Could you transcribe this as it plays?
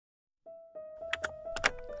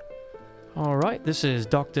All right, this is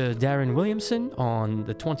Dr. Darren Williamson on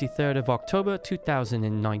the 23rd of October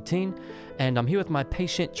 2019, and I'm here with my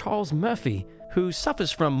patient Charles Murphy, who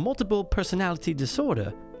suffers from multiple personality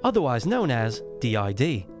disorder, otherwise known as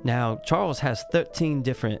DID. Now, Charles has 13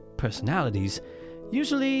 different personalities,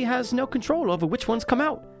 usually has no control over which ones come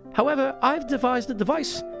out. However, I've devised a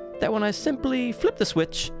device that when I simply flip the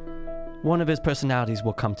switch, one of his personalities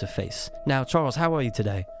will come to face. Now, Charles, how are you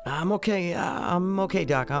today? I'm okay.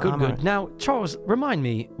 Doc. Good, I'm good. all right. Now, Charles, remind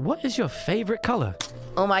me, what is your favorite color?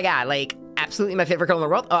 Oh my god, like, absolutely my favorite color in the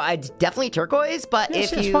world. It's definitely turquoise, but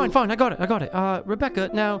Yes, fine, I got it.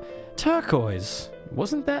 Rebecca, now, turquoise,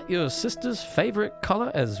 wasn't that your sister's favorite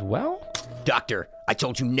color as well? Doctor, I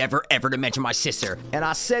told you never ever to mention my sister. And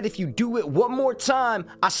I said if you do it one more time,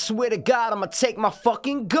 I swear to God, I'm gonna take my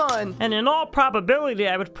fucking gun. And in all probability,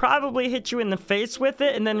 I would probably hit you in the face with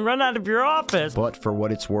it and then run out of your office. But for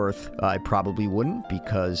what it's worth, I probably wouldn't,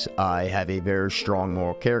 because I have a very strong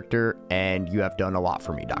moral character, and you have done a lot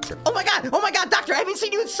for me, Doctor. Oh my God, Doctor, I haven't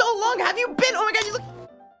seen you in so long. Have you been? Oh my God, you look...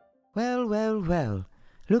 Well.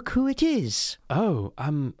 Look who it is. Oh,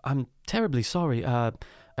 I'm terribly sorry.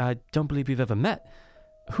 I don't believe we've ever met.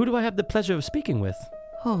 Who do I have the pleasure of speaking with?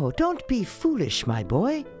 Oh, don't be foolish, my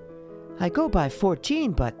boy. I go by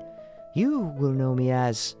 14, but you will know me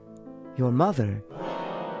as your mother.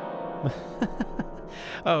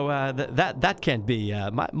 That can't be.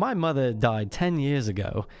 My mother died 10 years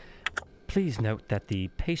ago. Please note that the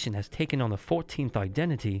patient has taken on a 14th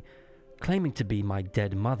identity, claiming to be my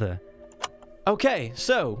dead mother. Okay,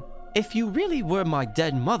 so, if you really were my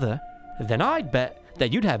dead mother, then I'd bet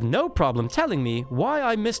that you'd have no problem telling me why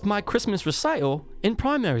I missed my Christmas recital in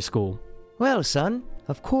primary school. Well, son,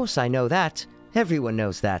 of course I know that. Everyone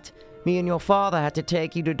knows that. Me and your father had to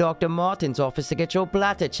take you to Dr. Martin's office to get your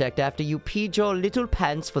bladder checked after you peed your little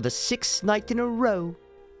pants for the 6th night in a row.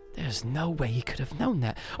 There's no way he could have known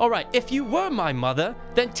that. All right, if you were my mother,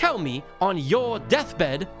 then tell me, on your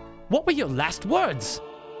deathbed, what were your last words?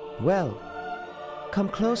 Well, come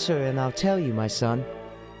closer and I'll tell you, my son.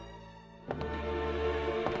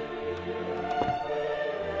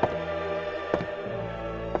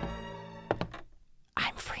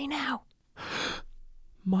 I'm free now.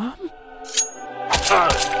 Mom?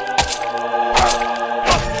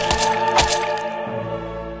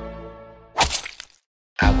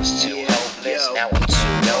 I was too hopeless, now I'm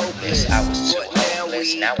too hopeless. I was too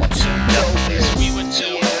hopeless, now I'm too hopeless. We were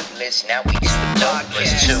too hopeless, now we just the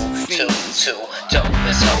dopeless. Two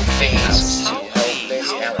dopeless hope fiends. I was too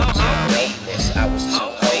hopeless, now I'm too hopeless. I was too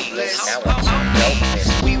hopeless, now I'm too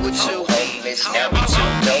hopeless. We were too hopeless, now we too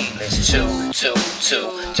dopeless. Two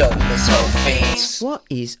dopeless hope fiends. What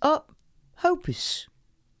is up, Hopus?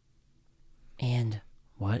 And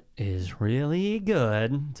what is really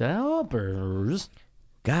good to helpers?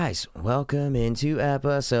 Guys, welcome into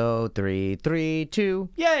episode 332.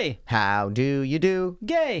 Yay! How do you do?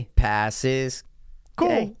 Gay! Passes. Cool.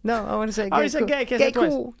 Gay. No, I want to say gay. I already said cool. gay, can't Gay say it twice.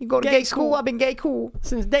 cool. You go to Gay gay school. cool. I've been gay cool.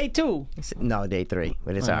 Since day 2. No, day 3,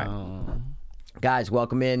 but it's all right. Guys,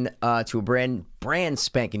 welcome in to a brand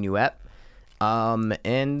spanking new ep.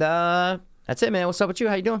 And that's it, man. What's up with you?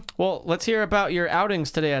 How you doing? Well, let's hear about your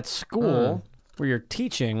outings today at school where you're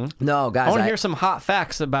teaching. No, guys, I want to hear some hot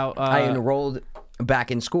facts about... I enrolled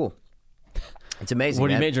back in school. It's amazing. What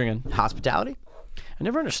are you man. majoring in? Hospitality. I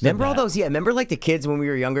never understood Remember all that. those? Yeah, remember like the kids when we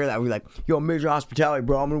were younger that were like, "Yo, I'm majoring in hospitality,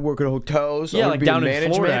 bro. I'm gonna work at hotels." Yeah, I'm like gonna down be in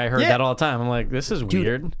management." Florida, I heard Yeah. that all the time. I'm like, this is Dude,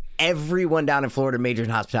 weird. Everyone down in Florida majored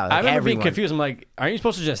in hospitality. I Like, remember everyone. being confused. I'm like, aren't you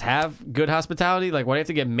supposed to just have good hospitality? Like, why do you have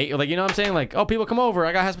to get like, you know what I'm saying? Like, oh, people come over,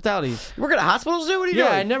 I got hospitality. You work at a hospital, dude? What are you Yeah,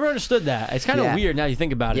 doing? I never understood that. It's kind of Yeah. weird now you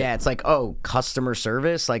think about it. Yeah, it's like, oh, customer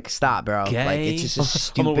service. Like, stop, bro. Gay. Like, it's just a I'm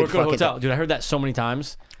stupid gonna work at a fucking hotel. Dude, I heard that so many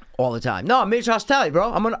times. all the time. No, I'm majoring in hospitality,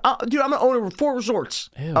 bro. I'm gonna own 4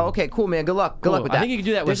 resorts. Ew. Oh, okay, cool, man. Good luck. Good Cool. luck with I that. think you can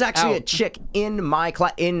do that There's actually a without- chick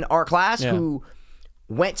in our class Yeah. who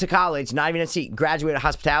went to college, not even NCC, graduated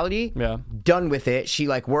hospitality. Yeah. Done with it. She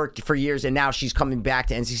like worked for years, and now she's coming back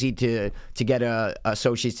to NCC to get a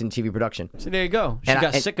associates in TV production. So there you go. She And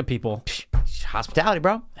got I- sick of people. Hospitality,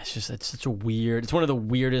 bro. It's such a weird. It's one of the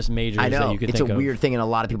weirdest majors I know. that you could It's think a of. weird thing, and a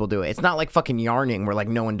lot of people do it. It's not like fucking yarning where like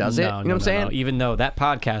no one does it. You know what I'm saying? No. Even though that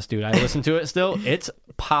podcast, dude, I listen to it still. It's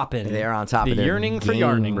popping. They're on top the of their yearning game, for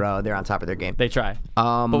yarning, bro. They're on top of their game. They try.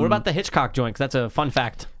 But what about the Hitchcock joint? 'Cause that's a fun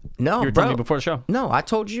fact. No, you were bro. telling me before the show. No, I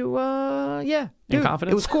told you. Yeah, In dude,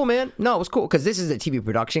 confidence? it was cool, man. No, it was cool because this is a TV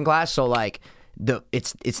production class, so like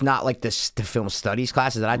it's not like the film studies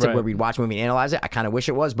classes that I took Right. where we'd watch a movie and analyze it. I kind of wish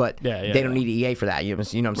it was, but Yeah, they don't need EA for that. You know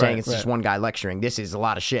what I'm saying? Right, It's just right. one guy lecturing. This is a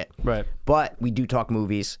lot of shit. Right. But we do talk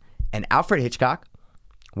movies, and Alfred Hitchcock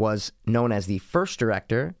was known as the first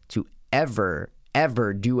director to ever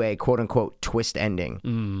do a quote unquote twist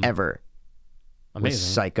ending ever. Amazing. Was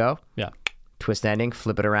Psycho. Yeah. Twist ending,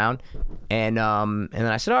 flip it around, and then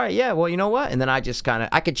I said, all right, yeah, well, you know what? And then I just kind of,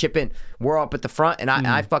 I could chip in. We're up at the front, and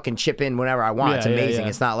I fucking chip in whenever I want. Yeah, it's amazing. yeah.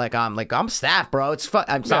 It's not like I'm staff, bro. It's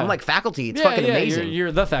I'm like faculty. It's fucking amazing.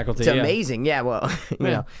 You're the faculty. It's amazing. Yeah, well, you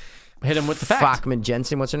know. Hit him with the fact. Fachman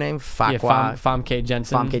Jensen, what's her name? Famke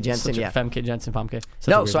Jensen. Famke Jensen, yeah. Famke Jensen, Famke.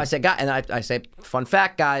 No, so I said, I said, fun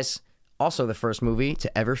fact, guys. Also, the first movie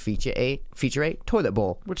to ever feature a toilet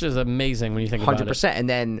bowl. Which is amazing when you think about it. 100%. And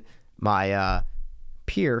then my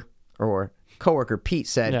peer or coworker Pete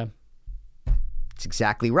said, it's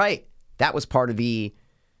exactly right. That was part of the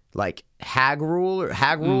like Hag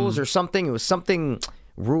rules or something. It was something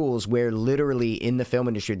rules where literally in the film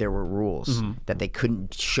industry there were rules that they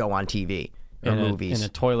couldn't show on TV or movies. And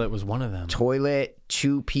a toilet was one of them. Toilet,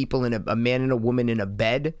 two people in a man and a woman in a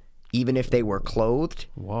bed, even if they were clothed.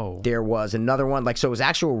 Whoa. There was another one, like, so it was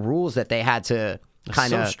actual rules that they had to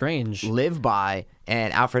kind of strange. live by.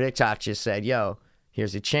 And Alfred Hitchcock just said, yo,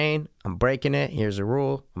 here's a chain, I'm breaking it. Here's a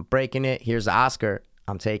rule, I'm breaking it. Here's the Oscar,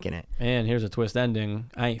 I'm taking it. And here's a twist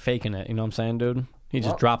ending. I ain't faking it. You know what I'm saying, dude? He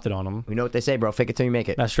just dropped it on him. You know what they say, bro. Fake it till you make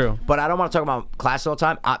it. That's true. But I don't want to talk about class all the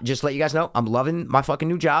time. Just to let you guys know, I'm loving my fucking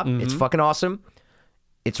new job. It's fucking awesome.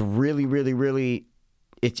 It's really, really, really...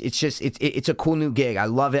 It's a cool new gig. I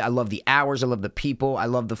love it. I love the hours. I love the people. I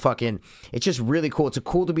love the fucking... It's just really cool. It's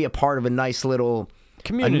cool to be a part of a nice little...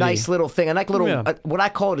 community. A nice little thing. A nice little... what I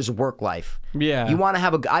call it is work life. Yeah. You want to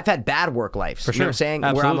have a... I've had bad work lives. For you know sure. what I'm saying?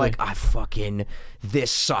 Absolutely. Where I'm like, I fucking...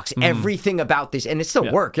 This sucks. Everything about this... And it's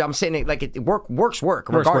still work. I'm saying it like works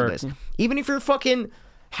regardless. Work. Even if you're fucking...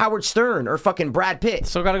 Howard Stern or fucking Brad Pitt.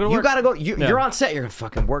 Still gotta go to work. You gotta go. You're on set. You're gonna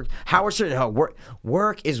fucking work. Howard Stern.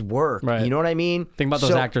 Work is work. Right. You know what I mean? Think about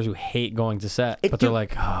those actors who hate going to set, but they're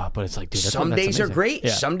like, but it's like, dude, some days are great.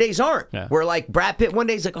 Yeah. Some days aren't. Yeah. Where like Brad Pitt, one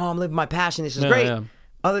day he's like, oh, I'm living my passion. This is great. Yeah.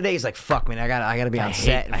 Other days like, fuck, man, I gotta be on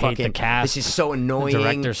set. And I hate the cast. This is so annoying. The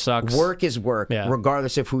director sucks. Work is work,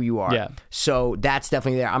 regardless of who you are. Yeah. So that's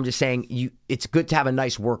definitely there. I'm just saying, it's good to have a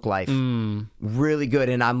nice work life. Really good,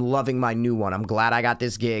 and I'm loving my new one. I'm glad I got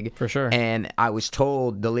this gig for sure. And I was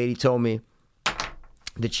told, the lady told me,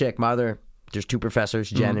 the chick, there's two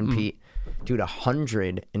professors, Jen and Pete. Dude,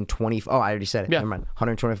 120. Oh, I already said it. Yeah. Never mind.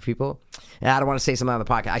 125 people. And I don't want to say something on the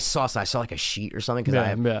podcast. I saw like a sheet or something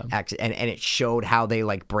because and it showed how they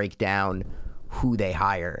like break down who they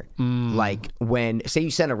hire. Like when, say,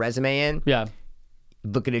 you send a resume in. Yeah.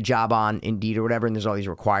 Look at a job on Indeed or whatever, and there's all these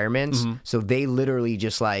requirements. So they literally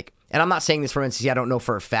just like, and I'm not saying this for instance, I don't know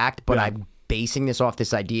for a fact, but I'm basing this off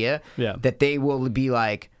this idea that they will be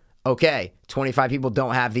like, okay, 25 people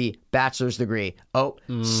don't have the bachelor's degree.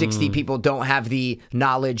 60 people don't have the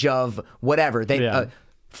knowledge of whatever.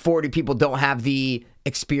 40 people don't have the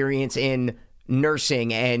experience in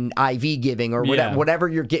nursing and IV giving or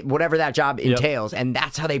whatever whatever that job entails. And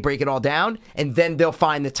that's how they break it all down. And then they'll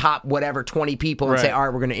find the top 20 people and say, all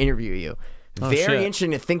right, we're going to interview you. Very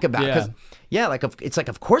interesting to think about because it's like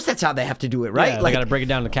of course that's how they have to do it, right? Yeah, like they got to break it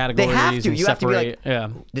down to categories. They have to. You have to be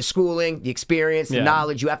like the schooling, the experience, the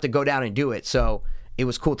knowledge. You have to go down and do it. So it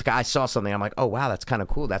was cool. I saw something. I'm like, oh wow, that's kind of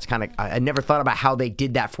cool. That's kind of. I never thought about how they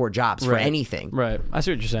did that for jobs for anything. Right. I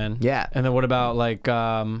see what you're saying. Yeah. And then what about like,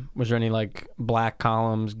 was there any like black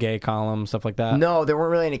columns, gay columns, stuff like that? No, there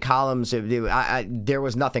weren't really any columns. There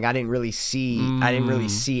was nothing. I didn't really see. I didn't really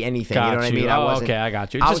see anything. Got you know what I mean? Oh, okay, I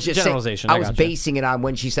got you. I was just generalization. I was basing it on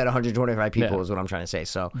when she said 125 people is what I'm trying to say.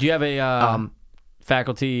 So, do you have a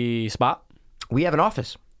faculty spot? We have an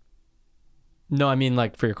office. No, I mean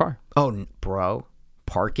like for your car. Oh, bro.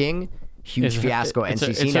 Parking, huge fiasco.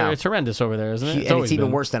 NCC now. It's horrendous over there, isn't it? And it's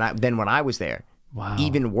even worse than when I was there. Wow.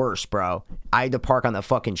 Even worse, bro. I had to park on the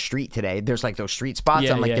fucking street today. There's like those street spots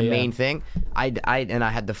on like the main thing. I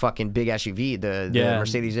had the fucking big SUV, the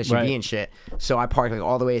Mercedes SUV and shit. So I parked like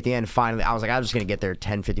all the way at the end. Finally, I was like, I was just gonna get there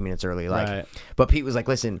 10, 50 minutes early. Like, but Pete was like,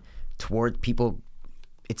 listen, toward people.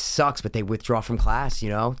 It sucks, but they withdraw from class, you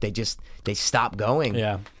know? They stop going.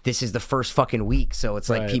 Yeah. This is the first fucking week, so it's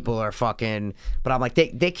like people are fucking... But I'm like,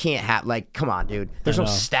 they can't have... Like, come on, dude. There's no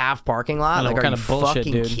staff parking lot. Like, are you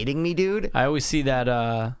fucking kidding me, dude? I always see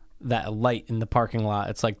that light in the parking lot.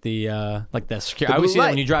 It's like the security. I always see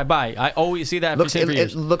that when you drive by. I always see that.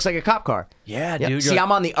 It looks like a cop car. Yeah, dude. See,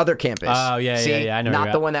 I'm on the other campus. Oh, yeah. I know.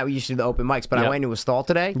 Not the one that we used to do the open mics, but I went into a stall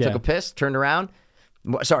today, took a piss, turned around...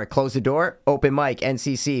 Sorry, close the door. Open mic,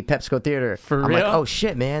 NCC, PepsiCo Theater. For I'm real? like, oh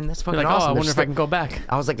shit, man, that's fucking like, awesome. I wonder if I can go back.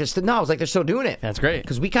 I was like, they're still doing it. That's great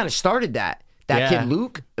because we kind of started that. Kid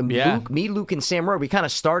Luke, Luke, and Sam Rowe. We kind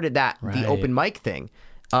of started that the open mic thing.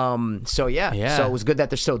 So yeah. So it was good that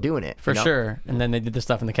they're still doing it. For sure. And then they did the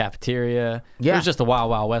stuff in the cafeteria. Yeah. It was just the wild,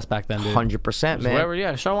 wild west back then, dude. 100%, man.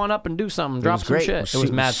 Whatever, show on up and do something. Drop was some great. shit. It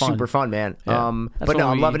was mad fun. Super fun, man. Yeah. But no,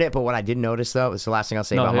 I'm loving it. But what I did notice, though, is the last thing I'll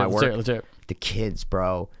say about my work. Let's hear it. The kids,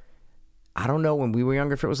 bro. I don't know when we were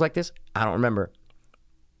younger if it was like this. I don't remember.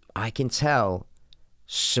 I can tell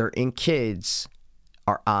certain kids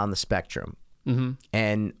are on the spectrum. Mm-hmm.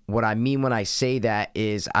 And what I mean when I say that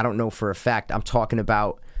is, I don't know for a fact, I'm talking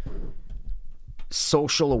about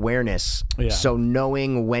social awareness. Yeah. So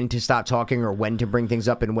knowing when to stop talking or when to bring things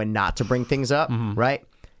up and when not to bring things up, right?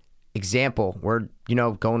 Example, we're,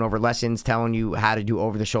 going over lessons, telling you how to do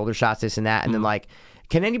over-the-shoulder shots, this and that, and then like,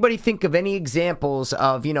 can anybody think of any examples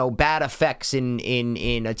of, bad effects in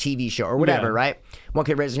a TV show or whatever, right? One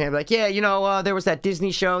kid raises his hand and be like, there was that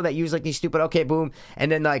Disney show that used like these stupid, okay, boom.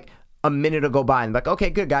 And then like a minute will go by and like, okay,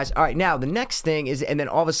 good guys. All right, now the next thing is, and then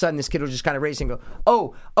all of a sudden this kid will just kind of raise and go,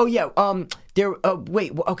 oh yeah,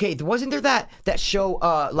 wait, okay, wasn't there that show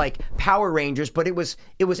like Power Rangers, but it was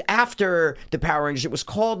after the Power Rangers. It was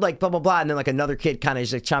called like blah blah blah, and then like another kid kind of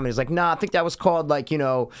is like chiming in, is like, nah, I think that was called like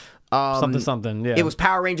something. Yeah, it was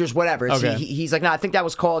Power Rangers, whatever. Okay. He's like, no, I think that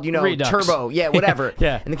was called Redux. Turbo, yeah, whatever.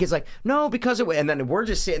 Yeah. And the kid's like, no, because it. And then we're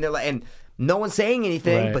just sitting there like, and no one's saying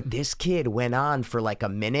anything. Right. But this kid went on for like a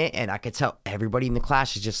minute, and I could tell everybody in the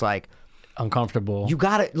class is just like uncomfortable. You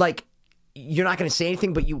got to like, you're not going to say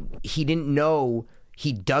anything, but he didn't know.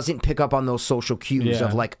 He doesn't pick up on those social cues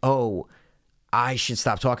of like, oh, I should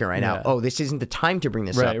stop talking right now. Oh, this isn't the time to bring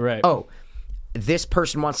this up. Right. Oh, this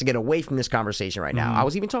person wants to get away from this conversation right now. I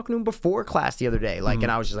was even talking to him before class the other day, like, and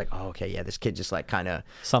I was just like, oh, okay, yeah, this kid just like kind of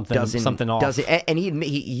something off. Does it? And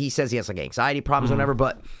he says he has like anxiety problems, or whatever.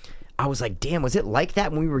 But I was like, damn, was it like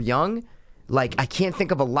that when we were young? Like, I can't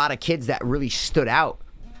think of a lot of kids that really stood out.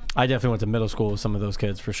 I definitely went to middle school with some of those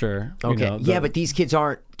kids for sure. Okay, but these kids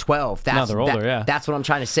aren't 12. No, they're older. Yeah, that's what I'm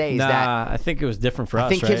trying to say. Is that I think it was different for us. I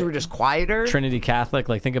think right? kids were just quieter. Trinity Catholic.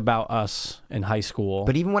 Like, think about us in high school.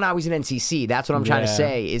 But even when I was in NCC, that's what I'm trying to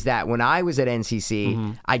say. Is that when I was at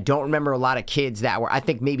NCC, I don't remember a lot of kids that were. I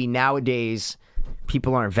think maybe nowadays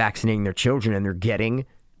people aren't vaccinating their children and they're getting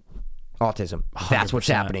autism. That's what's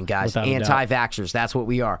happening, guys. Anti-vaxxers. That's what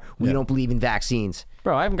we are. We don't believe in vaccines.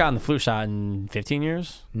 Bro, I haven't gotten the flu shot in 15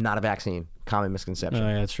 years. Not a vaccine. Common misconception. Oh,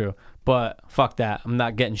 yeah, that's true. But fuck that. I'm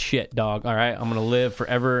not getting shit, dog. All right? I'm going to live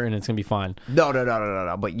forever and it's going to be fine.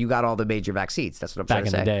 No. But you got all the major vaccines. That's what I'm trying to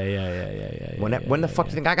say. Back in the day, yeah. When the fuck do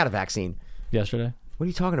you think I got a vaccine? Yesterday. What are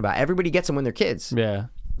you talking about? Everybody gets them when they're kids. Yeah.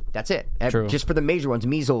 That's it. True. Just for the major ones: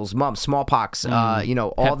 measles, mumps, smallpox.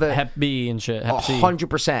 All the Hep B and shit. Hep C.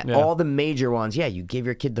 100%. All the major ones. Yeah, you give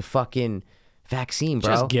your kid the fucking vaccine,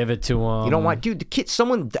 bro. Just give it to them. You don't want, dude.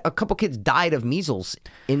 A couple kids died of measles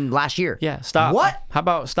in last year. Yeah, stop. What? How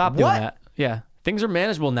about stop doing that? Yeah, things are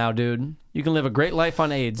manageable now, dude. You can live a great life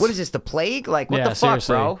on AIDS. What is this? The plague? Like what the fuck,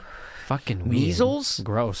 seriously. bro? Fucking weird. Measles?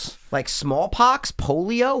 Gross. Like smallpox,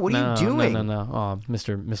 polio? What are you doing? No. Oh,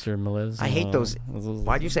 Mr. Meliz. I hate those.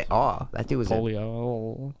 Why'd you say? Oh, that dude was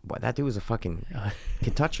polio. That dude was a fucking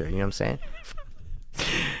kid toucher. You know what I'm saying?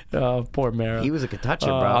 Oh, poor Mara. He was a good toucher,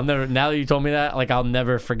 bro. I'll never. Now that you told me that, like, I'll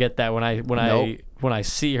never forget that. When I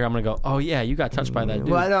see her, I'm gonna go, oh yeah, you got touched by that dude.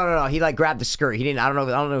 Well, no. He like grabbed the skirt. He didn't. I don't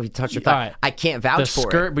know if he touched her thigh. Right. I can't vouch for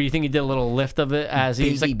skirt, it. But you think he did a little lift of it as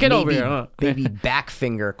he's like, get over here. Baby back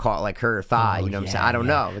finger caught like her thigh. You know what I'm saying? I don't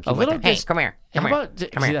know. A little. Hey, come here. Come here.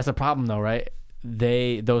 See, that's the problem though, right?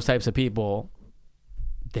 Those types of people.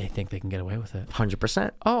 They think they can get away with it.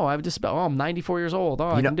 100%. Oh, I'm 94 years old.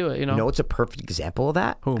 Oh, I can do it. You know what's a perfect example of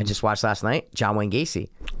that? Whom? I just watched last night. John Wayne Gacy.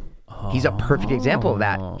 He's a perfect example of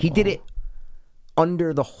that. He did it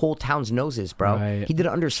under the whole town's noses, bro. Right. He did it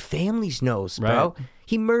under his family's nose, bro. Right.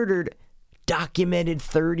 He murdered documented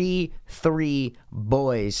 33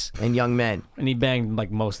 boys and young men. And he banged like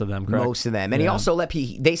most of them, correct? Most of them. And he also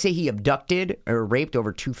they say he abducted or raped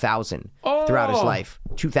over 2,000 throughout his life.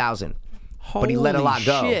 2,000. But he let a lot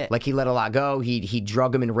go. Shit. Like he let a lot go. He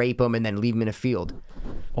drug him and rape him and then leave him in a field.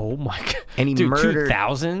 Oh my god! And he murdered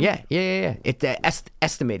 2,000. Yeah. It's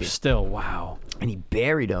estimated. Still, wow. And he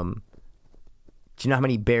buried him. Do you know how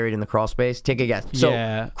many he buried in the crawl space? Take a guess.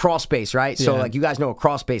 So crawl space, right? So like you guys know a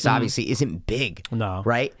crawl space obviously isn't big. No.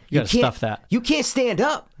 Right? You gotta stuff that. You can't stand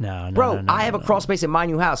up. No. Bro, I have a crawl space at my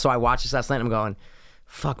new house, so I watched this last night and I'm going,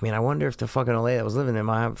 fuck, man, I wonder if the fucking lady that was living there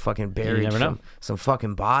might have fucking buried some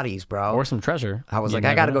fucking bodies, bro. Or some treasure. I was like,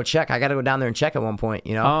 I gotta go check. I gotta go down there and check at one point,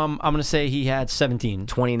 you know? I'm gonna say he had 17.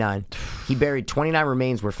 29. He buried 29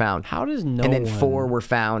 remains were found. How does no And then one... 4 were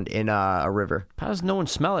found in a river. How does no one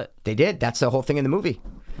smell it? They did. That's the whole thing in the movie.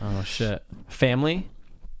 Oh, shit. Family?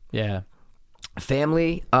 Yeah.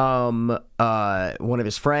 family, one of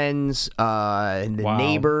his friends, and the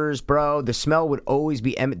neighbors, bro. The smell would always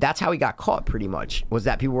be. That's how he got caught, pretty much. Was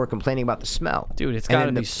that people were complaining about the smell, dude? It's got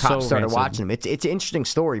to be so. Cops started rancid. watching him. It's an interesting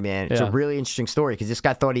story, man. It's a really interesting story because this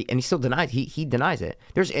guy thought and he still denies. He denies it.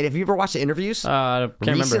 Have you ever watched the interviews? Can't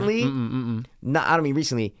recently? remember. No, I don't mean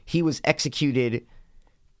recently. He was executed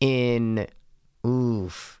in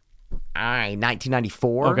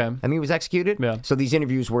 1994. Okay. I mean, he was executed. Yeah. So these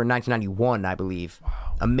interviews were in 1991, I believe. Wow.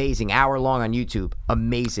 Amazing. Hour long on YouTube.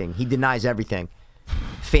 Amazing. He denies everything.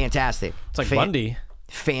 Fantastic. It's like Bundy.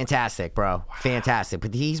 Fantastic, bro. Wow. Fantastic.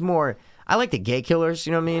 But he's more. I like the gay killers.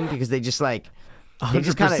 You know what I mean? Because they just like.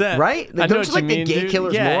 100%. Kinda, right? I know don't what you like mean, the gay dude.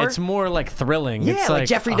 killers yeah, more? It's more like thrilling. Yeah, it's like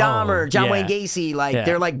Jeffrey Dahmer, John Wayne yeah. Gacy, like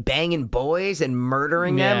they're like banging boys and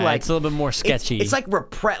murdering them. Like it's a little bit more sketchy. It's like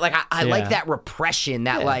Like I like that repression.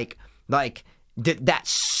 That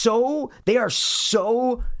that's so. They are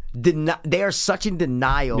so. They are such in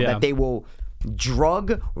denial that they will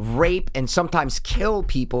drug, rape, and sometimes kill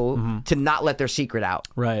people to not let their secret out.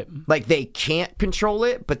 Right. Like they can't control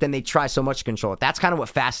it, but then they try so much to control it. That's kind of what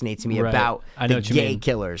fascinates me about the gay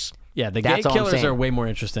killers. Yeah, the gay killers are way more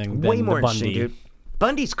interesting than way more the Bundy. interesting, dude.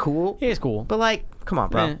 Bundy's cool. He is cool. But like, come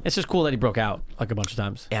on, bro. It's just cool that he broke out like a bunch of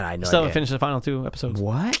times. And I know. Still haven't finished the final 2 episodes.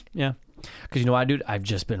 What? Yeah. Because you know what, dude? I've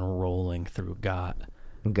just been rolling through God.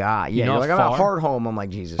 Yeah. You know like I'm at Hard Home. I'm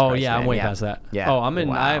like, Jesus. Oh Christ, yeah, man. I'm way past that. Yeah. Oh, I'm in.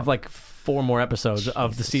 Wow. I have like 4 more episodes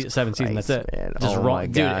of the 7th season. That's it. Man. Just oh roll, my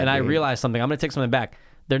dude. God, And I realized something. I'm gonna take something back.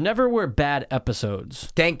 There never were bad episodes.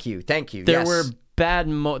 Thank you. There were bad.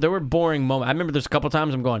 There were boring moments. I remember there's a couple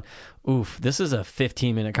times I'm going, oof, this is a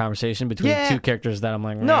 15-minute conversation between 2 characters that I'm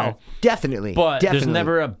like, no, definitely. But there's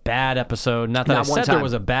never a bad episode. Not that I said there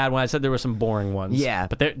was a bad one. I said there were some boring ones. Yeah.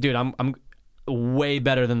 But dude, I'm way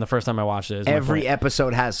better than the first time I watched it. Every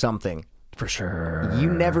episode has something. For sure. You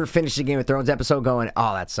never finished a Game of Thrones episode going,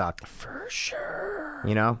 oh, that sucked. For sure.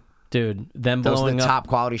 You know? Dude, them those blowing are the up, top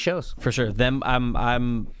quality shows. For sure. Them I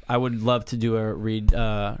would love to do a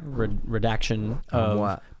redaction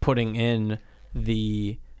of putting in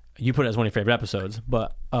the you put it as one of your favorite episodes,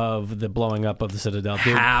 but of the blowing up of the Citadel.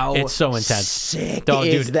 Dude, how it's so intense. Sick dude,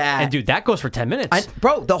 is that? And dude, that goes for 10 minutes.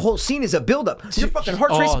 Bro, the whole scene is a build-up. Your fucking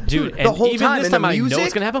heart racing. Oh, dude, the whole even time. This and time the I music, know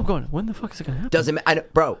it's gonna happen. I'm going, when the fuck is it gonna happen? Doesn't matter.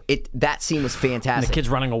 Bro, that scene was fantastic. And the kids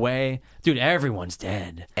running away. Dude, everyone's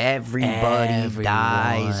dead. Everybody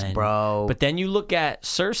dies, bro. But then you look at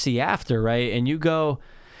Cersei after, right? And you go,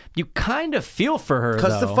 you kind of feel for her,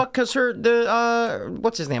 Because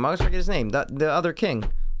what's his name? I always forget his name. The other king.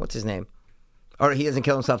 What's his name? Or he doesn't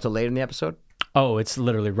kill himself till later in the episode? Oh, it's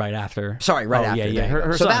literally right after. Sorry, right after. Yeah.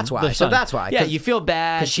 Her so son, that's why. So that's why. Yeah, you feel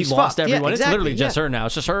bad. She lost everyone. Yeah, exactly, it's literally just her now.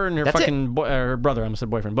 It's just her and her fucking her brother. I almost said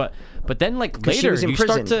boyfriend. But then like later you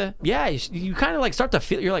start to you kind of like start to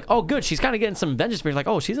feel. You're like, oh, good. She's kind of getting some vengeance. But you're like,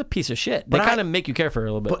 oh, she's a piece of shit. They kind of make you care for her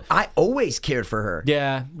a little bit. But I always cared for her.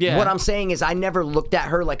 Yeah. What I'm saying is I never looked at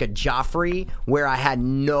her like a Joffrey where I had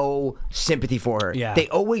no sympathy for her. Yeah. They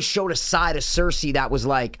always showed a side of Cersei that was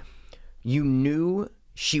like, you knew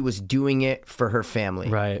she was doing it for her family.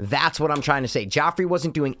 Right. That's what I'm trying to say. Joffrey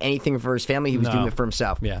wasn't doing anything for his family. He was doing it for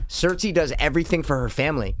himself. Yeah. Cersei does everything for her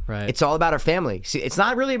family. Right. It's all about her family. See, it's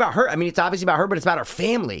not really about her. I mean, it's obviously about her, but it's about her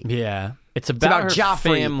family. Yeah. It's It's about her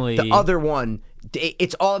Joffrey, family. the other one.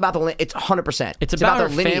 It's all about it's 100%. It's about her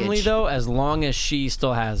the lineage. family though, as long as she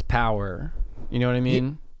still has power. You know what I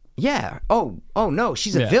mean? Yeah. Oh no,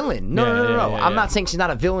 she's a villain. No. I'm not saying she's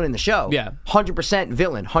not a villain in the show. Yeah. 100%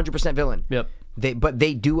 villain. 100% villain. Yep. But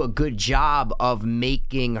they do a good job of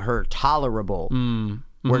making her tolerable,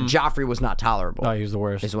 where Joffrey was not tolerable. Oh, he was the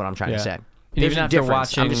worst. Is what I'm trying to say. And There's even a after difference.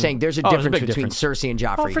 watching, I'm just saying there's a there's difference big between difference. Cersei and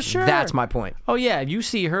Joffrey. Oh, for sure. That's my point. Oh yeah, if you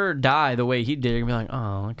see her die the way he did, you're gonna be like,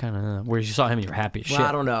 oh, kind of. Whereas you saw him and you're happy as shit. Well,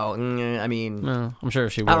 I don't know. I mean, I'm sure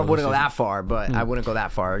she. I wouldn't go that far, but I wouldn't go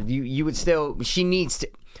that far. You would still. She needs to.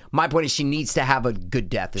 My point is, she needs to have a good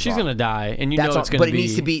death. She's gonna die, and That's know it's gonna but be. But it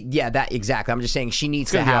needs to be. Yeah, that exactly. I'm just saying she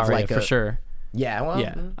needs to have like for sure. Yeah. Well.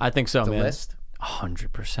 Yeah, I think so, man. List.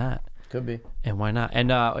 100%. Could be. And why not?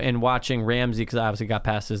 And watching Ramsay, because I obviously got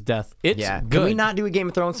past his death. It's good. Can we not do a Game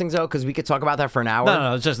of Thrones thing though? Because we could talk about that for an hour.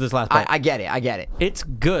 No, it's just this last part. I get it. It's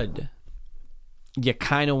good. You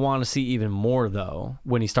kind of want to see even more though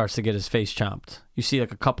when he starts to get his face chomped. You see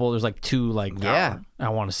like a couple. There's like 2 like. Yeah. I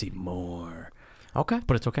want to see more. Okay.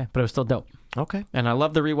 But it's okay. But it was still dope. Okay. And I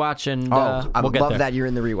love the rewatch, and I we'll get love there. that you're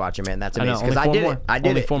in the rewatcher, man. That's amazing. Because I did it. I did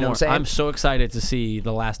only it. 4 You know more. what I'm saying? I'm so excited to see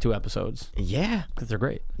the last 2 episodes Yeah. because they're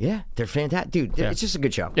great. Yeah. They're fantastic. Dude, it's just a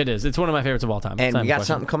good show. It is. It's one of my favorites of all time. And we got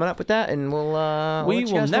something coming up with that, and we'll we let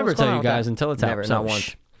you will guys know never what's tell going you on with guys that. until it's out. Never, So not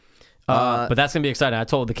once. But that's gonna be exciting. I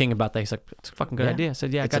told the king about that. He's like, "It's a fucking good idea." I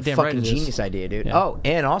said, "Yeah, It's a goddamn fucking right it is." genius idea, dude. Yeah. Oh,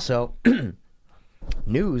 and also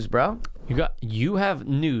news, bro. You have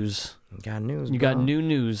news. Got news. You bro. got new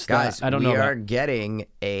news, Guys. that I don't we know are about. getting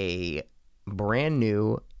a brand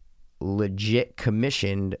new, legit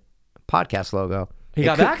commissioned podcast logo. He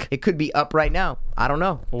got back? It could be up right now. I don't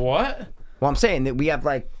know. What? Well, I'm saying that we have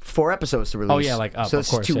like 4 episodes to release. Oh yeah, like up. So of it's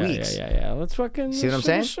course. 2 yeah, weeks. Yeah. Let's fucking See what I'm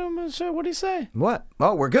saying? What do you say? What?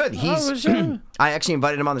 Oh, we're good. He's. sure. I actually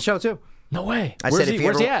invited him on the show too. No way. I Where's said if he?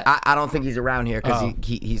 Where's ever, he at? I don't think he's around here because Oh.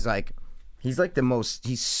 he's like the most.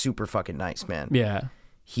 He's super fucking nice, man. Yeah.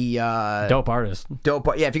 He Dope artist. dope.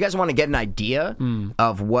 Yeah, if you guys want to get an idea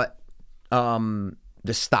of what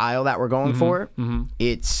the style that we're going for,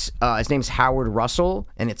 it's his name's Howard Russell,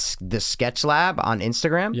 and it's the Sketch Lab on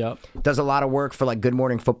Instagram. Yep. Does a lot of work for like Good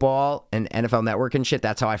Morning Football and NFL Network and shit.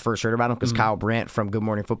 That's how I first heard about him because Kyle Brandt from Good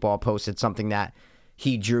Morning Football posted something that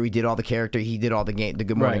he drew. He did all the character. He did all the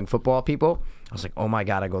Good Morning Right. Football people. I was like, oh my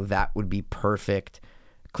god! I go, that would be perfect.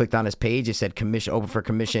 Clicked on his page. It said commission open for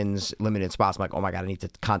commissions, limited spots. I'm like, oh my god, I need to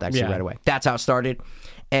contact you Yeah. right away. That's how it started,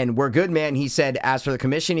 and we're good, man. He said, as for the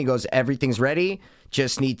commission, he goes, everything's ready.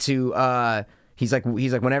 Just need to. He's like,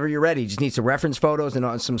 whenever you're ready, just needs to reference photos and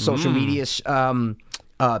on some social media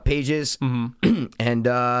pages,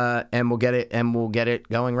 and we'll get it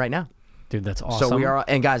going right now. Dude, that's awesome. So we are,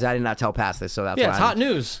 and guys, I did not tell Past this, so that's Yeah, why it's I'm hot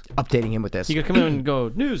news. updating him with this. You could come in and go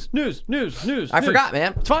news. I forgot,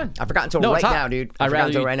 man. It's fine. I forgot until No, right it's hot. now, dude. I I'd forgot rather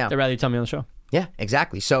until you, right now. I'd rather you tell me on the show. Yeah,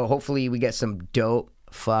 exactly. So hopefully we get some dope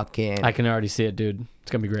fucking I can already see it, dude.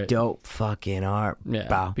 It's gonna be great. art. Yeah,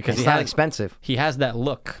 Wow. because it's he not has- expensive. He has that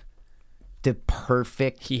look. The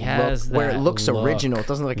perfect He has look, where it that looks look. original. It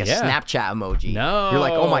doesn't look like a Yeah. Snapchat emoji. No. You're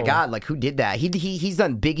like, oh my god, like who did that? He's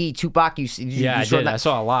done Biggie, Tupac. Yeah, I saw did. that? I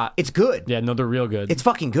saw a lot. It's good. Yeah, no, they're real good. It's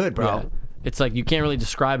fucking good, bro. Yeah. It's like you can't really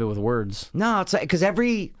describe it with words. No, it's like because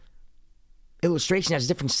every illustration has a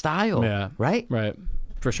different style. Yeah. Right. Right.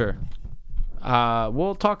 For sure.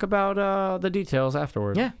 We'll talk about the details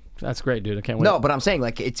afterward. Yeah. That's great, dude. I can't wait. No, but I'm saying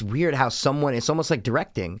like it's weird how someone. It's almost like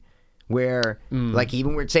directing. Where, like,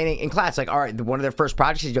 even we're saying in class, like, all right, one of their first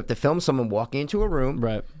projects is you have to film someone walking into a room,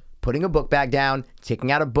 Right. putting a book bag down,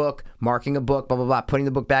 taking out a book, marking a book, blah, blah, blah, putting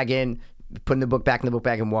the book bag in, putting the book back in the book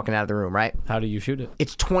bag, and walking out of the room, right? How do you shoot it?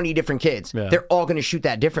 It's 20 different kids. Yeah. They're all going to shoot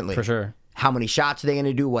that differently. For sure. How many shots are they going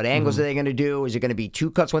to do? What angles are they going to do? Is it going to be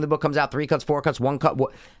 2 cuts when the book comes out, 3 cuts, 4 cuts, 1 cut?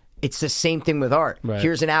 What? It's the same thing with art. Right.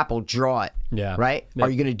 Here's an apple, draw it. Yeah. Right? Yeah. Are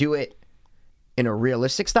you going to do it in a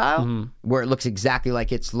realistic style where it looks exactly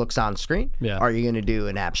like it looks on screen? Yeah. Are you going to do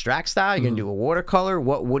an abstract style? You're going to do a watercolor?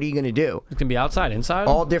 What are you going to do? It can be outside, inside.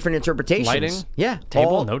 All different interpretations. Lighting? Yeah.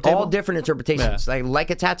 Table? No table? All different interpretations. Like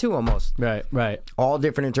a tattoo almost. Right. Right. All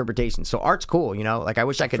different interpretations. So art's cool, you know? Like I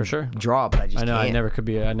wish I could For sure. draw, but I just I know. can't.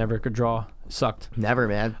 I never could draw. It sucked. Never,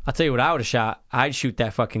 man. I'll tell you what I would have shot. I'd shoot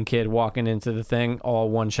that fucking kid walking into the thing all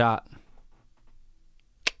one shot.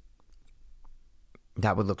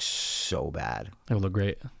 That would look so bad. It would look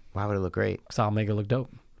great. Why would it look great? Because I'll make it look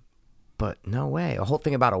dope. But no way. The whole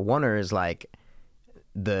thing about a oneer is like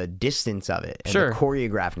the distance of it and Sure. the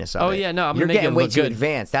choreographedness of it. Oh, yeah, no, I'm You're gonna make getting it way look too good.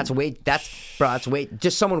 advanced. That's way.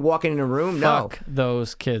 Just someone walking in a room. Fuck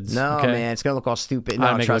those kids. No, okay? man, it's gonna look all stupid. I'd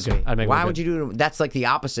No, make it trust look me. good. I'd make it Why look would you do? That's like the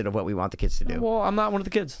opposite of what we want the kids to do. Well, I'm not one of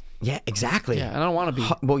the kids. Yeah, exactly. Yeah, I don't want to be.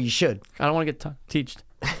 Well, you should, I don't want to get teached.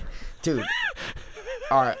 dude.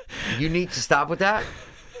 All right, you need to stop with that.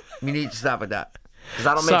 You need to stop with that because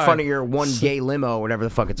I don't make Sorry. fun of your one gay limo or whatever the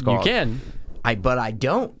fuck it's You called. can. But I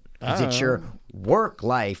don't. 'Cause it's your work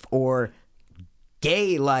life or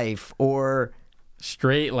gay life or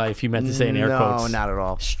Straight life, you meant to say in air no, quotes. not at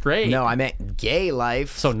all. Straight. No, I meant gay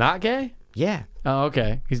life. So not gay? yeah, Oh,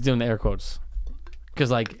 okay. He's doing the air quotes.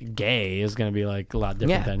 Because, like, gay is going to be, like, a lot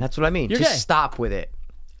different yeah, than... that's what I mean. You're Just gay. stop with it.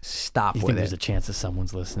 Stop You with think there's it. a chance that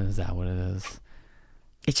someone's listening? Is that what it is?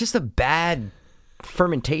 It's just a bad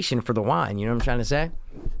fermentation for the wine. You know what I'm trying to say?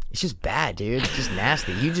 It's just bad, dude. It's just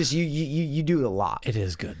nasty. You do it a lot. It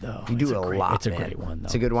is good, though. You do It's it a great, lot, It's a man. great one, though.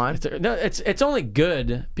 It's a good wine? It's only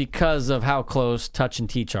good because of how close Touch and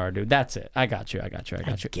Teach are, dude. That's it. I got you.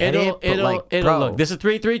 get it, but, like, it'll bro. look. This is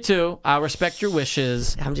 332. I respect your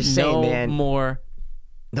wishes. I'm just saying, no man. more.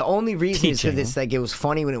 The only reason is Teaching. because it's like it was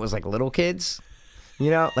funny when it was like little kids. You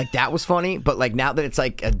know, like that was funny, but like now that it's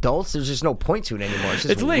like adults, there's just no point to it anymore. It's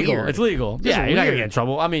just It's legal. weird. It's legal. Just Yeah, you're not gonna weird. get in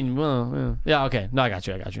trouble. I mean, well, yeah, okay. No, I got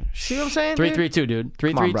you. See what I'm saying? 332, dude.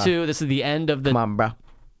 332. This is the end of the Come on, bro.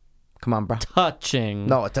 Come on, bro. touching.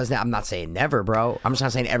 No, it doesn't. I'm not saying never, bro. I'm just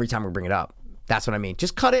not saying every time we bring it up. That's what I mean.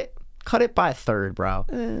 Just cut it. Cut it by a third, bro.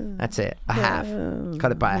 That's it. A half.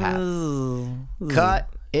 Cut it by a half. Cut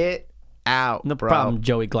it out, No bro. problem,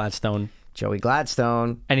 Joey Gladstone. Joey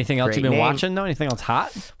Gladstone. Anything else Great you've been name. watching, though? Anything else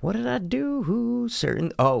hot? What did I do?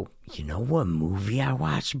 Oh, you know what movie I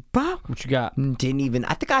watched, bro? What you got? Didn't even.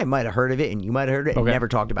 I think I might have heard of it, and you might have heard of it, and Okay. never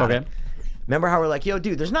talked about it. Remember how we're like, yo,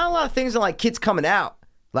 dude, there's not a lot of things that like kids coming out,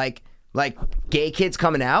 like gay kids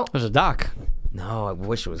coming out. There's a doc. No, I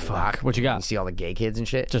wish it was fuck. What you got? You see all the gay kids and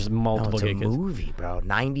shit. Just multiple it's gay a kids. movie, bro.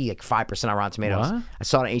 95% on Rotten Tomatoes. What? I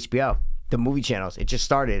saw it on HBO, the movie channels. It just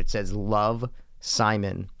started. It says Love,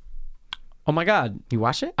 Simon. Oh my God. You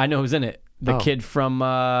watched it? I know who's in it. The Oh. kid from,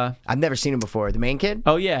 I've never seen him before. The main kid?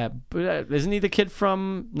 oh yeah, but isn't he the kid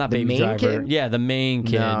from, not The Baby main Driver? kid? Yeah, the main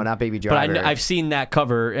kid. No, not Baby But Driver. I've seen that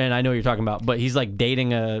cover and I know what you're talking about. But he's like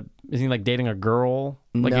dating isn't he like dating a girl?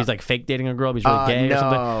 Like No. he's like fake dating a girl, but he's really gay or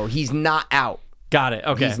something? No, he's not out. Got it.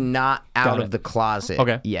 Okay. He's not out Got of it. the closet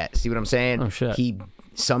Okay. yet. See what I'm saying? Oh, shit.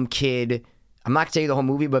 Some kid, I'm not going to tell you the whole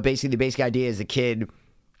movie, but basically the basic idea is the kid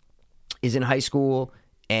is in high school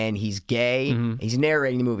and he's gay. He's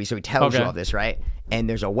narrating the movie, so he tells you Mm-hmm. Okay. all this, right? And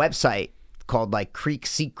there's a website called like Creek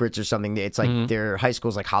Secrets or something. It's like their high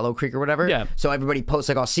school's like Hollow Creek or whatever. Mm-hmm. Yeah. So everybody posts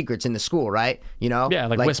like all secrets in the school, right? You know? Yeah,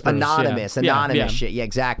 like whispers, anonymous yeah. shit. Yeah,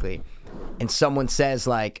 exactly. And someone says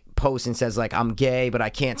like posts and says like I'm gay but I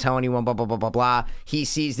can't tell anyone, blah blah blah blah blah. He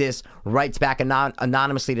sees this, writes back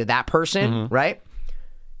anonymously to that person, Mm-hmm. right?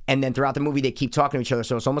 And then throughout the movie they keep talking to each other,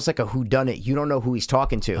 so it's almost like a whodunit. You don't know who he's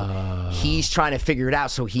talking to. He's trying to figure it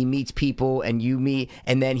out, so he meets people and you meet,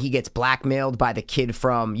 and then he gets blackmailed by the kid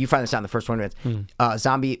from, you find this out in the first 20 minutes,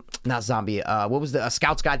 what was the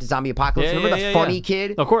Scout's Guide to Zombie Apocalypse? Yeah, Remember yeah, the yeah, funny yeah.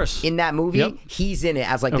 kid Of course. in that movie? Yep. He's in it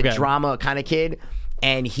as like the Okay. drama kind of kid,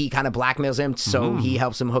 and he kind of blackmails him, so he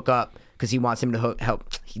helps him hook up because he wants him to help.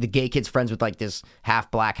 The gay kid's friends with like this half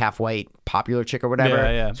black, half white popular chick or whatever.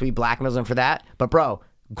 Yeah, yeah. So he blackmails him for that. But bro,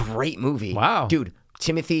 great movie. Wow. Dude.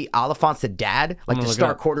 Timothy Oliphant's the dad, like the look it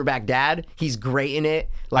star up. quarterback dad. He's great in it.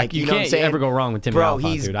 Like you you know what I'm can't saying? ever go wrong with Timothy bro,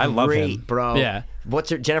 Olyphant, he's dude. I love great, him. bro. Yeah. What's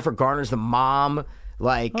her? Jennifer Garner's the mom.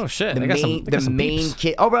 Like Oh, shit. the They got some- main they got some peeps.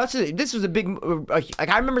 kid. Oh, bro, this was a big. Like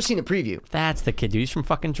I remember seeing the preview. That's the kid, dude. He's from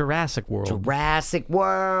fucking Jurassic World. Jurassic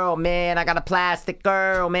World, man. I got a plastic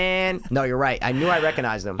girl, man. No, you're right. I knew I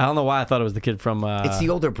recognized him. I don't know why I thought it was the kid from It's the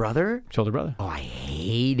older brother. Shoulder Brother. Oh, I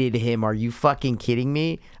hated him. Are you fucking kidding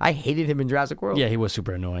me? I hated him in Jurassic World. Yeah, he was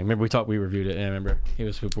super annoying. Remember we reviewed it. Yeah, I remember. He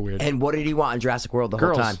was super weird. And what did he want in Jurassic World the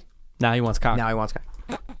Girls. whole time? Now he wants cock. Now he wants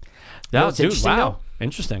That what's dude, interesting, wow.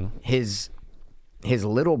 Interesting. his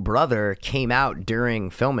little brother came out during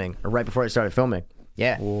filming or right before it started filming.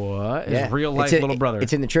 Yeah. What? His Yeah. real life It's in- little brother.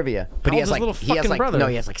 It's in the trivia. But How he old has is like little he has fucking like brother? no,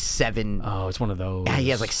 he has like 7. Oh, it's one of those. Yeah, he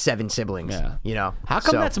has like 7 siblings. Yeah. You know. How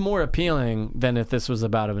come So, that's more appealing than if this was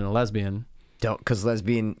about a lesbian? because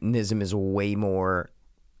lesbianism is way more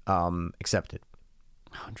accepted.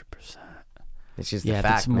 100%. It's just Yeah, the if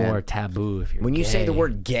fact, it's more man. taboo if you're When you say the gay.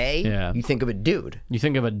 word gay, Yeah. you think of a dude. You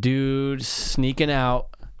think of a dude sneaking out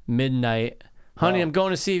midnight. Honey, I'm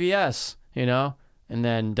going to CVS, you know? And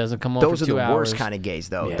then doesn't come home Those for are 2 the hours. worst kind of gays,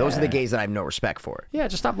 though. Those are the Yeah. gays that I have no respect for. Yeah,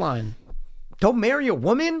 just stop lying. Don't marry a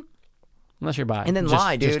woman? Unless you're bi. And then Just-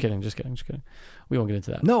 lie, Just dude. kidding. We won't get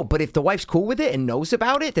into that. No, but if the wife's cool with it and knows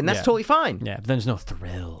about it, then that's Yeah. totally fine. Yeah, but then there's no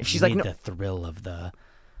thrill. If she's You like, need no- the thrill of the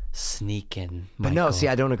sneaking. But no, see,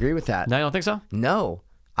 I don't agree with that. No, you don't think so? No,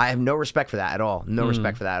 I have no respect for that at all. No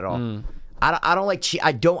respect for that at all. I don't like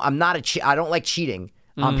I don't like cheating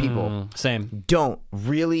on people. Same. Don't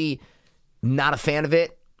really. Not a fan of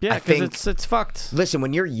it. Yeah, I because think. it's fucked. Listen,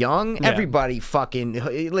 when you're young, everybody fucking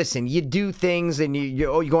listen. You do things, and you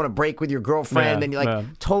go on a break with your girlfriend, Yeah, and you're like, yeah.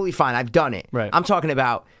 totally fine. I've done it. Right. I'm talking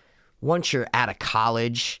about once you're out of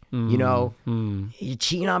college. You know, you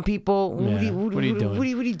cheating on people. Yeah. What are you What are you doing? What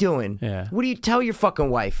are you doing? Yeah. What do you tell your fucking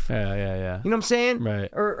wife? Yeah. You know what I'm saying? Right.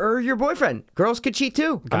 Or your boyfriend. Girls could cheat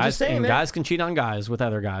too. I'm just saying, man. guys can cheat on guys with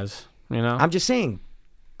other guys. You know. I'm just saying.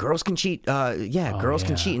 Girls can cheat. Girls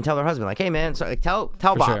can yeah. cheat and tell their husband, like, "Hey, man, sorry, tell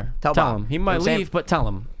For Bob, sure. tell Tell Bob." him. He You know might what I'm saying? leave, but tell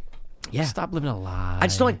him. Yeah. Stop living a lie. I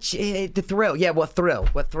just don't like the thrill. Yeah, what thrill?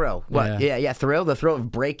 What thrill? What? Yeah. Yeah, thrill. The thrill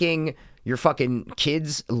of breaking your fucking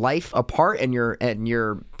kid's life apart and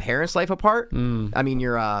your parents' life apart. I mean,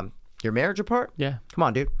 your marriage apart. Yeah. Come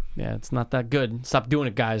on, dude. Yeah, it's not that good. Stop doing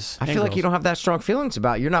it, guys. I feel like you don't have that strong feelings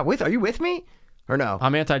about. You're not with. Are you with me? Or no?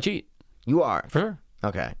 I'm anti-cheat. You are. For sure.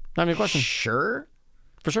 Okay. Not even a question. Sure.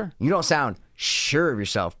 For sure. You don't sound sure of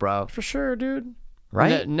yourself, bro. For sure, dude.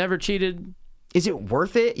 Right? Never cheated. Is it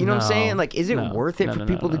worth it? You know what I'm No. saying? Like, is it No. worth it No, for no,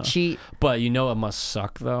 people no. to cheat? But you know it must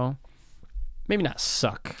suck, though. Maybe not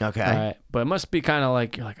suck. Okay. Right? But it must be kind of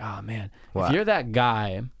like, you're like, oh, man. What? If you're that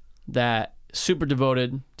guy that super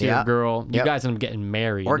devoted to Yeah. your girl, you Yep. guys end up getting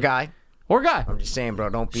married. Or guy? or guy. I'm just saying, bro.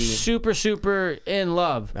 Don't be Super in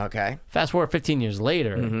love. okay. Fast forward 15 years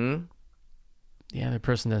later, Mm-hmm. the other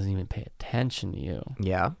person doesn't even pay attention to you.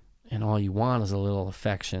 Yeah. And all you want is a little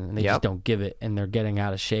affection, and they Yep. just don't give it, and they're getting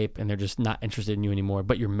out of shape, and they're just not interested in you anymore,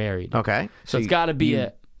 but you're married. Okay. So it's got to be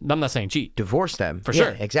I'm not saying cheat. divorce them For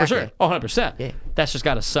sure. Exactly. For sure. 100%. Yeah. That's just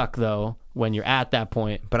got to suck, though, when you're at that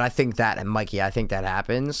point But I think that, and Mikey, I think that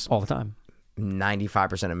happens all the time.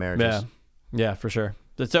 95% of marriages. Yeah, for sure.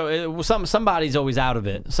 So somebody's always out of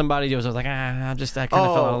it. Somebody was like, I kind of fell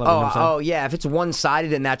out of love. You know what I'm saying? Oh, yeah. If it's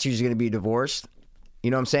one-sided, then that's usually going to be divorced. You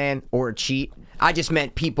know what I'm saying? Or a cheat. I just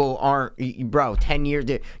meant people aren't, bro, 10 years,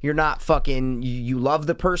 you're not fucking, you love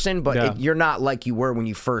the person, but you're not like you were when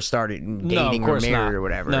you first started dating or married or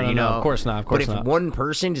whatever. No, you know? of course not. But if one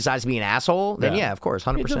person decides to be an asshole, then yeah, of course,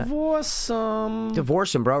 100%. Divorce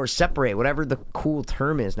Divorce them, bro, or separate, whatever the cool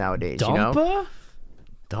term is nowadays, you know? Dumpa?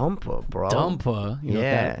 Dumpa, bro. Dumpa. You know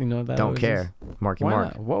Yeah. What that, you know what that Don't always care. is? Marky Why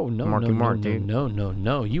Mark. not? Whoa, no, Marky no, Mark, no, dude.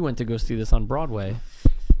 no. You went to go see this on Broadway.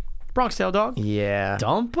 Bronx Tale Dog? Yeah.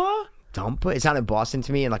 Dumpa? Dumpa? It sounded Boston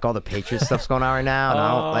to me, and like all the Patriots stuff's going on right now. And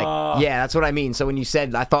I don't, like, yeah, that's what I mean. So when you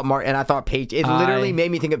said, I thought Mark, and I thought Patriots, it literally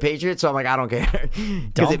made me think of Patriots. So I'm like, I don't care.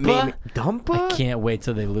 Because it made me Dumpa. I can't wait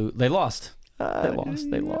till they lose. They lost. They lost.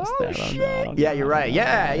 I don't know. Yeah, you're right.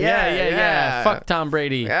 Yeah. Fuck Tom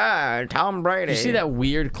Brady. Yeah, Tom Brady. Did you see that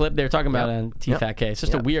weird clip they were talking about on TFAT? It's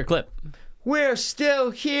just a weird clip. We're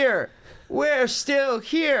still here. What's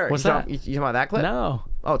that? You talking about that clip? No.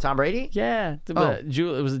 Oh, Tom Brady? Yeah. It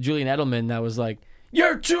was Julian Edelman that was like,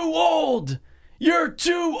 "You're too old. You're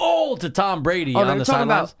too old" to Tom Brady Oh, on the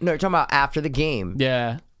sidelines. you're talking about after the game.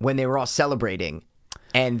 Yeah. When they were all celebrating,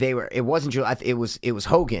 and it wasn't Julian, it was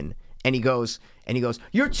Hogan, and he goes,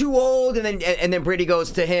 "You're too old," and then Brady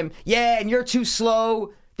goes to him, "Yeah, and you're too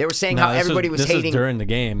slow." They were saying how everybody was hating. This was during the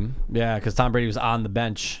game. Yeah, because Tom Brady was on the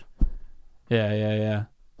bench. Yeah.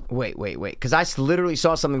 Wait. Because I literally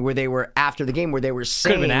saw something where they were after the game where they were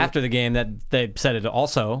saying. Could have been after the game that they said it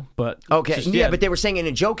also, but Okay, but they were saying it in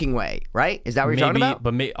a joking way, right? Is that what you're talking about?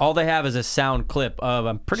 But all they have is a sound clip of.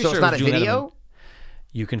 I'm pretty sure it's not a Julian video. Edelman.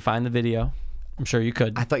 You can find the video. I'm sure you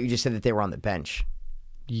could. I thought you just said that they were on the bench.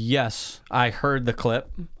 Yes, I heard the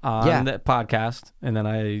clip on the podcast, and then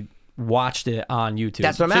I watched it on YouTube.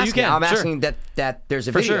 That's what I'm asking. I'm asking that there's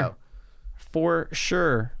a video. For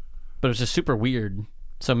sure. But it was just super weird.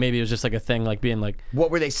 So maybe it was just like a thing, like being like...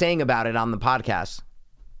 What were they saying about it on the podcast?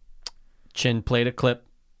 Chin played a clip,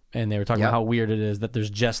 and they were talking about how weird it is that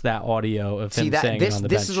there's just that audio of him saying it on the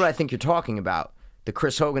bench. This is what I think you're talking about. The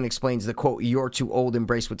Chris Hogan explains the quote, "You're too old,"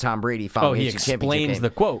 embraced with Tom Brady. He explains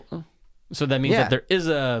the quote. So that means that there is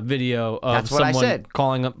a video of someone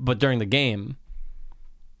calling up, but during the game.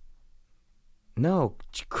 No,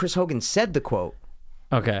 Chris Hogan said the quote.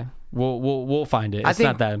 Okay. We'll find it. It's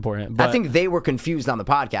not that important. But I think they were confused on the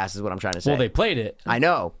podcast is what I'm trying to say. Well, they played it. I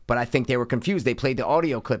know, but I think they were confused. They played the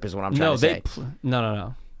audio clip is what I'm trying to say.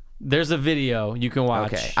 No. There's a video you can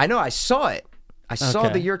watch. Okay. I know. I saw it. I saw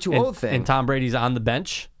the "you're too old" thing. And Tom Brady's on the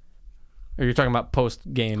bench? Or you're talking about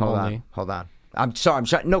post-game only? Hold on. I'm sorry.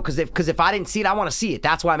 No, because if I didn't see it, I want to see it.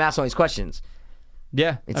 That's why I'm asking all these questions.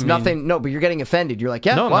 Yeah. It's nothing. No, but you're getting offended. You're like,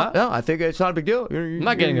 yeah, no, I think it's not a big deal. I'm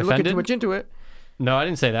not getting you're offended. looking too much into it. No, I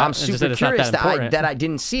didn't say that. I'm super curious that I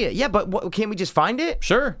didn't see it. Yeah, but can't we just find it?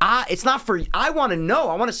 Sure. It's not for... I want to know.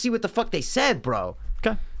 I want to see what the fuck they said, bro.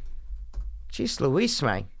 Okay. Jeez Louise,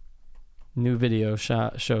 man. New video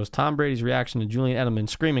shows Tom Brady's reaction to Julian Edelman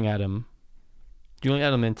screaming at him. Julian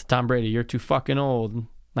Edelman to Tom Brady, "You're too fucking old."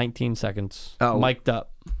 19 seconds. Oh. Mic'd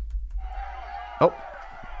up. Oh.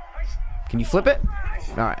 Can you flip it?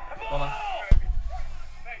 All right. Hold on.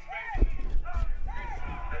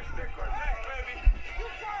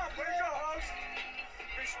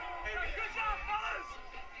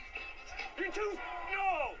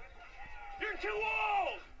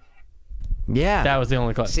 Yeah. That was the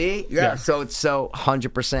only clip. See? Yeah. So it's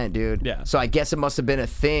 100%, dude. Yeah. So I guess it must have been a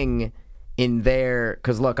thing in there.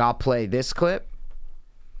 Because look, I'll play this clip.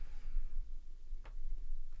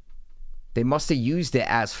 They must have used it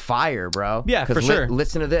as fire, bro. Yeah, for sure.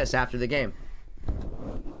 Listen to this after the game.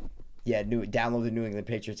 Yeah, download the New England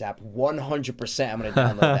Patriots app. 100% I'm going to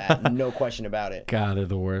download that. No question about it. God, they're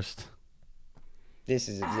the worst. This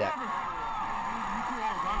is exact.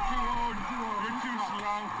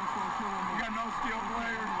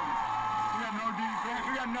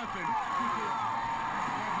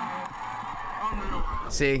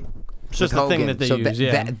 See? It's just the thing that they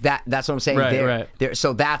use, That's what I'm saying. Right.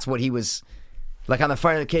 So that's what he was... Like on the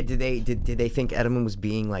front of the kid, did they think Edelman was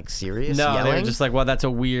being like serious? No, yelling? they were just like, well, that's a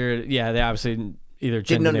weird... Yeah, they obviously either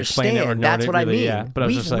didn't understand. Explain it or that's what really, I mean. Yeah, but I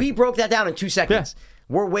was just like, we broke that down in 2 seconds. Yeah.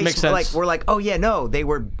 we're way Makes sense. like we're like, oh yeah, no, they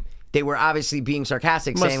were obviously being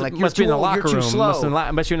sarcastic, saying like you're must be too in the old, locker you're too room. slow.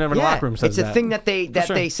 I bet you never in the locker room says it's a that. thing that they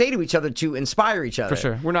sure. say to each other to inspire each other. For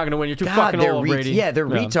sure. We're not going to win. You're too God, fucking they're old, Brady. Yeah, they're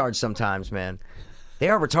retards sometimes, man. They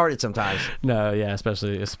are retarded sometimes. No, yeah,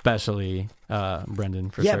 especially Brendan,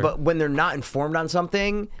 for Yeah, sure. but when they're not informed on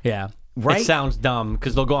something, yeah. Right? It sounds dumb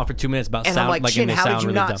because they'll go on for 2 minutes about and sound I'm like, Chin, they how sound did you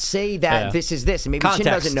really not dumb. say that Yeah. this is this? And maybe Context.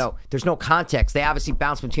 Chin doesn't know. There's no context. They obviously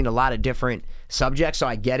bounce between a lot of different subjects, so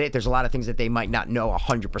I get it. There's a lot of things that they might not know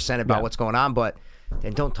 100% about Yeah. what's going on, but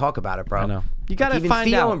then don't talk about it, bro. I know. You gotta even find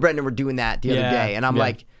Theo out. and Brendan were doing that the other Yeah, day, and I'm yeah.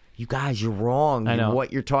 like, you guys, you're wrong. I know.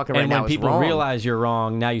 What you're talking right and now when is people wrong. realize you're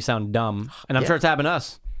wrong, now you sound dumb. And I'm Yeah. sure it's happened to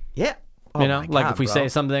us. Yeah. You know, my like God, if we bro. say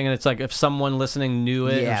something and it's like if someone listening knew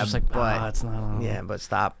it, Yeah, it's just like, but it's not. Yeah, but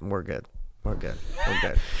stop. We're good. We're good. We're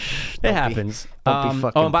good. It happens. don't be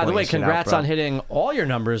fucking and by the way, pointing shit out, congrats bro. on hitting all your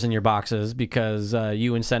numbers in your boxes because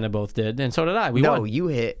you and Senna both did, and so did I. We No, won. you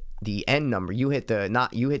hit the end number. You hit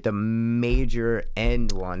the major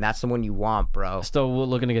end one. That's the one you want, bro. Still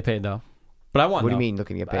looking to get paid though, but I won. What do you though. mean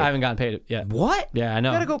looking to get paid? I haven't gotten paid yet. What? Yeah, I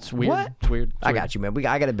know. You gotta go. It's weird. What? It's weird. I got you, man.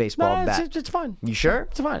 I got a baseball No, bat. it's fine. You sure?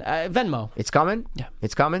 It's fine. Venmo. It's coming. Yeah.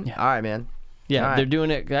 It's coming. Yeah. All right, man. Yeah, All right. they're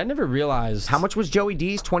doing it. I never realized How much was Joey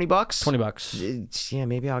D's? $20. $20. Yeah,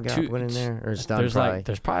 maybe I'll get one in there, or it's done. There's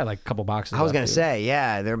probably like a couple boxes. I was left, gonna dude. say,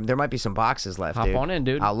 yeah, there might be some boxes left. Hop dude. on in,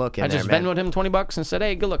 dude. I'll look in I there, just man. Venmoed him $20 and said,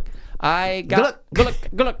 "Hey, good luck. I got good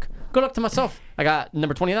luck to myself. I got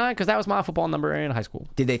number 29 because that was my football number in high school.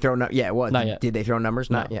 Did they throw? Yeah, it was. Not yet. Did they throw numbers?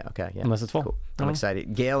 Not yet. Okay, yeah. Unless it's full. Cool. I'm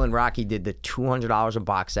excited. Gail and Rocky did the $200 a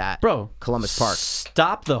box at Bro, Columbus Park.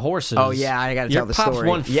 Stop the horses. Oh yeah, I gotta Your tell the pops story.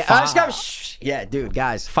 Won Yeah, yeah, dude,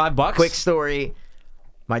 guys. $5. Quick story.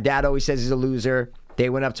 My dad always says he's a loser. They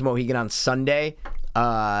went up to Mohegan on Sunday.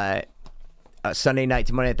 Sunday night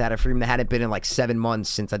to Monday at that. I freedom. They hadn't been in like 7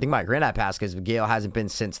 months since I think my granddad passed because Gail hasn't been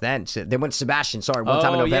since then. So they went to Sebastian. Sorry, one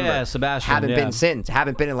time in November. Yeah, Sebastian. Haven't yeah. been since.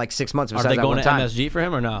 Haven't been in like 6 months. Are they going to MSG for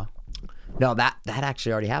him or no? No, that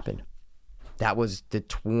actually already happened. That was the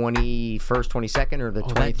 21st, 22nd, or the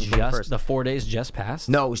 20th, 21st. The 4 days just passed?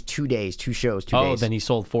 No, it was 2 days, 2 shows, 2 Oh, days. then he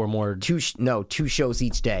sold 4 more. 2 shows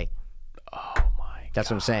each day. Oh my. That's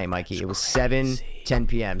what I'm saying, Mikey. It was 7, 10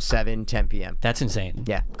 p.m., 7, 10 p.m. That's insane.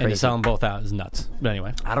 Yeah, And to crazy. sell them both out is nuts. But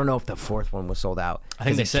anyway. I don't know if the fourth one was sold out. I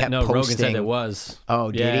think they said, no, Rogan said it was. Oh,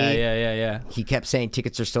 did yeah, he? Yeah. He kept saying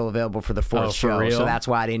tickets are still available for the fourth Oh, for show. real? So that's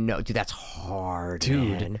why I didn't know. Dude, that's hard,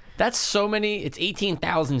 Dude, man. that's so many. It's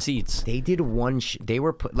 18,000 seats. They did one. They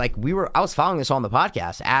were I was following this on the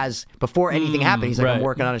podcast as before anything happened. He's like, I'm right.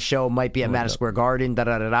 working on a show. Might be at Madison Square Garden. Da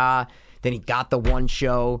da da da. Then he got the one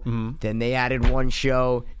show. Then they added one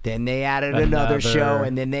show. Then they added another show,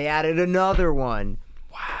 and then they added another one.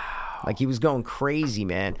 Wow! Like he was going crazy,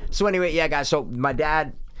 man. So anyway, yeah, guys. So my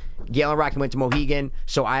dad, Gail and Rocky went to Mohegan.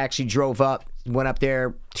 So I actually drove up, went up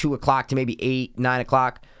there 2 o'clock to maybe 8, 9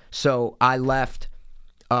 o'clock. So I left,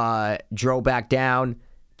 drove back down.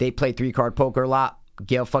 They played 3-card poker a lot.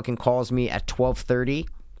 Gail fucking calls me at 12:30.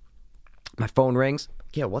 My phone rings.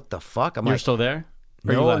 Gail, what the fuck? I'm You're like, still there?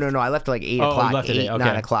 Or you no, left? no. I left at like 8 Oh, you o'clock, left at 8, 8, okay.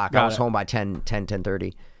 9 o'clock. Got I was it. home by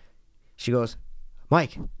 10:30. She goes,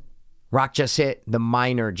 Mike, Rock just hit the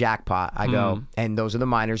minor jackpot. I go, and those are the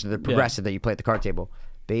minors, the progressive that you play at the card table.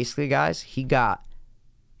 Basically, guys, he got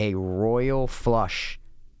a royal flush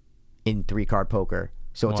in 3-card poker.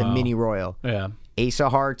 So it's a Wow. mini royal. Yeah. Ace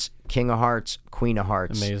of hearts, king of hearts, queen of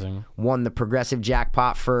hearts. Amazing. Won the progressive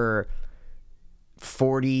jackpot for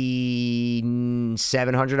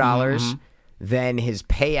 $4,700. Then his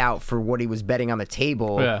payout for what he was betting on the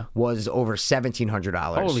table Yeah. was over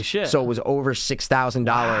 $1,700. Holy shit. So it was over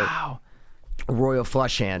 $6,000 Wow. royal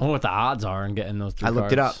flush hand. I wonder what the odds are in getting those 3 I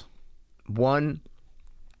looked it up. cards. 1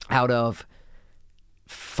 out of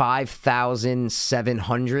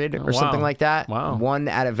 5,700 or Wow. something like that. Wow. 1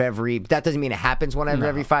 out of every. That doesn't mean it happens 1 out of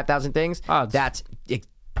every 5,000 things. Odds. It's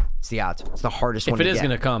the odds. It's the hardest one If it to is get.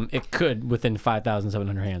 going to come, it could within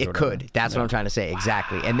 5,700 hands. or It whatever. could. That's what I'm trying to say.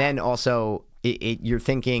 Exactly. And then also, you're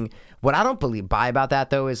thinking, what I don't buy about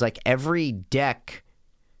that, though, is like every deck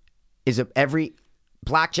is every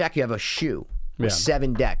blackjack, you have a shoe with Yeah.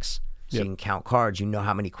 7 decks. So Yep. you can count cards. You know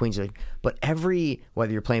how many queens. But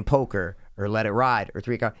whether you're playing poker or Let It Ride or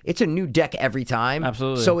 3-card, it's a new deck every time.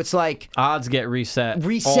 Absolutely. So it's like Odds get reset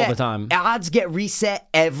all the time. Odds get reset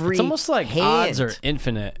every It's almost like hand. odds are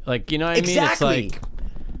infinite. Like, you know what I mean? It's Exactly. like,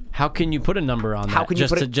 How can you put a number on that? How can you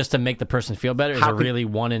just to make the person feel better? Is it really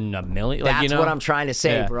 1 in a million? Like, That's what I'm trying to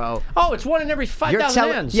say, bro. Oh, it's 1 in every 5,000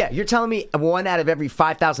 hands. Yeah, you're telling me 1 out of every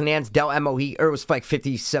 5,000 hands dealt MOE, or it was like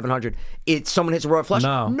 5,700. Someone hits a royal flush?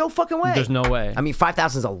 No fucking way. There's no way. I mean,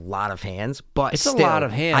 5,000 is a lot of hands, but it's still, a lot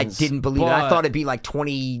of hands. I didn't believe it. I thought it'd be like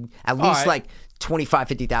 20, at least like 25,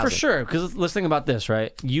 50,000. For sure, because let's think about this,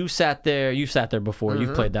 right? You sat there before. Mm-hmm.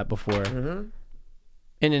 You've played that before.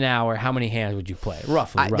 In an hour, how many hands would you play?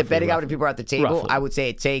 Roughly. Depending on how many people are at the table, I would say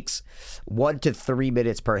it takes 1 to 3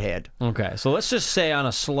 minutes per hand. Okay, so let's just say on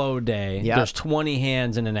a slow day, there's 20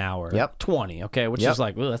 hands in an hour. Yep. 20, okay, which is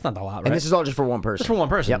like, that's not a lot, right? And this is all just for one person. Just for one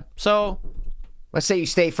person. Yep. So, let's say you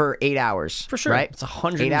stay for 8 hours. for sure, right? it's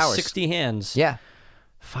 160 hands. Yeah.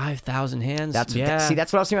 5,000 hands. See,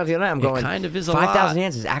 that's what I was thinking about the other night. I'm going, kind of is a lot. 5,000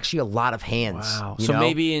 hands is actually a lot of hands. Wow. You So know?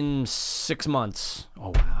 maybe in 6 months. Oh,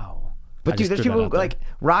 wow. But dude, there's people who, like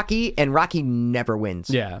Rocky, and Rocky never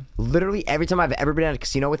wins. Yeah. Literally every time I've ever been at a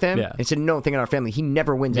casino with him, it's a known thing in our family. He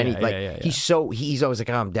never wins any. Like he's always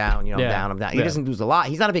like, oh, I'm down. You know, I'm down. He doesn't lose a lot.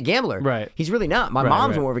 He's not a big gambler. Right. He's really not. My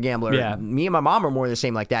mom's more of a gambler. Yeah. Me and my mom are more the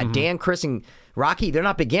same like that. Dan, Chris, and Rocky, they're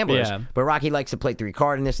not big gamblers. Yeah. But Rocky likes to play 3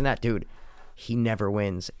 card and this and that. Dude, he never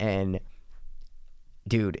wins. And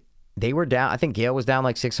dude, they were down. I think Gail was down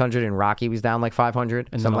like 600 and Rocky was down like 500,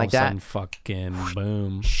 And something like that. Fucking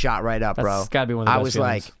boom. Shot right up, bro. That's gotta be one of the best I was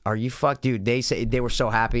feelings. like, "Are you fucked, dude?" They say they were so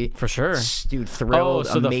happy For sure. dude. Thrilled,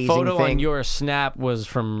 so amazing the photo thing. on your snap was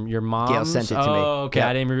from your mom. Gail sent it to me. Oh, okay. Yep.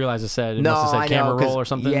 I didn't even realize it said. It no, must have I said know, camera 'cause, roll or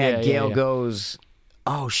something. Yeah, Gail goes,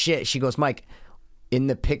 "Oh shit!" She goes, "Mike, in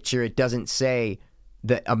the picture it doesn't say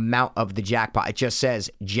the amount of the jackpot. It just says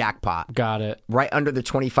jackpot. Got it. Right under the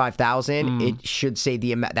 25,000, it should say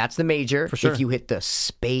the amount. That's the major. For sure. If you hit the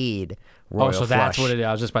spade royal so flush, that's what it is.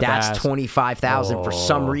 I was just about to that's ask. 25,000 for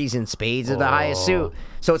some reason. Spades are the highest suit,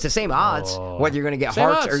 so it's the same odds whether you're going to get Same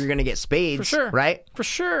hearts odds. or you're going to get spades. For sure. Right? For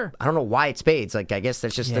sure. I don't know why it's spades. Like, I guess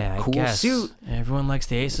that's just Yeah, a I cool guess. suit. Everyone likes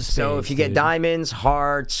the ace of spades. So if you get dude. diamonds,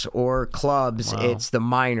 hearts, or clubs, it's the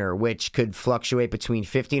minor, which could fluctuate between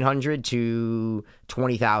 1,500 to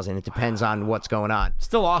 20,000. It depends on what's going on.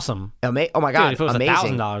 Still awesome. Oh my Dude, god, if it was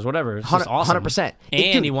amazing! $1,000, whatever, it's just awesome. 100%.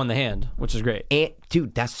 And Dude, he won the hand, which is great. and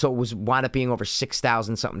dude, that's so it was wound up being over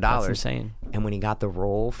 $6,000 something. That's insane. And when he got the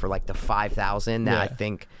roll for like the 5,000, that I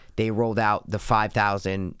think they rolled out the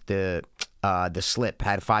 5,000. The slip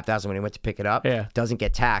had 5,000 when he went to pick it up. Yeah. Doesn't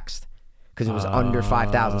get taxed because it was under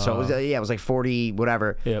 5,000. So it was it was like 40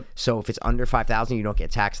 whatever. Yep. So if it's under 5,000, you don't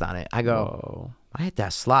get taxed on it. I go, Whoa. I hit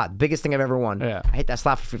that slot, biggest thing I've ever won. Yeah. I hit that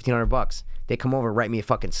slot for $1,500. They come over, write me a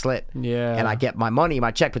fucking slip. Yeah. And I get my money,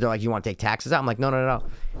 my check, but they're like, "You want to take taxes out?" I'm like, "No.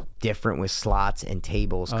 Different with slots and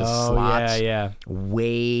tables because slots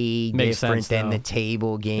way Makes different sense, than though. the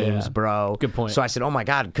table games, Yeah. bro." Good point. So I said, "Oh my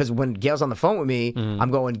god," because when Gail's on the phone with me,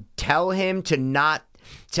 I'm going, "Tell him to not."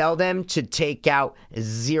 Tell them to take out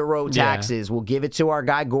 0 taxes. We'll give it to our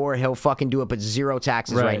guy Gore. He'll fucking do it, but 0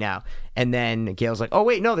 taxes right now. And then Gail's like, "Oh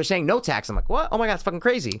wait, no, they're saying no tax." I'm like, "What? Oh my god, it's fucking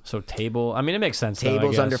crazy." So table, I mean, it makes sense. though, I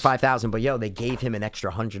Table's under guess. 5,000, but yo, they gave him an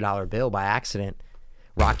extra $100 bill by accident.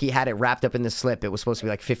 Rocky had it wrapped up in the slip. It was supposed to be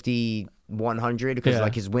like 5,100 because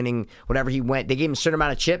like his winning whatever he went. They gave him a certain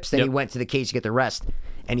amount of chips. Then he went to the cage to get the rest.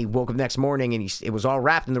 And he woke up next morning and it was all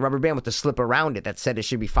wrapped in the rubber band with the slip around it that said it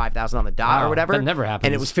should be 5,000 on the dot or whatever. That never happens.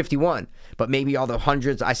 And it was 51. But maybe all the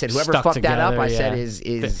hundreds. I said whoever Stuck fucked that up. together, I said yeah. is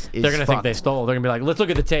They're gonna think fucked. they stole. They're gonna be like, let's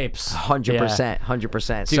look at the tapes. 100%.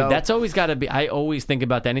 100%. Dude, So that's always got to be. I always think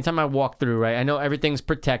about that. Anytime I walk through, right? I know everything's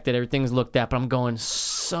protected, everything's looked at, but I'm going,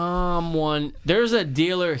 there's a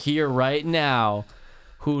dealer here right now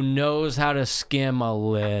who knows how to skim a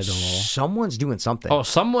little. someone's doing something. Oh,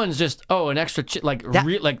 someone's just an extra chip, like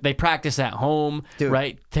like they practice at home, Dude.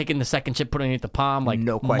 right? Taking the second chip, putting it at the palm, like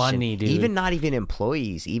no question. money, dude. Even not even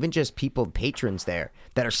employees, even just people, patrons there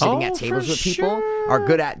that are sitting at Oh, tables for with people are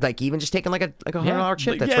good at like even just taking like a $100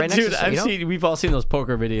 chip that's right next dude, to I've you know? seen. We've all seen those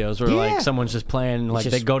poker videos where Yeah. like someone's just playing, like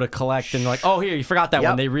just- they go to collect and like, oh here, you forgot that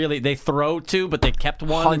Yep. one. They throw two, but they kept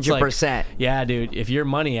one. It's like, 100%. yeah, dude. If you're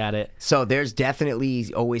money at it, So there's definitely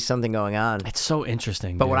always something going on. it's so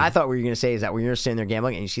interesting. But dude. what I thought we were going to say is that when you're sitting there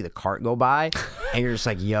gambling and you see the cart go by and you're just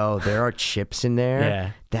like, yo, there are chips in there Yeah.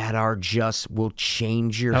 that are just will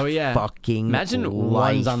change your fucking Imagine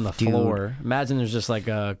life, one's on the dude. floor. Imagine there's just like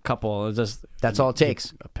a couple. It's just That's all it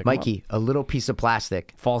takes. pick 'em Mikey, a little piece of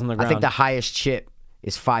plastic. Falls on the I think ground. the highest chip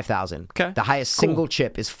is 5,000. Okay. The highest Cool. single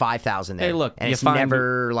chip is 5,000 there. Hey, look, and you it's find-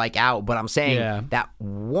 never like out, but I'm saying Yeah. that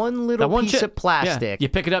one little that one piece chip, of plastic, Yeah. You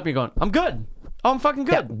pick it up, and you're going, I'm good. Oh, I'm fucking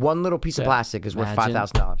good. that one little piece of plastic is worth Imagine-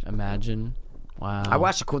 $5,000. Imagine. Wow. I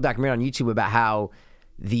watched a cool documentary on YouTube about how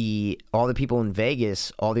all the people in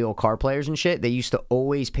Vegas, all the old car players and shit, they used to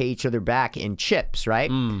always pay each other back in chips, right?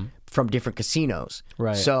 From different casinos.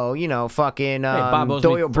 Right. So, you know, fucking Bob owes me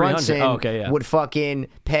Doyle 300. Brunson Oh, okay, yeah. would fucking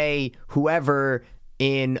pay whoever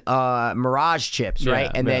in Mirage chips, right?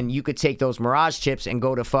 Yeah, And yeah. then you could take those Mirage chips and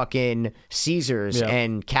go to fucking Caesars Yeah.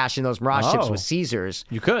 and cash in those Mirage chips Oh. with Caesars.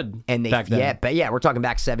 You could. And they, back then. we're talking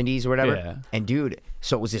back 70s or whatever. Yeah. And dude,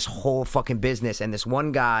 so it was this whole fucking business. And this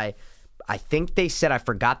one guy, I think they said, I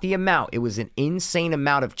forgot the amount. It was an insane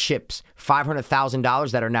amount of chips,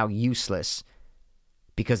 $500,000 that are now useless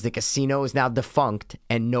because the casino is now defunct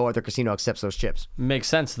and no other casino accepts those chips. Makes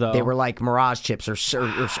sense though. They were like Mirage chips or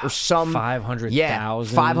some 500,000. Yeah,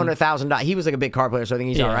 $500,000. He was like a big car player, so I think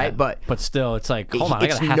he's all right. But still, it's like, hold on, I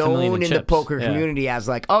it's got $500,000 known in chips. the poker Yeah. community as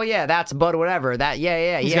like, oh yeah, that's Bud whatever. That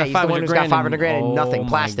He's he's got the one who's got 500 grand and nothing, oh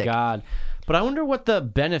plastic. My God. But I wonder what the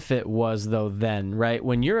benefit was though then, right?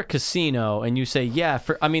 When you're a casino and you say,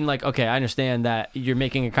 okay, I understand that you're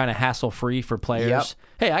making it kind of hassle-free for players. Yep.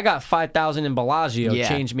 Hey, I got 5,000 in Bellagio, Yeah.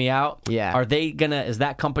 change me out. Yeah. Is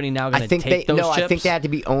that company now going I to think take those chips? I think they had to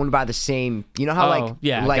be owned by the same. You know how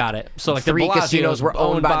got it. So like the three Bellagio's casinos were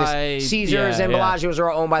owned by the by- Caesars yeah, and yeah. Bellagio's are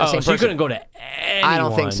all owned by the same so person. you couldn't go to anyone. I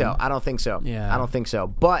don't think so. I don't think so. Yeah. I don't think so.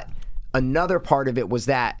 But another part of it was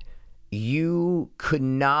that you could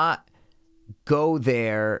not go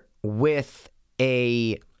there with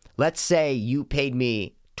let's say you paid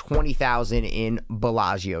me 20,000 in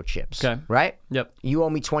Bellagio chips. Okay. Right? Yep. You owe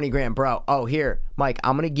me 20 grand, bro. Oh, here, Mike,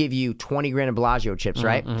 I'm going to give you 20 grand in Bellagio chips,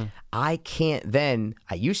 right? I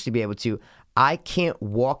used to be able to, I can't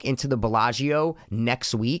walk into the Bellagio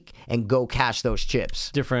next week and go cash those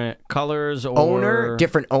chips. Different colors or...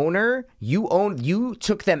 Different owner. You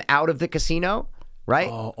took them out of the casino, right?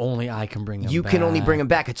 Oh, only I can bring them You back. can only bring them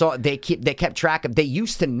back. It's all they kept track of. They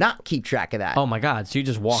used to not keep track of that. Oh my God! So you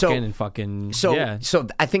just walk in and fucking So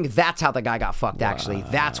I think that's how the guy got fucked. Actually,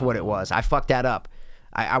 that's what it was. I fucked that up.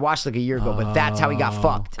 I watched like a year ago, but that's how he got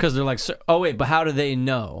fucked. Because they're like, but how do they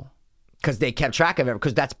know? Because they kept track of it,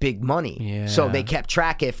 because that's big money. Yeah. So they kept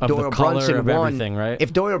track if Of the Doyle color Brunson of won. everything, right?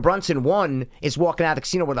 If Doyle Brunson won, is walking out of the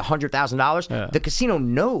casino with $100,000, the casino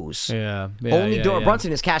knows. Only Doyle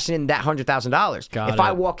Brunson is cashing in that $100,000. Got If it.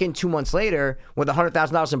 I walk in 2 months later with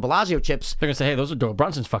 $100,000 in Bellagio chips, They're gonna say, hey, those are Doyle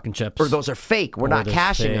Brunson's fucking chips. or those are fake, we're Or not they're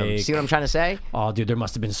cashing them. fake. See what I'm trying to say? Oh, dude, there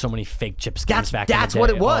must have been so many fake chip scams back in the That's day.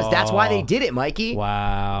 what it was. That's why they Oh, did it, Mikey.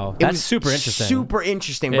 Wow. It That's was super interesting. Super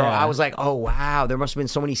interesting, bro. Yeah. I was like, oh, wow. There must have been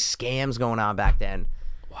so many scams going on back then.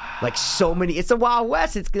 Wow. Like so many. It's the Wild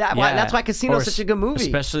West. That's why Casino's such a good movie.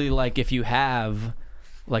 Especially like if you have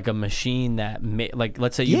like a machine that like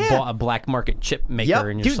let's say you bought a black market chip maker Yep.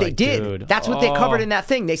 and you're Dude, just they like, did. dude, That's what they covered in that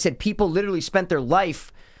thing. They said people literally spent their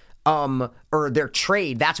life or their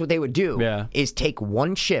trade, that's what they would do, is take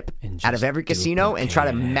one chip out of every casino and try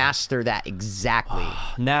to master that exactly.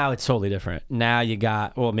 Now it's totally different. Now you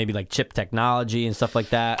got, maybe like chip technology and stuff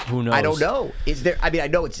like that. Who knows? I don't know. I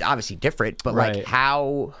know it's obviously different, but like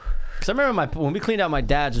how... Because I remember when we cleaned out my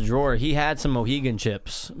dad's drawer, he had some Mohegan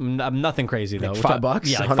chips. Nothing crazy though. Like $5?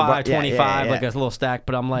 Yeah, like $5, $25, like a little stack.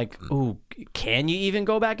 But I'm like, ooh, can you even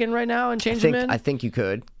go back in right now and change them in? I think you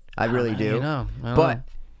could. I really do. You know, but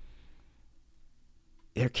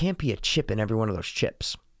there can't be a chip in every one of those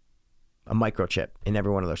chips. A microchip in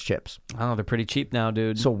every one of those chips. Oh, they're pretty cheap now,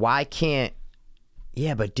 dude. So why can't...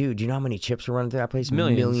 Yeah, but dude, do you know how many chips are running through that place?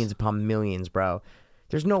 Millions. Millions upon millions, bro.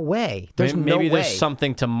 There's no way. Maybe there's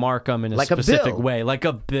something to mark them in a specific way, like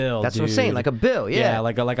a bill. That's dude. what I'm saying, like a bill. Yeah,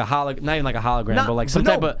 like a not even like a hologram, but like some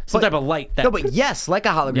type of light. That, no, but yes, like a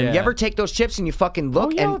hologram. Yeah. You ever take those chips and you fucking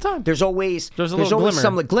look, all and the time. there's always glimmer.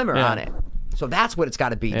 some glimmer on it. So that's what it's got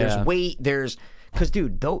to be. There's Yeah. weight. Because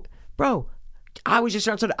dude, bro, I was just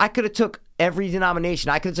trying. I could have took every denomination.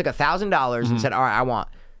 I could have took $1,000 and said, all right, I want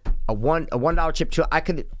a $1 chip. I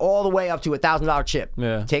could all the way up to $1,000 chip.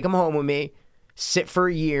 Yeah. Take them home with me. Sit for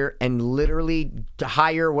a year and literally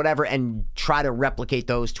hire whatever and try to replicate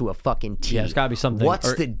those to a fucking T. Yeah, it's got to be something.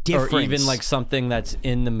 What's the difference? Or even like something that's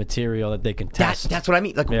in the material that they can test. That's what I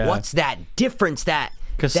mean. Like, what's that difference?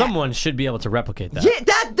 Because someone should be able to replicate that.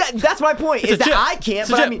 Yeah, that's my point. Is a that chip. I can't, It's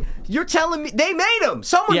a but I chip. mean, you're telling me they made them.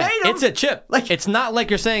 Someone made them. It's a chip. Like, it's not like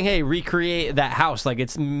you're saying, hey, recreate that house. Like,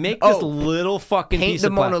 it's make this little fucking paint piece the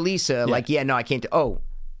of Mona plastic. Lisa. Yeah. Like, no, I can't.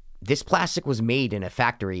 This plastic was made in a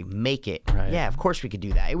factory. Make it. Right. Yeah, of course we could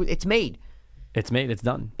do that. It's made. It's made. It's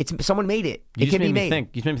done. Someone made it. You It just can made be me made. think.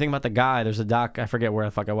 You just made me think about the guy. There's a doc. I forget where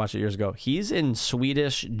the fuck I watched it years ago. He's in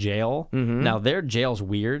Swedish jail. Now their jail's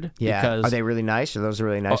weird. Yeah. Because, Are they really nice? Are those the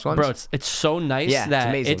really nice ones? bro, it's so nice Yeah, it's that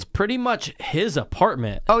amazing. it's pretty much his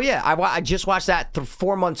apartment. Oh yeah, I just watched that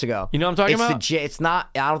 4 months ago. You know what I'm talking about? It's not.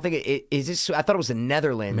 I don't think it is. This. I thought it was the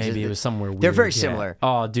Netherlands. Maybe it was somewhere weird. They're very yeah. similar.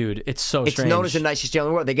 Oh, dude, it's so It's strange. known as the nicest jail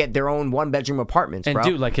in the world. They get their own 1-bedroom apartments, And bro.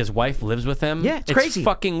 dude, like his wife lives with him. Yeah, it's crazy.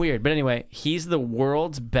 Fucking weird. But anyway, he's the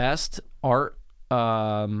world's best art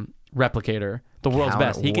replicator. The world's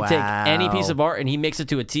best. He can take any piece of art and he makes it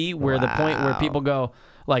to a T. Where the point where people go,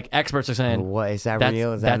 like experts are saying, What is that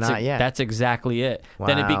real? Is that not yet? That's exactly it.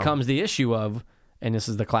 Then it Wow. becomes the issue of, and this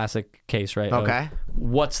is the classic case, right? of Okay.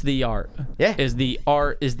 what's the art? Yeah. Is the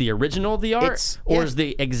original the art? Or yeah. is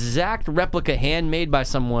the exact replica handmade by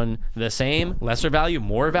someone the same, lesser value,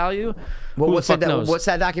 more value? Well, Who what's the fuck knows? What's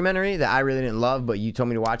that documentary that I really didn't love, but you told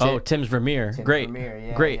me to watch Oh, it? Tim's Vermeer. Great. Vermeer,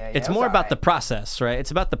 yeah, Great. yeah, yeah. It's It was more about alright. the process, right?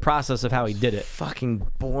 It's about the process of how he did it. Fucking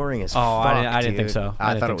boring as Oh, fuck. I didn't think dude. so.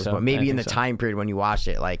 I I didn't thought it think was so. I maybe didn't in the think so. time period when you watched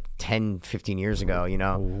it, like 10, 15 years ago. You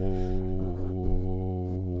know,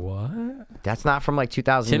 What? that's not from like Tim's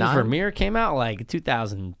 2009. Vermeer came out like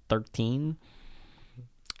 2013.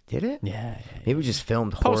 Did it? Yeah. Maybe we just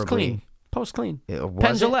filmed Post horribly. clean. Post clean.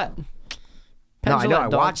 Was it? Penn No, I know. I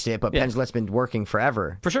dog. watched it, but Yeah. Penn Jillette's been working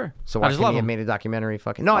forever. For sure. So I why just can't love he have him. made a documentary?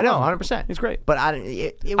 Fucking no, I know, love him. 100%. He's great. But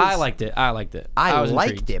it was. I liked it. I liked it. I was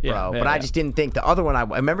liked intrigued. it, bro. Yeah, but yeah, I just didn't think the other one. I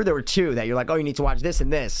remember there were two that you're like, oh, you need to watch this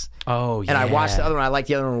and this. Oh, yeah. And I watched the other one. I liked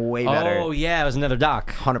the other one way better. Oh, yeah. It was another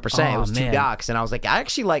doc. 100%. It was two man. docs, and I was like, I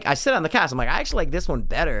said on the cast, I'm like, I actually like this one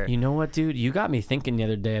better. You know what, dude? You got me thinking the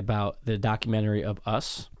other day about the documentary of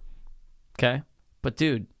Us. Okay? But,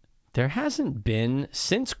 dude, there hasn't been,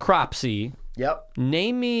 since Cropsy, Yep.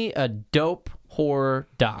 name me a dope horror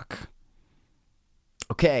doc.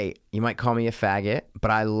 Okay, you might call me a faggot,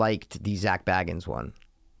 but I liked the Zach Baggins one.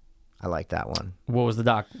 I liked that one. What was the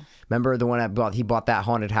doc? Remember the one I bought? He bought that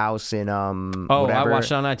haunted house in Oh, whatever, I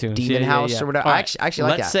watched it on iTunes. Demon House or whatever. All I right, actually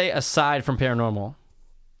like let's that. say aside from paranormal.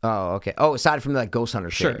 Oh, okay. Oh, aside from the like Ghost Hunter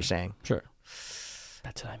shit, Sure. you're saying? Sure.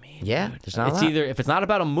 That's what I mean. Yeah, dude. there's not a It's lot. either, if it's not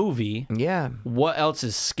about a movie, Yeah, what else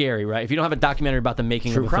is scary, right? If you don't have a documentary about the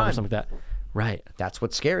making True of a film or crime. something like that. Right. that's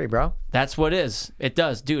what's scary, bro. That's what it is. It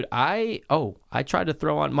does. Dude, I tried to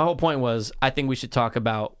throw on, my whole point was, I think we should talk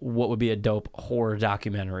about what would be a dope horror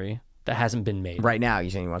documentary that hasn't been made. Right now, you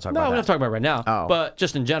saying you want to talk No, about we're that? not talking about it right now. Oh. But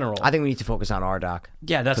just in general. I think we need to focus on our doc.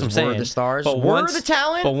 Yeah, that's what I'm 'Cause saying. we're the stars. But We're once, the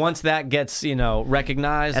talent. But once that gets,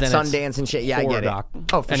 recognized, At then Sundance and shit. Yeah, I horror get it. doc.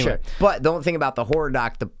 Oh, for Anyway. sure. But the only thing about the horror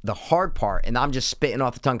doc, the hard part, and I'm just spitting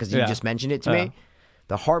off the tongue because you Yeah. just mentioned it to Yeah. me.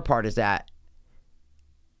 The hard part is that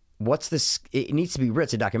what's this? It needs to be real.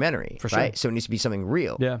 It's a documentary, For sure. right? So it needs to be something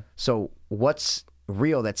real. Yeah. So what's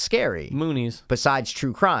real that's scary Moonies. besides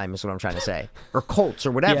true crime is what I'm trying to say, or cults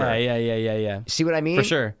or whatever. Yeah. See what I mean? For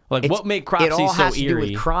sure. Like, what made It Cropsy all so has to do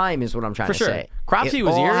eerie? with crime, is what I'm trying For to sure. say. Cropsy It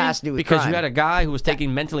was all eerie has to do with because crime. you had a guy who was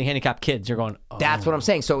taking mentally handicapped kids. You're going, oh. That's what I'm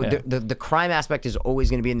saying. So Yeah. the crime aspect is always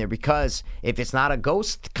going to be in there, because if it's not a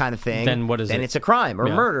ghost kind of thing, Then what is then it? it's a crime or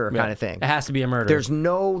Yeah. murder Yeah. kind of thing. It has to be a murder. There's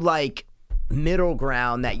no like middle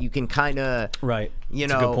ground that you can kind of Right. you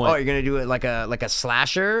That's a good know, point. oh, you're gonna do it like a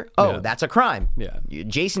slasher. Oh, Yeah. that's a crime. Yeah.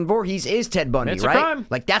 Jason Voorhees is Ted Bundy, It's a right? crime.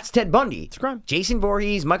 Like that's Ted Bundy. It's a crime. Jason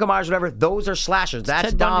Voorhees, Michael Myers, whatever. Those are slashers. That's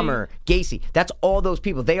Ted Bundy. Dahmer, Gacy. That's all those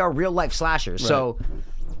people. They are real life slashers. So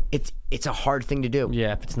it's a hard thing to do.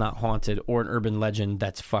 Yeah, if it's not haunted or an urban legend,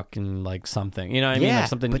 that's fucking like something. You know what I mean? Yeah, Like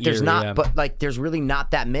something but there's eerie, not. yeah. But like, there's really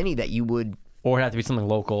not that many that you would. Or it'd have to be something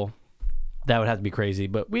local. That would have to be crazy.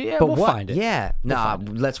 But we'll what? find it. Yeah, nah.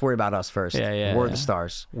 find Let's worry about us first. Yeah, We're yeah. the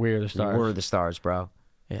stars. We're the stars. We're the stars, bro.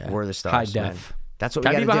 Yeah. We're the stars. High man. def. That's what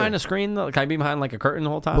Can we I got be to behind do. a screen though? Can I be behind like a curtain the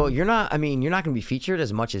whole time? Well, you're not. I mean, you're not going to be featured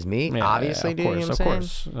as much as me, Yeah, obviously, yeah, dude. You know what of I'm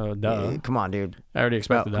course. saying? Duh. Come on, dude. I already Bro,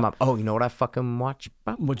 expected come that. on. Oh, you know what I fucking watch?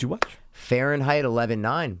 What'd you watch? Fahrenheit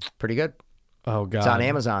 11.9. Pretty good. Oh God. It's on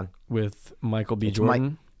Amazon. With Michael B. It's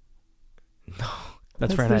Jordan. No.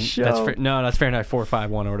 That's Fahrenheit. the show. That's Fahrenheit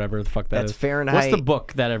 451 or whatever the fuck that That's is. Fahrenheit- What's the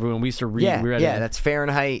book that everyone we used to read? Yeah, we read yeah. it. That's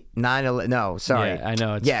Fahrenheit 9/11. No, sorry. Yeah, I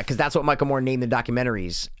know. It's, Yeah, because that's what Michael Moore named the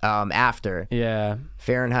documentaries after. Yeah.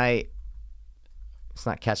 Fahrenheit. It's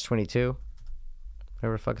not Catch 22.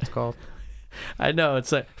 Whatever the fuck it's called. I know.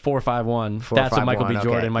 It's like 451. That's what Michael B. 451, okay.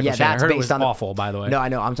 Jordan, Michael Yeah, Shannon. I that's heard it based was on the- awful, by the way. No, I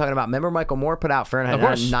know. I'm talking about. Remember, Michael Moore put out Fahrenheit Of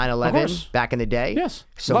course, 9/11 of course. back in the day. Yes.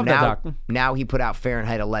 So Love that now, doc. now he put out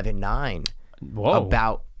Fahrenheit 11.9 Whoa.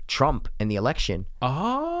 about Trump and the election.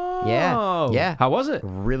 Oh. Yeah. How was it?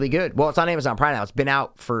 Really good. Well, it's on Amazon Prime now. It's been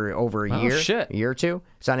out for over a year. Shit. A year or two.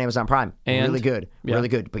 It's on Amazon Prime. And? Really good. Yeah. Really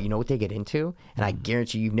good. But you know what they get into? And I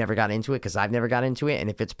guarantee you've never got into it because I've never got into it. And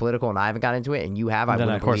if it's political and I haven't got into it and you have, I Then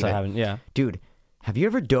wouldn't of course believe I it. haven't. Yeah. Dude, have you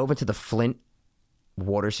ever dove into the Flint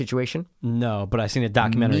water situation? No, but I seen a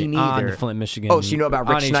documentary Me on neither. Flint, Michigan. Oh, so you know about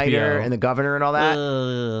Rick on Schneider HBO. and the governor and all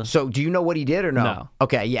that? So do you know what he did or no? No.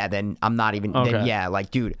 Okay, yeah, then I'm not even, Okay. then, yeah,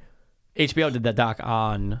 like, dude, HBO did that doc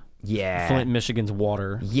on yeah. Flint, Michigan's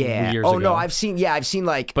water. Yeah. Years Oh, ago. no, I've seen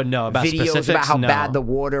like But no, about videos about specifics? how No. bad the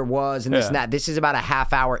water was and this Yeah. and that. This is about a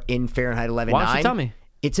half hour in Fahrenheit 11.9. Why don't you tell me?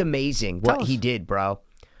 It's amazing Tell what us. he did, bro.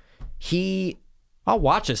 I'll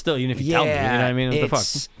watch it still, even if you tell me. You know what I mean? What the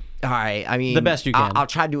it's- fuck? All right, I mean, The best you can. I'll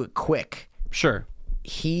try to do it quick. Sure.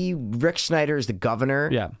 Rick Schneider is the governor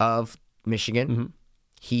Yeah. of Michigan.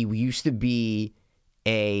 He used to be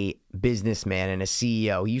a businessman and a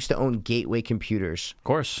CEO. He used to own Gateway Computers. Of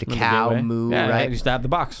course. The Remember cow Gateway? moo, Yeah, right? I used to have the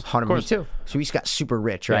box. Of 100 me course. too. So he's got super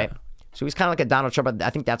rich, right? Yeah. So he's kind of like a Donald Trump. I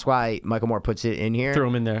think that's why Michael Moore puts it in here. Threw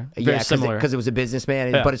him in there. Very Yeah, similar. because it was a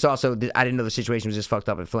businessman, Yeah. but it's also I didn't know the situation was just fucked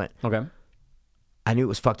up in Flint. Okay. I knew it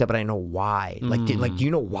was fucked up, but I didn't know why. Like, do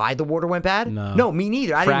you know why the water went bad? No. Me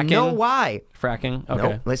neither. I didn't Fracking? know why. Fracking. Okay.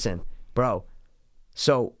 Nope. Listen, bro.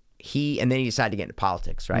 So and then he decided to get into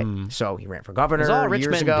politics, right? So he ran for governor That's all rich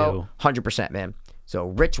years men ago. 100%, man. So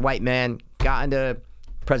rich white man got into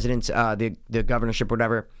president's the governorship,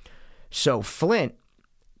 whatever. So Flint,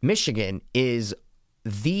 Michigan, is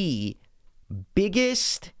the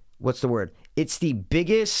biggest. What's the word? It's the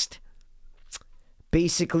biggest.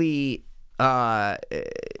 Basically,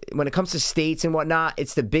 when it comes to states and whatnot,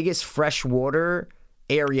 it's the biggest freshwater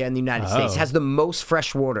area in the United States. It has the most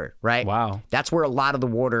fresh water, right? Wow. That's where a lot of the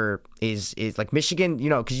water is like Michigan, you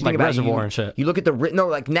know, because you Like think about reservoir it, and shit. You look at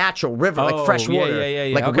like natural river, like Oh, fresh yeah, water,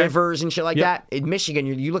 yeah, like okay. rivers and shit like Yep. that. In Michigan,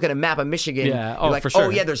 you look at a map of Michigan, Yeah. you're Oh, like, for sure. oh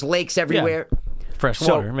yeah, there's lakes everywhere. Fresh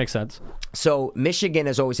So- water. Makes sense. So Michigan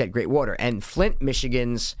has always had great water, and Flint,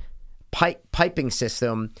 Michigan's piping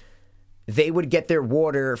system, they would get their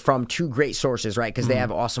water from two great sources, right? Because they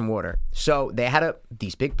have awesome water. So they had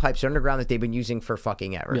these big pipes underground that they've been using for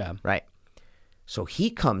fucking ever, Yeah. right? So he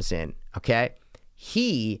comes in, okay?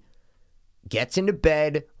 He gets into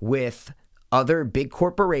bed with other big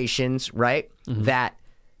corporations, right? That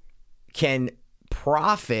can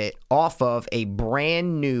profit off of a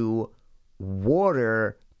brand new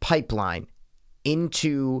water pipeline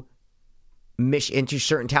into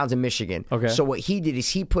certain towns in Michigan. Okay. So what he did is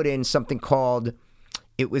he put in something called,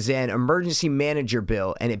 it was an emergency manager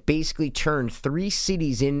bill, and it basically turned 3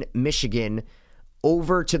 cities in Michigan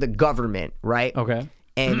over to the government, right? Okay.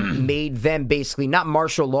 And made them basically not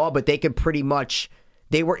martial law, but they could pretty much,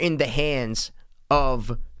 they were in the hands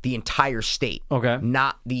of the entire state. Okay.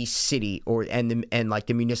 Not the city and like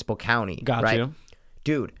the municipal county. Got right? you.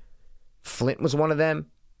 Dude, Flint was one of them.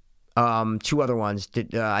 2 other ones.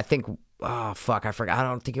 I think, oh, fuck, I forgot. I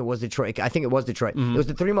don't think it was Detroit. I think it was Detroit. It was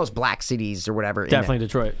the 3 most black cities or whatever. Definitely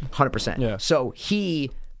Detroit. 100%. Yeah. So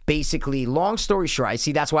he basically, long story short, I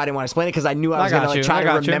see that's why I didn't want to explain it because I knew I was I going got to you. try I to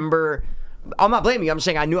got you. remember. I'm not blaming you. I'm just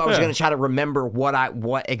saying I knew I was Yeah. going to try to remember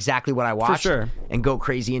what exactly what I watched sure. and go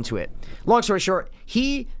crazy into it. Long story short,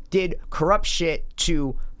 he did corrupt shit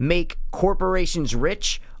to make corporations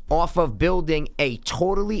rich off of building a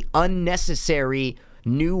totally unnecessary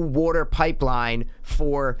new water pipeline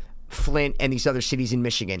for Flint and these other cities in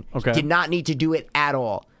Michigan. Okay. Did not need to do it at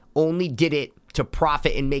all. Only did it to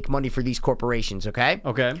profit and make money for these corporations, okay?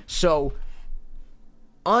 Okay. So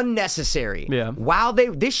unnecessary. Yeah. While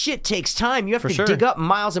this shit takes time. You have to sure. dig up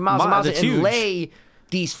miles and miles and miles It's and huge. lay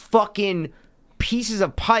these fucking pieces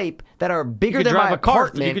of pipe that are bigger You could than my drive a car.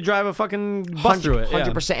 apartment. You could drive a fucking bus through it. Yeah.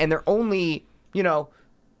 100%. And they're only,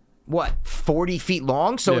 40 feet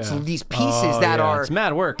long? So it's Yeah. these pieces Oh, that yeah. are... It's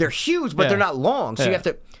mad work. They're huge, but Yeah. they're not long. So you Yeah. have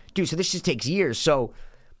to... Dude, so this just takes years. So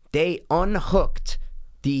they unhooked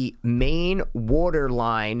the main water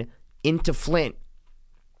line into Flint.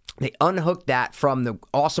 They unhooked that from the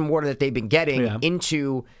awesome water that they've been getting Yeah.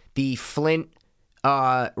 into the Flint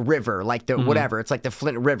river, like the whatever. It's like the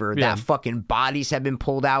Flint River Yeah. that fucking bodies have been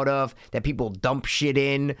pulled out of, that people dump shit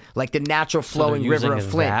in, like the natural flowing river using of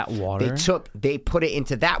Flint. that water? They put it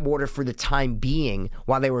into that water for the time being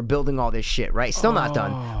while they were building all this shit, right? Still not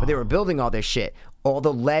done, but they were building all this shit. All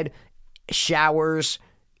the lead showers,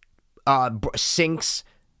 sinks,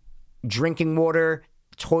 drinking water,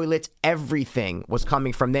 toilets, everything was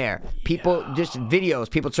coming from there. People, just videos,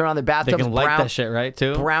 people turn on their They bathtubs, can light that shit, right,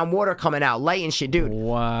 too? brown water coming out, light and shit, dude.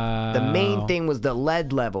 Wow. The main thing was the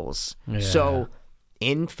lead levels. So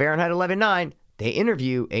in Fahrenheit 11.9, they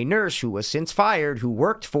interview a nurse who was since fired who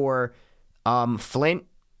worked for Flint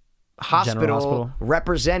Hospital.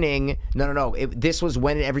 representing. No. This was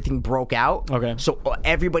when everything broke out. Okay. So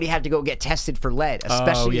everybody had to go get tested for lead,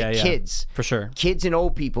 especially kids. For sure. Kids and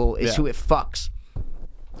old people is who it fucks.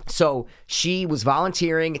 So she was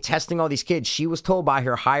volunteering, testing all these kids. She was told by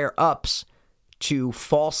her higher ups to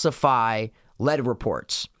falsify lead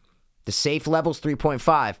reports. The safe level's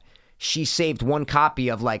 3.5. She saved one copy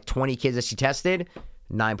of like 20 kids that she tested.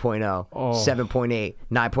 9.0, 7.8,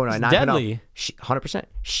 9.0, 9.0. Deadly. 100%.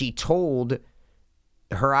 She told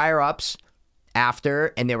her higher ups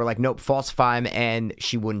after, and they were like, nope, falsify them, and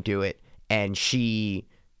she wouldn't do it. And she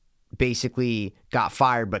basically got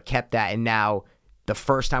fired, but kept that, and now the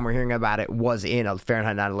first time we're hearing about it was in a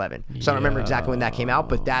Fahrenheit 9/11. So I don't remember exactly when that came out,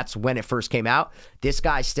 but that's when it first came out. This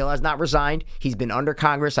guy still has not resigned. He's been under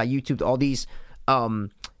Congress. I YouTubed all these...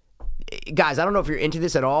 guys, I don't know if you're into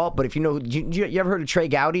this at all, but if you know... You ever heard of Trey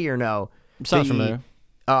Gowdy or no? Sounds familiar.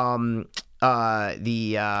 The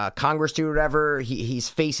Congress dude or whatever, his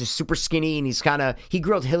face is super skinny and he's kind of... He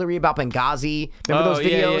grilled Hillary about Benghazi. Remember those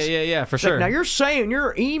videos? Yeah, for sure. Now you're saying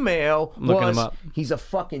your email Looking was... him up. He's a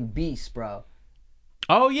fucking beast, bro.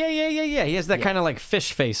 Oh, yeah. He has that kind of like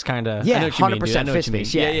fish face kind of. Yeah, 100% fish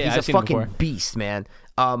face. Yeah, he's a fucking beast, man.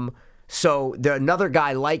 So another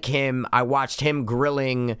guy like him, I watched him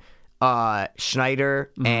grilling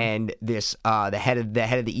Schneider and this the head of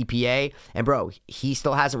the EPA, and bro, he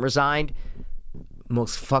still hasn't resigned.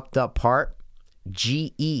 Most fucked up part,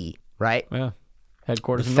 GE, right? Yeah,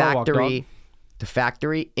 headquarters in Norwalk, dog. The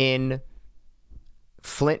factory in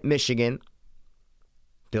Flint, Michigan,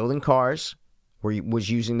 building cars. Where he was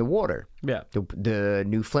using the water, the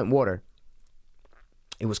new Flint water.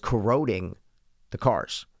 It was corroding the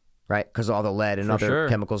cars, right? Because of all the lead and other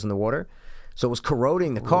chemicals in the water. So it was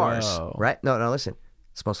corroding the cars, right? No, listen.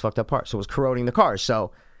 It's the most fucked up part. So it was corroding the cars.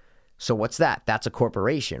 So what's that? That's a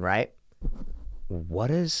corporation, right? What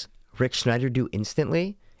does Rick Schneider do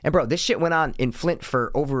instantly? And bro, this shit went on in Flint for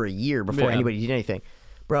over a year before anybody did anything.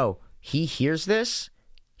 Bro, he hears this.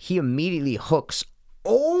 He immediately hooks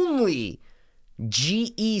only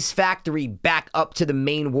GE's factory back up to the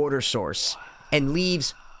main water source and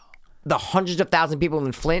leaves the hundreds of thousands of people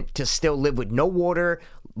in Flint to still live with no water,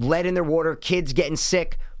 lead in their water, kids getting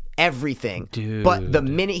sick, everything. Dude. But the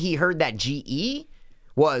minute he heard that GE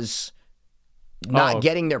was not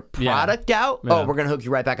getting their product out, we're going to hook you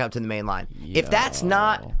right back up to the main line. If that's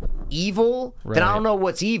not evil, then I don't know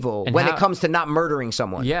what's evil when it comes to not murdering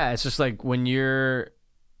someone. Yeah, it's just like when you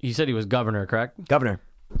said he was governor, correct? Governor.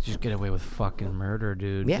 Just get away with fucking murder,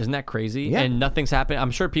 dude. Yeah. Isn't that crazy? Yeah. And nothing's happened.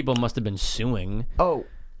 I'm sure people must have been suing. Oh,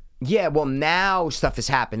 yeah. Well, now stuff has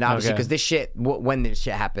happened, obviously, because this shit. When this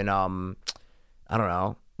shit happened, I don't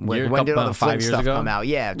know. When did all the Flint stuff come out?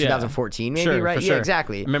 Yeah, 2014, maybe, sure, right? For sure. Yeah,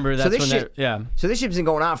 exactly. Remember that's So this shit's been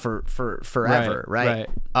going on for forever, right?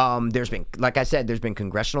 There's been, like I said, there's been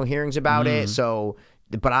congressional hearings about it. So.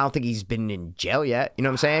 But I don't think he's been in jail yet. You know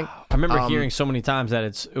what I'm saying? I remember hearing so many times that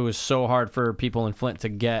it was so hard for people in Flint to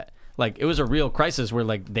get, like, it was a real crisis where,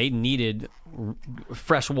 like, they needed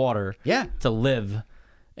fresh water to live.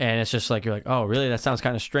 And it's just like, you're like, oh, really? That sounds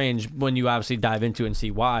kind of strange when you obviously dive into it and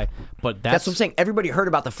see why. But that's what I'm saying. Everybody heard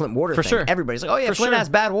about the Flint water for thing. Sure. Everybody's like, oh, yeah, Flint has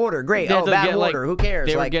bad water. Great. Bad water. Who cares?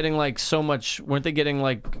 They were getting, like, so much. Weren't they getting,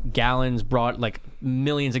 like, gallons brought, like,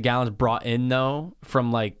 millions of gallons brought in, though,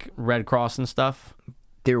 from, like, Red Cross and stuff?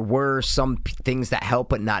 There were some things that help,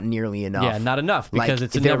 but not nearly enough. Yeah, not enough because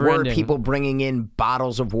it's there never were ending. People bringing in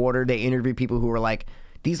bottles of water. They interviewed people who were like,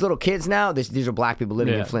 these little kids now, these are black people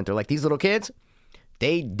living in Flint. They're like, these little kids,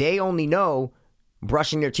 they only know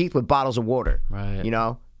brushing their teeth with bottles of water. Right. You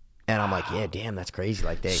know? And I'm like, yeah, damn, that's crazy.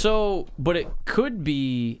 Like but it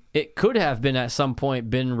could have been at some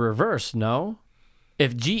point been reversed, no?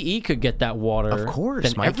 If GE could get that water, of course,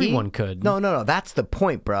 then Mikey. everyone could. No. That's the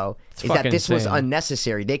point, bro. It's is that this was insane.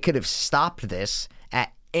 unnecessary. They could have stopped this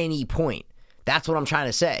at any point. That's what I'm trying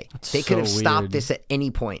to say. They could so have stopped weird. this at any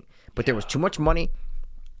point. But there was too much money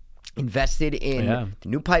invested in the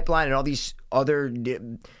new pipeline and all these other...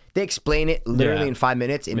 They explain it literally in 5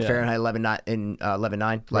 minutes in Fahrenheit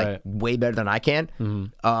 11.9, like way better than I can.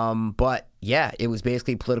 But yeah, it was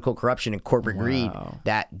basically political corruption and corporate greed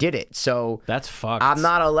that did it. So that's fucked. I'm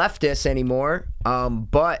not a leftist anymore.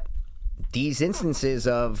 But these instances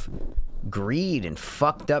of greed and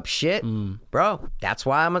fucked up shit, bro, that's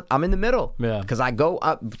why I'm in the middle. Yeah, because I go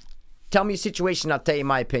up. tell me a situation, I'll tell you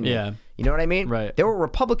my opinion. Yeah. You know what I mean? Right. There were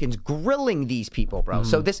Republicans grilling these people, bro.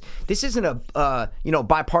 So this isn't a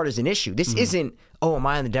bipartisan issue. This isn't, oh, am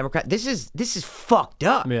I on the Democrat? This is fucked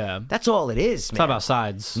up. Yeah. That's all it is, man. It's not about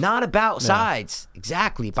sides. Not about sides.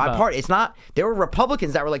 Exactly. Bipartisan. It's not. There were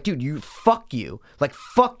Republicans that were like, dude, fuck you. Like,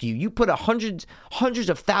 fuck you. You put hundreds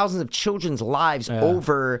of thousands of children's lives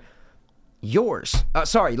over yours.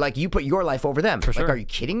 Like you put your life over them. For sure. Like, are you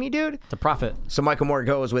kidding me, dude? It's a profit. So Michael Moore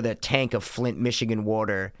goes with a tank of Flint, Michigan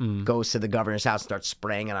water, goes to the governor's house, and starts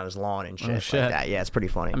spraying it on his lawn and shit, shit. like that. Yeah, it's pretty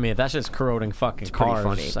funny. I mean, if that's just corroding fucking pretty cars,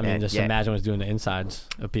 funny, I mean, man. just Yeah. imagine what's doing to insides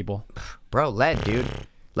of people. Bro, lead, dude.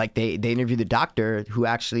 Like they interviewed the doctor who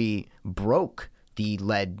actually broke the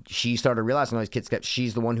lead. She started realizing all these kids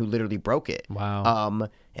she's the one who literally broke it. Wow.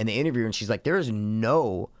 And they interviewed her, and she's like, there is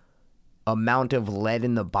no amount of lead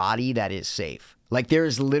in the body that is safe. Like, there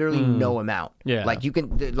is literally no amount. Yeah. Like, you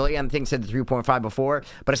can, the Leanne thing said the 3.5 before,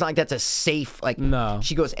 but it's not like that's a safe, like, No.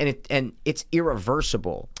 She goes, and it's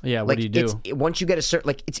irreversible. Yeah, what like, do you do? Once you get a certain,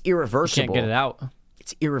 like, it's You irreversible. can't get it out.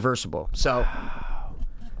 It's irreversible. So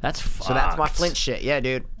That's fucked. so that's my Flint shit. Yeah,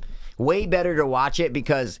 dude. Way better to watch it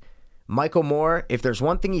because Michael Moore, if there's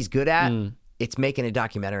one thing he's good at, it's making a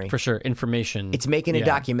documentary. For sure. Information. It's making a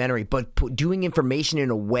documentary, but doing information in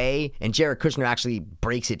a way, and Jared Kushner actually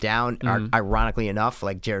breaks it down, ironically enough.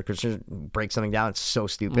 Like, Jared Kushner breaks something down. It's so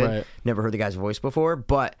stupid. Right. Never heard the guy's voice before,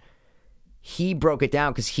 but he broke it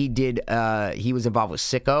down because he was involved with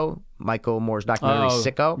Sicko, Michael Moore's documentary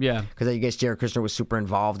Sicko. Yeah. Because I guess Jared Kushner was super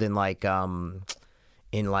involved in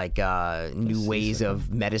new ways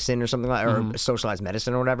of medicine or something like, or socialized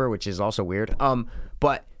medicine or whatever, which is also weird.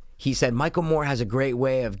 But he said Michael Moore has a great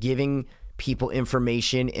way of giving people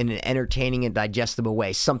information in an entertaining and digestible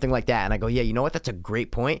way, something like that. And I go, yeah, you know what? That's a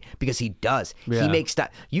great point because he does. Yeah. He makes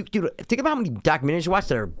that. Dude, think about how many documentaries you watch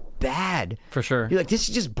that are bad. For sure. You're like, this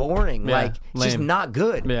is just boring. Yeah, Like, it's just lame. not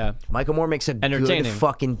good. Yeah. Michael Moore makes a good Entertaining.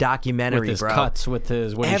 fucking documentary, with his bro. cuts, with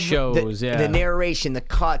his what he shows, the narration, the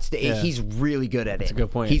cuts, he's really good at it. That's a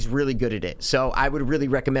good point. He's really good at it. So I would really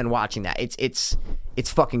recommend watching that. It's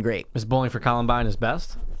fucking great. Is Bowling for Columbine his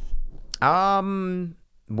best?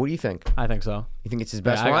 What do you think? I think so. You think it's his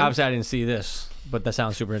best Yeah, one? obviously, I didn't see this, but that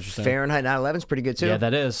sounds super interesting. Fahrenheit 9/11 is pretty good too. Yeah,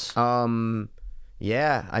 that is.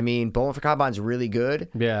 Yeah, I mean, Bowling for Columbine's really good.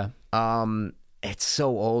 Yeah, It's so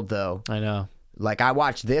old though. I know. Like, I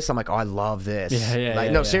watched this, I'm like, oh, I love this. Yeah, like,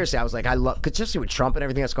 yeah, no, yeah. seriously, I was like, I love, cause especially with Trump and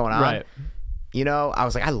everything that's going on. Right. You know, I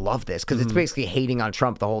was like, I love this because it's basically hating on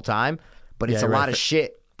Trump the whole time, but it's Yeah, a right. lot of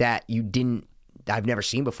shit that I've never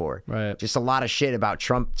seen before. Right. Just a lot of shit about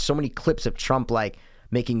Trump. So many clips of Trump like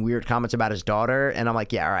making weird comments about his daughter, and I'm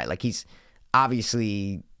like, yeah, all right. Like, he's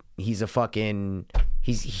obviously he's a fucking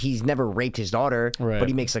he's never raped his daughter, Right. but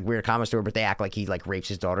he makes like weird comments to her, but they act like he like rapes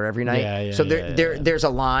his daughter every night. Yeah, yeah, so yeah, there's a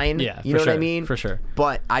line. Yeah, you for know what I sure, mean? for sure.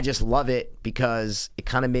 But I just love it because it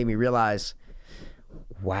kind of made me realize,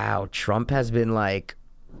 wow, Trump has been like,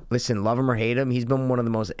 listen, love him or hate him, he's been one of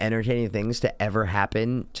the most entertaining things to ever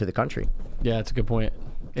happen to the country. Yeah, it's a good point.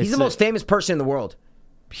 He's the most famous person in the world.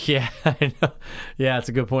 Yeah, I know. Yeah, it's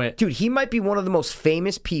a good point. Dude, he might be one of the most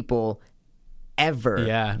famous people ever.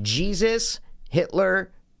 Yeah. Jesus,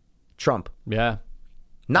 Hitler, Trump. Yeah.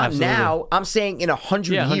 Not Absolutely. now. I'm saying in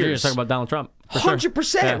 100 Yeah, 100 years years. talking about Donald Trump. For sure.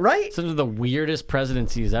 100%, Yeah. right? Some of the weirdest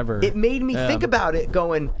presidencies ever. It made me think about it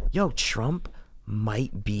going, yo, Trump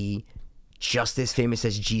might be just as famous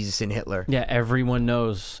as Jesus and Hitler. Yeah, everyone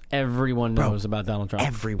knows. Everyone knows about Donald Trump.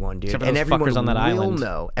 Everyone, dude. Except for And those everyone fuckers on that will island.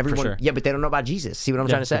 know. For Everyone, sure. yeah, but they don't know about Jesus. See what I'm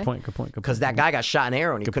Yeah, trying to say? good point, good point, good Because point. that guy got shot in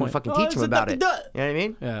arrow and he couldn't point. fucking Oh, teach it's him a about it. You know duh-duh-duh. what I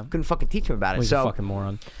mean? Yeah. Couldn't fucking teach him about it. He's So, a fucking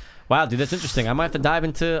moron. Wow, dude, that's interesting. I might have to dive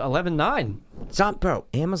into 11.9. it's on, bro,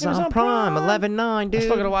 Amazon Amazon Prime, Prime. I11.9, dude.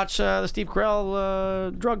 still gotta watch the Steve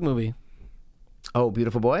Carell drug movie. Oh,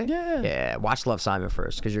 Beautiful Boy? Yeah. Yeah, watch Love, Simon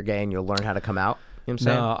first because you're gay and you'll learn how to come out. You know what I'm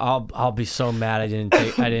saying? No, I'll be so mad I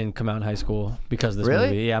didn't come out in high school because of this Really?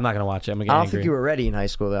 movie. Yeah, I'm not gonna watch it. I'm gonna get I don't angry. think you were ready in high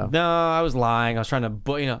school, though. No, I was lying. I was trying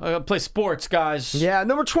to, play sports, guys. Yeah,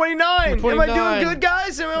 number 29. Am I 29. doing good,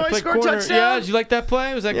 guys? Am I Play scoring corner. touchdown? Yeah, did you like that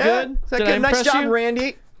play? Was that Yeah? good? Is that Did I good? Nice impress job, you?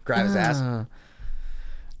 Randy. Grab his ass.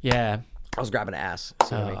 Yeah. I was grabbing an ass.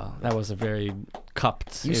 See what I mean? That was a very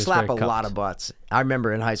cupped. You it was slap very a lot cupped. of butts. I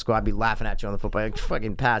remember in high school, I'd be laughing at you on the football. Like,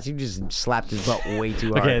 fucking Pats, you just slapped his butt way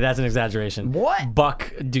too hard. Okay, that's an exaggeration. What? Buck,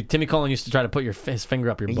 dude, Timmy Cullen used to try to put his finger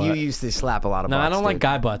up your butt. You used to slap a lot of No, butts. I don't like dude.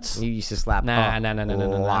 guy butts. You used to slap. No.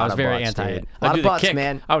 I was very anti it. A lot of butts, kick.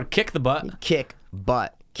 man. I would kick the butt. Kick,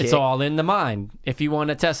 butt, kick. It's all in the mind. If you want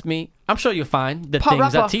to test me, I'm sure you'll find the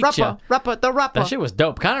things I teach you. Rapper, the rapper. That shit was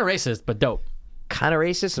dope. Kind of racist, but dope. kind of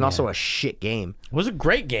racist and also a shit game. It was a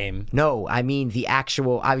great game. No, I mean the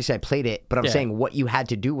actual. Obviously, I played it, but I'm Yeah. saying what you had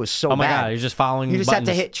to do was so Oh my bad. God, you're just following. You just buttons.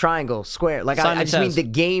 had to hit triangle, square. Like Simon I just mean Says. the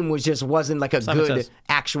game wasn't like a Simon good Says.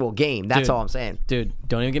 actual game. That's Dude. all I'm saying. Dude,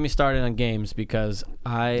 don't even get me started on games because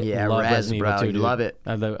I Yeah, love Rez, Resident Evil bro, 2. you Dude. love it.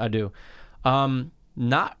 I do.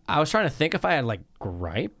 I was trying to think if I had like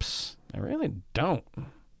gripes. I really don't.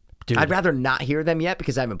 Dude, I'd rather not hear them yet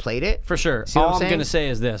because I haven't played it. for sure. See what All I'm I'm saying? gonna say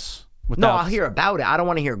is this. No, Without, I'll hear about it. I don't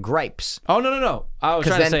want to hear gripes. Oh no. I was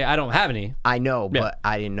 'Cause trying to then- say I don't have any. I know, Yeah. but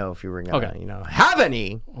I didn't know if you were gonna, Okay. have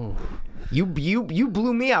any. You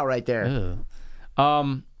blew me out right there.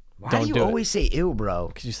 Ugh. Why don't do you do always say ew, bro?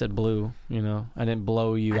 Because you said blue. I didn't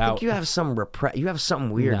blow you I out. think you have some you have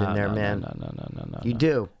something weird No, in there, no, man. No. You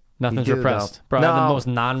do. Nothing's You do, repressed, though. bro. No, I'm the most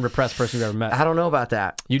non-repressed person you've ever met. I don't know about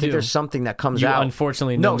that. You I think do. There's something that comes You out.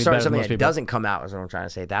 unfortunately know no, me sorry, better than something most that people. doesn't come out is what I'm trying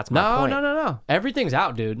to say. That's my No, point. no. Everything's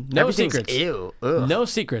out, dude. No Everything's secrets. ew. Ugh. No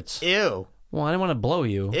secrets. Ew. Well, I didn't want to blow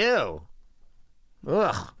you. Ew.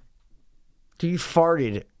 Ugh. Dude, you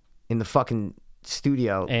farted in the fucking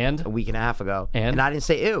studio And? a week and a half ago, And? I didn't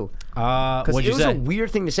say ew What'd because you it was say? a weird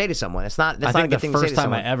thing to say to someone. That's not I not a think good the thing to say first to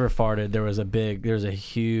time I someone. ever farted, there was a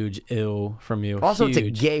huge ew from you. Also, huge. it's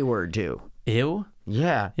a gay word too. Ew?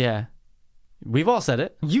 Yeah. Yeah. We've all said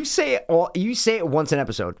it. You say it once an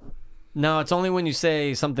episode. No, it's only when you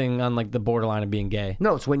say something on like the borderline of being gay.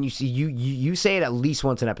 No, it's when you see you say it at least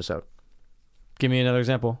once an episode. Give me another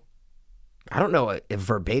example. I don't know a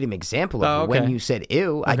verbatim example of Oh, when okay. you said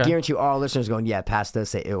ew. I Okay. guarantee you all our listeners going, yeah, Past does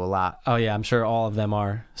say ew a lot. Oh yeah, I'm sure all of them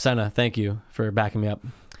are. Senna, thank you for backing me up.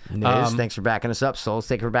 Niz, thanks for backing us up. Souls,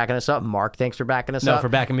 thanks for backing us up. Mark, thanks for backing us No, up. for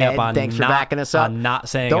backing me Ed, up on thanks for not- backing us up. on not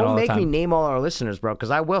saying it all Don't the make me time. name all our listeners, bro, because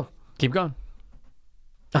I will. Keep going.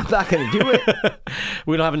 I'm not going to do it.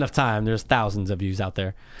 We don't have enough time. There's thousands of yous out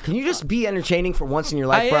there. Can you just be entertaining for once in your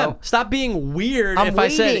life, I bro? am. Stop being weird I'm if I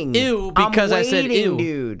said waiting. ew I'm because I said waiting, ew.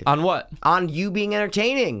 dude. On what? On you being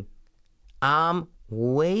entertaining. I'm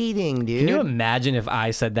waiting, dude. Can you imagine if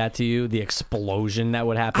I said that to you? The explosion that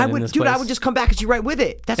would happen I in would, this dude. place? I would just come back at you right with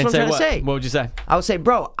it. That's and what I'm trying what? to say. What would you say? I would say,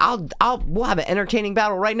 bro, we'll have an entertaining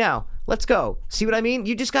battle right now. Let's go. See what I mean?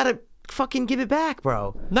 You just gotta fucking give it back,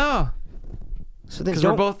 bro. No. So then 'Cause we're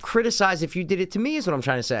don't both- criticize if you did it to me. Is what I'm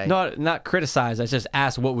trying to say. No, not criticize. I just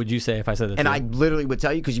asked what would you say if I said that And to I you? literally would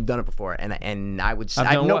tell you because you've done it before, and I would say I've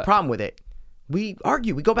I have done no what? problem with it. We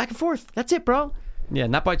argue. We go back and forth. That's it, bro. Yeah,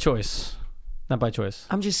 not by choice. Not by choice.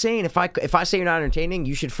 I'm just saying, if I say you're not entertaining,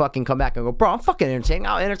 you should fucking come back and go, bro, I'm fucking entertaining.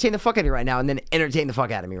 I'll entertain the fuck out of you right now, and then entertain the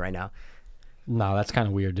fuck out of me right now. No, that's kind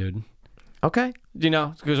of weird, dude. Okay. You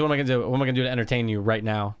know, because what am I gonna do? What am I gonna do to entertain you right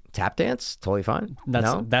now? Tap dance, totally fine.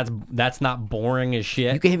 No, That's not boring as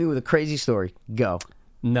shit. you can hit me with a crazy story. Go.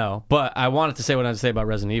 No, but I wanted to say what I had to say about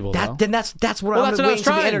Resident Evil. though. Then that's what Well, I'm that's what I was waiting to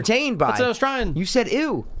be trying. entertained by. That's what I was trying. You said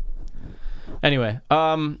ew. Anyway,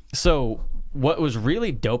 so what was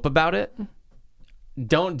really dope about it?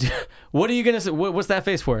 What are you gonna say? What's that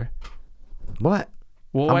face for? What?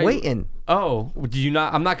 Well, I'm why- waiting. Oh, do you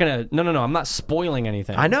not? I'm not gonna. No. I'm not spoiling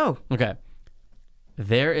anything. I know. Okay.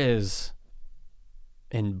 There is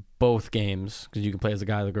in both games because you can play as the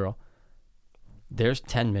guy or the girl. There's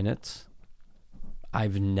 10 minutes.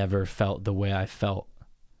 I've never felt the way I felt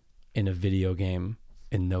in a video game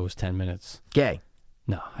in those 10 minutes. Gay.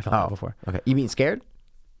 No, I felt that before. Okay. You mean scared?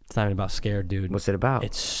 It's not even about scared, dude. What's it about?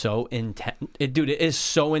 It's so intense, dude. It is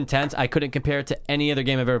so intense. I couldn't compare it to any other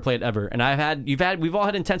game I've ever played ever. And we've all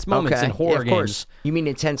had intense moments in horror yeah, of games. course. You mean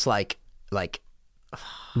intense like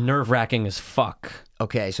Nerve wracking as fuck.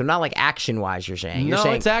 okay, so not like action wise you're saying. You're No,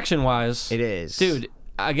 saying it's action wise. it is. Dude,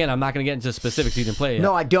 again, I'm not going to get into specifics. You didn't play it.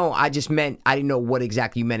 No, I don't. I just meant I didn't know what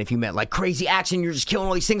exactly you meant. If you meant like crazy action, you're just killing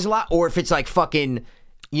all these things a lot, or if it's like fucking,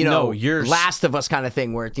 No, you're Last of Us kind of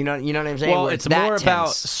thing, where it's, you know what I'm saying. Well, Where it's that more about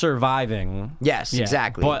tense. surviving. Yes, Yeah,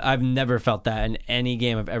 exactly. But I've never felt that in any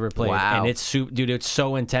game I've ever played. Wow. And dude, it's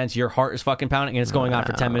so intense. Your heart is fucking pounding, and it's going on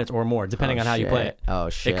for 10 minutes or more, depending on how you play shit. it. Oh,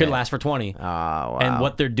 It shit. could last for 20. Oh wow. And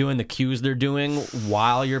what they're doing, the cues they're doing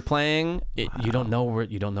while you're playing, you don't know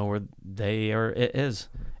where they are. It is.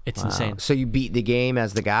 It's insane. So you beat the game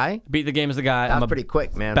as the guy? Beat the game as the guy. That's I'm pretty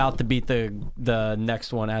quick, man. about to beat the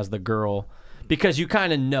next one as the girl, because you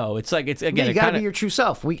kind of know. It's like it's again. you it gotta kinda, be your true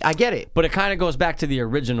self. I get it. but it kind of goes back to the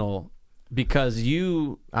original because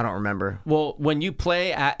I don't remember. Well, when you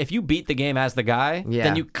play, if you beat the game as the guy,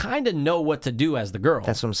 then you kind of know what to do as the girl.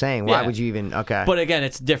 That's what I'm saying. Why would you even? Okay. But again,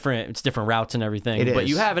 it's different. It's different routes and everything. But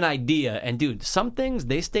you have an idea, and dude, some things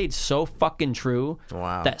they stayed so fucking true.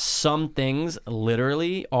 Wow. That some things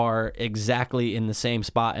literally are exactly in the same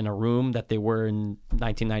spot in a room that they were in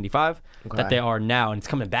 1995 that they are now, and it's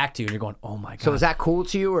coming back to you, and you're going, oh my god. So is that cool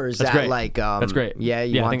to you, or is that great. like? That's great. Yeah,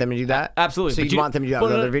 you want them to do that? Absolutely. So But you want them to do that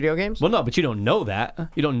with other video games? Well, no, but you don't know that.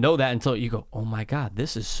 You don't know that until you go, oh my god,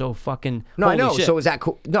 this is so fucking. No, I holy know. shit. So is that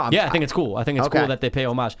cool? No, I think it's cool. I think it's cool that they pay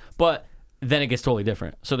homage, but then it gets totally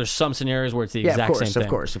different. So there's some scenarios where it's the exact same thing.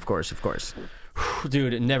 Of course.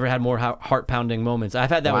 Dude, it never had more heart pounding moments. I've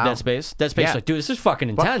had that with Dead Space. Dead Space, like, dude, this is fucking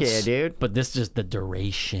intense. Fuck yeah, dude. But this is just the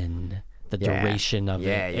duration. The duration of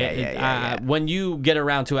it. Yeah. When you get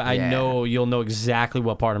around to it, I know you'll know exactly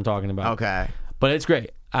what part I'm talking about. Okay. But it's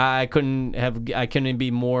great. I couldn't be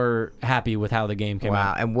more happy with how the game came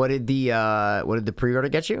out. Wow. And what did the pre-order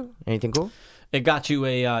get you? Anything cool? It got you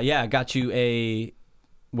a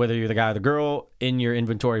whether you're the guy or the girl, in your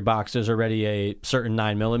inventory box there's already a certain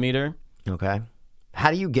 9mm. Okay.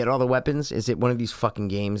 How do you get all the weapons? Is it one of these fucking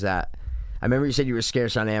games that I remember you said you were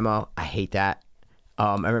scarce on ammo? I hate that.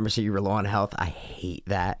 I remember you said you were low on health. I hate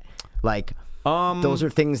that. Like those are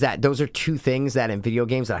two things that in video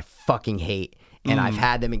games that I fucking hate. And I've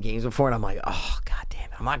had them in games before, and I'm like, oh, god damn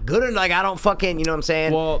it. I'm not good enough. Like, I don't fucking, you know what I'm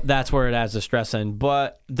saying? Well, that's where it adds the stress in.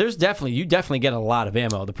 But you definitely get a lot of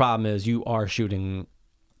ammo. The problem is you are shooting,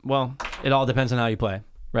 well, it all depends on how you play,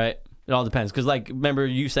 right? It all depends. Because, like, remember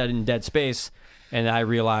you said in Dead Space, and I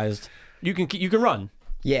realized you can run.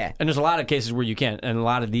 Yeah. And there's a lot of cases where you can't. And a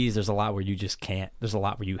lot of these, there's a lot where you just can't. There's a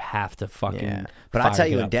lot where you have to fucking. Yeah. But I tell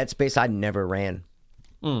you, in Dead Space, I never ran.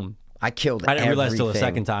 I killed everything. I didn't realize till the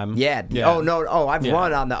second time. Yeah. Oh, no. Oh, I've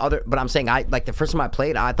run on the other. But I'm saying, the first time I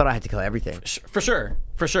played, I thought I had to kill everything. For sure.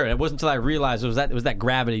 It wasn't until I realized it was that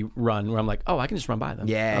gravity run where I'm like, oh, I can just run by them.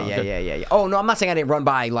 Yeah. Oh, no, I'm not saying I didn't run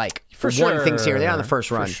by, like, one things here and there on the first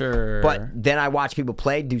run. For sure. But then I watched people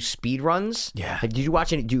do speed runs. Yeah. Like, did you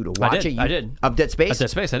watch any? Dude, I did. Of Dead Space? Of Dead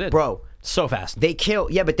Space, I did. Bro. So fast. They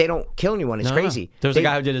kill. Yeah, but they don't kill anyone. It's crazy. There was a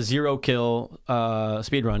guy who did a 0-kill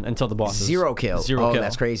speed run until the bosses. 0 kill. Zero kill.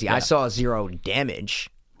 That's crazy. Yeah. I saw 0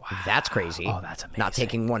 damage. Wow. That's crazy. Oh, that's amazing. Not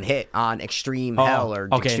taking one hit on extreme hell or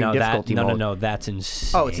extreme difficulty mode. No, that's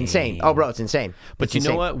insane. Oh, it's insane. Oh, bro, it's insane. But you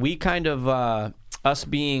know what? We kind of, us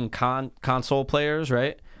being console players,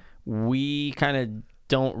 right? We kind of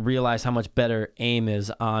don't realize how much better aim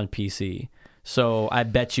is on PC. So I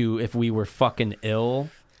bet you if we were fucking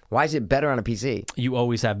ill... Why is it better on a PC? You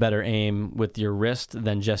always have better aim with your wrist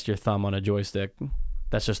than just your thumb on a joystick.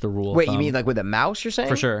 That's just the rule. Wait, of thumb. You mean like with a mouse? You're saying?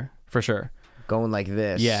 For sure. Going like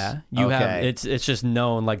this. Yeah, you have. It's just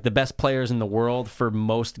known. Like the best players in the world for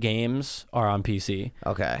most games are on PC.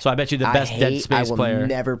 Okay. So I bet you the best Dead Space player. I will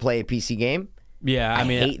never play a PC game. Yeah, I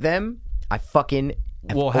mean, hate them. I fucking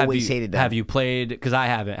always hated them. Have you played? Because I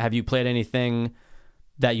haven't. Have you played anything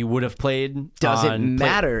that you would have played? Doesn't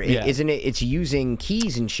matter. Isn't it? It's using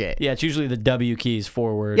keys and shit. Yeah, it's usually the W keys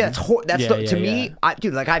forward. Yeah, to me,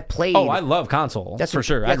 dude. Like I've played. Oh, I love console. That's for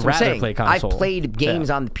sure. I'd rather play console. I've played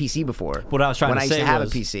games on the PC before. What I was trying to say when I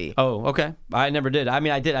used to have a PC. Oh, okay. I never did. I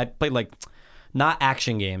mean, I did. I played like not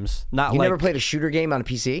action games. Not you like, never played a shooter game on a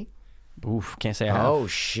PC? Oof, can't say I have. Oh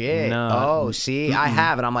shit! No. Oh, see, I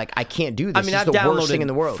have, and I'm like, I can't do this. I mean, I've downloaded the worst thing in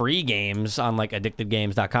the world. Free games on like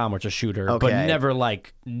addictedgames.com, which is a shooter, but never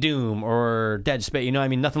like Doom or Dead Space. You know, what I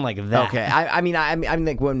mean, nothing like that. Okay, I mean,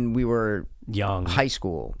 like when we were young, high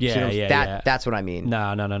school. Yeah, That's what I mean.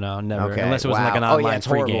 No, never. Okay. Unless it was like an online it's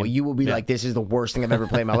free horrible. game. You will be like, this is the worst thing I've ever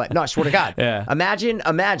played in my life. No, I swear to God. Yeah.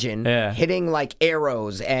 Imagine hitting like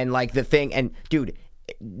arrows and like the thing, and dude.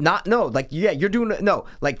 You're doing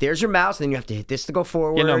like there's your mouse, and then you have to hit this to go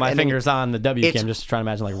forward. You know, my fingers on the W key. I'm just trying to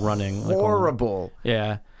imagine like running. Horrible.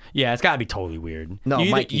 Yeah, it's got to be totally weird. No,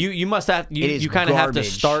 Mikey, you must have. You kind of have to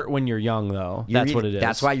start when you're young, though. That's what it is.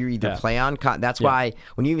 That's why you either play on. That's why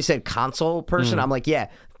when you even said console person, I'm like, yeah,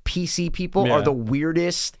 PC people are the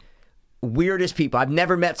weirdest people. I've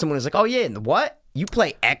never met someone who's like, oh yeah, what? You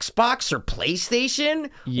play Xbox or PlayStation?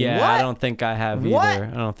 Yeah, what? I don't think I have either.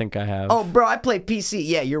 I don't think I have. Oh, bro, I play PC.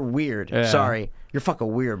 Yeah, you're weird. Yeah. Sorry. You're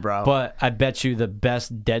fucking weird, bro. But I bet you the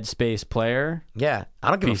best Dead Space player. Yeah, I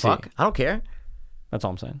don't give a fuck. I don't care. That's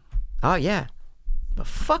all I'm saying. Oh, yeah. But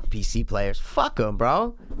fuck PC players. Fuck them,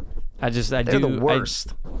 bro. They're the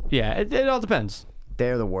worst. It all depends.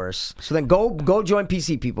 They're the worst. So then go join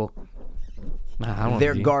PC people. Nah, I don't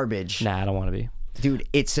They're garbage. Nah, I don't want to be. Dude,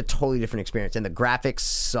 it's a totally different experience, and the graphics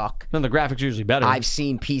suck. No, the graphics are usually better. I've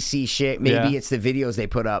seen PC shit. Maybe it's the videos they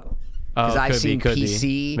put up. Because I've seen could be.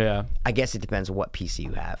 PC. Yeah. I guess it depends on what PC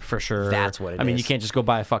you have. For sure. That's what it is. I mean, you can't just go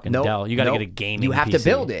buy a fucking Nope. Dell. You got to Nope. get a gaming You have to PC.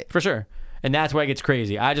 build it. For sure. And that's where it gets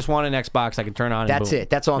crazy. I just want an Xbox I can turn on and That's boom. it.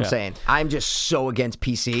 That's all I'm Yeah. saying. I'm just so against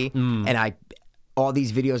PC, and all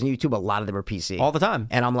these videos on YouTube, a lot of them are PC All the time.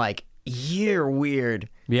 and I'm like, you're weird.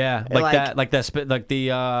 Yeah,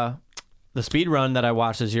 the speed run that I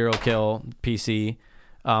watched, the Zero Kill PC.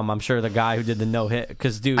 I'm sure the guy who did the no hit,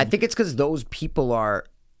 because dude, I think it's because those people are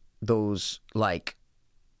those like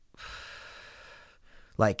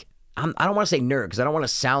I don't want to say nerd because I don't want to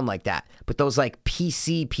sound like that, but those like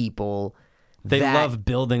PC people. they that- love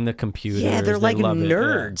building the computers. Yeah, they're like They love it. Yeah.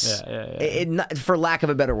 nerds. Yeah. For lack of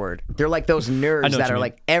a better word, they're like those nerds what that you are mean.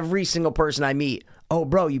 like every single person I meet. Oh,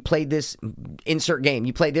 bro, you played this insert game.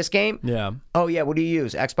 You played this game? Yeah. Oh yeah, what do you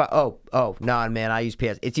use? Xbox. Oh, nah, man, I use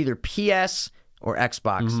PS. It's either PS or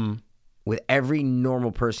Xbox. With every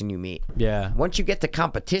normal person you meet. Yeah. Once you get to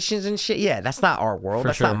competitions and shit, yeah, that's not our world. For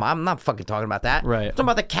That's sure. not. I'm not fucking talking about that. Right. I'm talking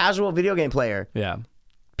about the casual video game player. Yeah.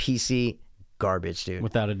 PC garbage, dude.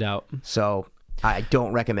 Without a doubt. So I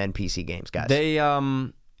don't recommend PC games, guys. They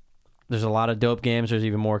there's a lot of dope games. There's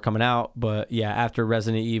even more coming out, but yeah, after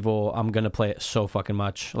Resident Evil, I'm gonna play it so fucking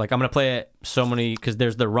much. Like I'm gonna play it so many because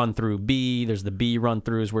there's the run through B, there's the B run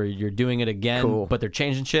throughs where you're doing it again, Cool. but they're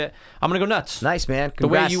changing shit. I'm gonna go nuts. Nice, man. The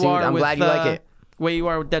way Congrats, you dude. are I'm with, glad you like it. the way you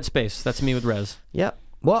are with Dead Space. That's me with Rez. Yep.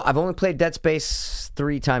 Well, I've only played Dead Space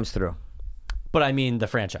 3 times through. But I mean the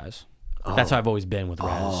franchise. That's how I've always been with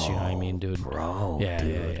Rez. You know what I mean, dude? Bro, Yeah,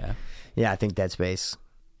 dude. yeah. Yeah, I think Dead Space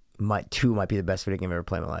 2 might be the best video game I've ever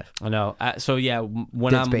played in my life. I know. So yeah,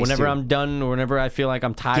 Dead Space whenever 2. I'm done or whenever I feel like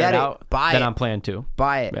I'm tired Get it. out, Buy then it. I'm playing 2.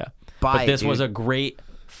 Buy it. Yeah. Buy but it, this was dude. a great.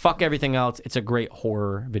 Fuck everything else. It's a great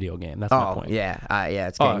horror video game. That's my Oh, point. yeah.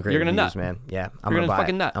 It's getting great you're gonna reviews, nut. man. Yeah, I'm You're gonna gonna buy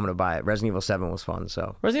fucking it. nut. I'm gonna buy it. Resident Evil 7 was fun,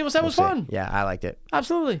 so Resident Evil 7 was we'll see. fun. Yeah, I liked it.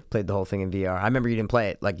 Absolutely. Played the whole thing in VR. I remember you didn't play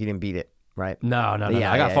it. Like, you didn't beat it, right? No.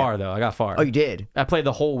 Yeah, I got yeah, far though. I got far. Oh, you did? I played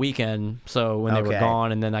the whole weekend. So when they were Okay.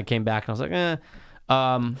 gone, and then I came back and I was like,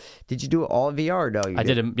 Did you do it all VR, or no? You I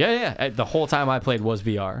did it. Yeah. The whole time I played was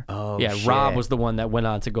VR. Oh, yeah. shit. Rob was the one that went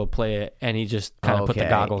on to go play it, and he just kind of put the Okay.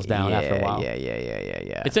 goggles down after a while.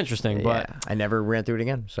 Yeah. It's interesting, but Yeah. I never ran through it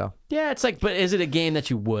again, so. yeah, it's like, but is it a game that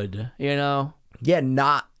you would? You know? Yeah,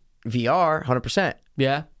 not VR, 100%.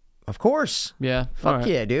 Yeah. Of course. Yeah. Fuck All right.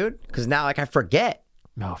 yeah, dude. Because now, like, I forget.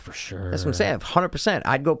 No, for sure. That's what I'm saying. 100%.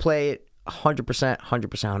 I'd go play it 100%.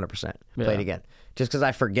 Play Yeah. it again. Just because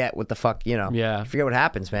I forget what the fuck, you know. Yeah. I forget what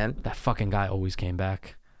happens, man. That fucking guy always came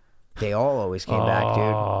back. They all always came back,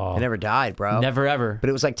 dude. They never died, bro. Never ever. But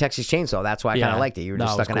it was like Texas Chainsaw. That's why I kind Yeah. of liked it. You were No,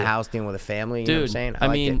 just it was stuck in a cool. house dealing with a family. You know what I'm Dude, saying? I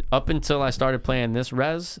liked mean, it. up until I started playing this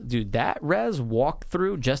Rez, dude, that Rez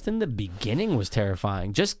walkthrough just in the beginning was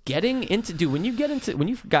terrifying. Just getting into, dude, when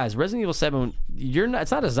you guys, Resident Evil 7,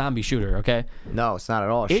 it's not a zombie shooter, okay? No, it's not at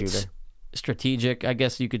all a It's shooter. strategic, I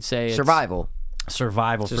guess you could say. It's Survival.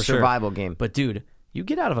 Survival It's a for sure. survival game. But dude, you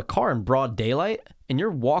get out of a car in broad daylight and you're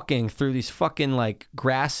walking through these fucking like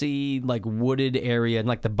grassy, like wooded area and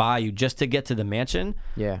like the bayou just to get to the mansion.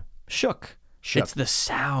 Yeah. Shook. It's the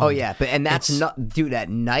sound. Oh yeah, and that's not, dude. At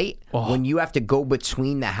night when you have to go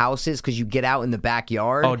between the houses because you get out in the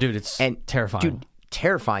backyard. Oh, dude, it's terrifying. Dude,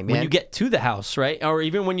 terrifying, man. When you get to the house, right? Or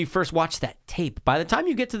even when you first watch that tape. By the time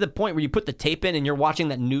you get to the point where you put the tape in and you're watching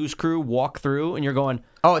that news crew walk through and you're going,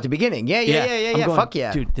 oh, at the beginning, yeah. I'm going, Fuck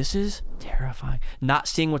yeah, dude. This is terrifying. Not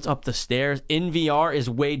seeing what's up the stairs in VR is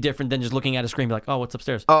way different than just looking at a screen. And be like, oh, what's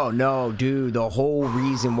upstairs? Oh no, dude. The whole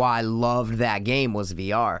reason why I loved that game was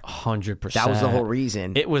VR. 100%. That was the whole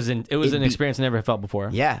reason. It was an experience I never felt before.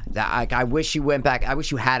 Yeah, I wish you went back. I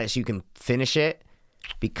wish you had it so you can finish it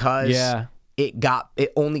because Yeah.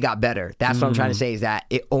 it only got better. That's what I'm trying to say is that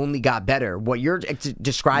it only got better. What you're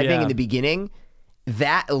describing Yeah. in the beginning,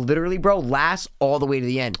 that literally, bro, lasts all the way to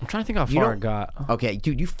the end. I'm trying to think how You far don't- it got. Okay,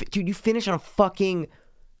 dude, you finish on a fucking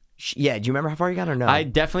yeah. Do you remember how far you got or no? I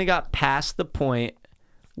definitely got past the point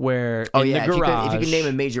where oh in yeah, the garage. if you could name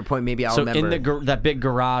a major point, maybe I'll so remember. in that big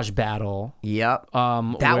garage battle. Yep.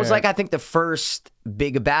 That was where- like I think the first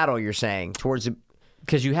big battle. You're saying towards the,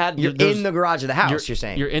 because you had you're in the garage of the house. You're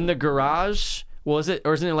saying you're in the garage. Well, is it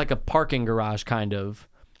or isn't it like a parking garage kind of?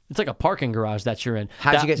 It's like a parking garage that you're in.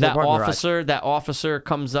 How'd you get to the parking garage? That officer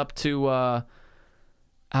comes up to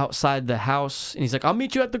outside the house and he's like, "I'll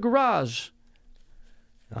meet you at the garage."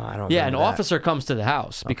 Oh, I don't. Yeah, an remember that. officer comes to the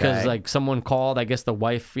house because Okay. like someone called. I guess the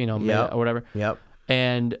wife, Yep. or whatever. Yep.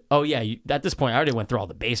 And at this point, I already went through all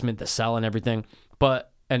the basement, the cell, and everything.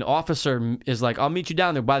 But an officer is like, "I'll meet you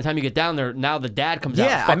down there." By the time you get down there, now the dad comes out.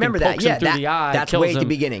 Yeah, I fucking remember that. pokes him Yeah, through the eye, that's kills way at the him.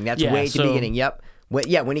 beginning. That's Yeah, way at the so- beginning. Yep.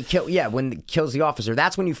 when he kills the officer.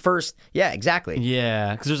 That's when you first. Yeah, exactly.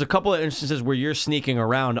 Yeah, because there's a couple of instances where you're sneaking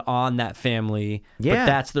around on that family. Yeah. But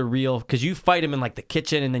that's the real, because you fight him in like the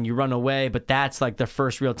kitchen and then you run away. But that's like the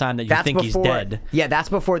first real time that you think he's dead. Yeah, that's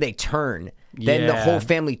before they turn. Then the Yeah. whole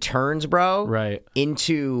family turns, bro. Right. And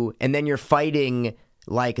then you're fighting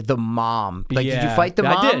like the mom. Like, did you Yeah. fight the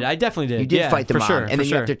mom? I did. I definitely did. You did Yeah, fight the for mom, sure, and for then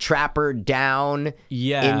you have sure. to trap her down.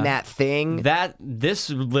 Yeah. In that thing. That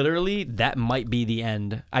might be the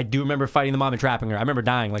end. I do remember fighting the mom and trapping her. I remember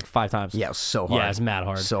dying like 5 times. Yeah, it was so hard. Yeah, it's mad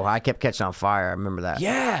hard. So I kept catching on fire. I remember that.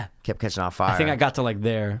 Yeah. Kept catching on fire. I think I got to like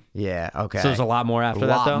there. Yeah. Okay. So there's a lot more after a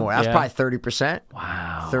that, lot though? more. That's Yeah. probably 30%.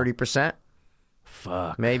 Wow. 30%.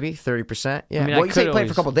 Fuck. Maybe 30%. Yeah. I mean, well, I you say you could played for a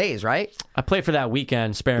always- couple days, right? I played for that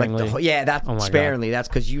weekend Like sparingly. that's Oh my God. sparingly. That's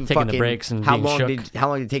because you Taking the fucking breaks and how being long shook. did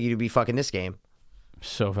it take you to be fucking this game?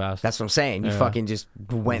 So fast. That's what I'm saying. You Yeah. fucking just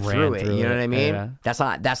went Ran through it. through You know it, what I mean? yeah. That's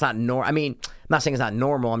not normal. I mean, I'm not saying it's not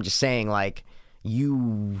normal. I'm just saying like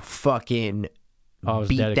you fucking I was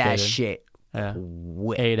beat that dedicated. shit. Yeah.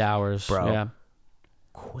 Quick. 8 hours. Bro. Yeah.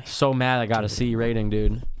 Quick. So mad I got a C rating,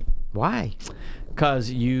 dude. Why?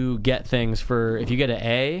 Because you get things for, if you get an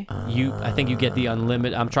A, I think you get the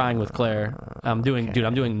unlimited. I'm trying with Claire. I'm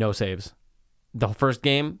doing no saves. The first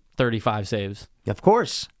game, 35 saves. Of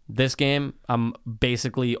course. This game, I'm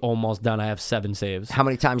basically almost done. I have 7 saves. How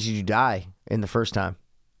many times did you die in the first time?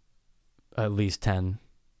 At least 10.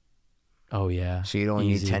 Oh, yeah. So you'd only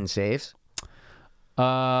Easy. need 10 saves?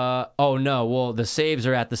 Oh, no. Well, the saves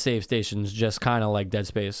are at the save stations, just kind of like Dead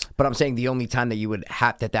Space. But I'm saying the only time that you would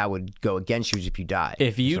have that would go against you is if you die.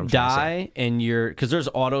 If That's you what I'm trying to say. die and you're, because there's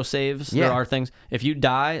auto saves, Yeah. there are things. If you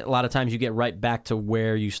die, a lot of times you get right back to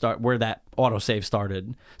where you start, where that auto save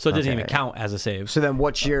started. So it doesn't Okay. even count as a save. So then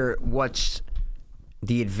what's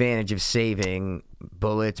the advantage of saving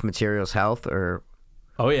bullets, materials, health, or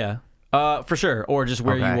Oh yeah, for sure. Or just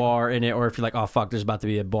where Okay. you are in it, or if you're like, oh fuck, there's about to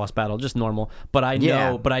be a boss battle, just normal. But I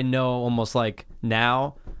know, Yeah. almost like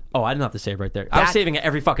now. Oh, I didn't have to save right there. I was That- saving at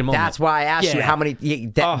every fucking moment. that's why I asked you Yeah. how many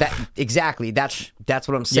exactly. That's what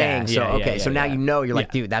I'm saying. Yeah, So yeah, okay, yeah, so now yeah. you know you're like,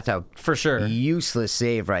 Yeah. dude, that's a For sure. useless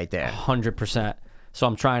save right there. 100%. So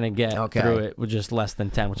I'm trying to get Okay. through it with just less than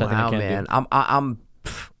 10, which I think I Wow, can man. do. I'm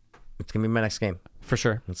it's gonna be my next game. For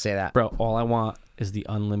sure. Let's say that. Bro, all I want is the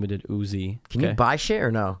unlimited Uzi. Can you Okay? buy shit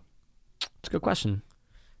or no? It's a good question.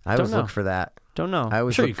 I always know. look for that. Don't know. I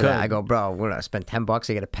always sure look you for that. could. I go, bro, what do I spend $10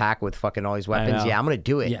 to get a pack with fucking all these I weapons? know. Yeah, I'm gonna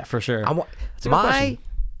do it. Yeah, for sure. I want It's a good question.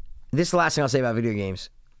 This is the last thing I'll say about video games.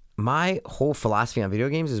 My whole philosophy on video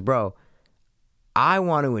games is, bro, I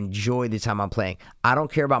want to enjoy the time I'm playing. I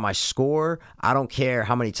don't care about my score. I don't care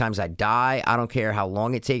how many times I die. I don't care how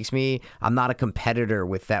long it takes me. I'm not a competitor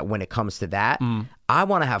with that when it comes to that. I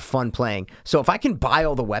want to have fun playing. So if I can buy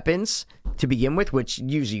all the weapons to begin with, which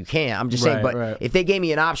usually you can't, I'm just saying, Right, but right. if they gave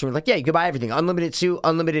me an option, like, yeah, you could buy everything. Unlimited suit,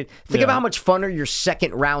 unlimited. Think Yeah. about how much funner your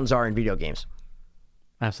second rounds are in video games.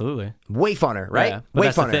 Absolutely. Way funner, right? Yeah, but Way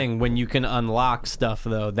that's funner. the thing. When you can unlock stuff,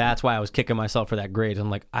 though, that's why I was kicking myself for that grade.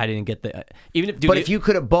 I'm like, I didn't get the even if. Dude, But if you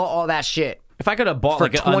could have bought all that shit, if I could have bought for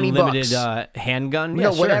like an $20, unlimited handgun, yeah,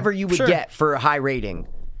 no, sure, whatever you would sure, get for a high rating,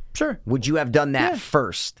 sure, would you have done that Yeah.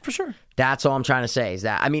 first? for sure. That's all I'm trying to say. Is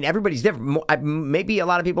that I mean everybody's different. Maybe a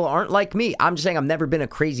lot of people aren't like me. I'm just saying I've never been a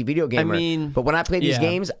crazy video gamer. mean, but when I play these yeah.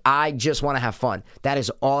 games, I just want to have fun. That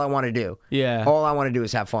is all I want to do. Yeah. all I want to do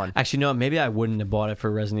is have fun. Actually, no, maybe I wouldn't have bought it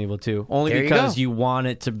for Resident Evil 2. Only There you because go. you want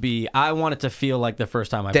it to be. I want it to feel like the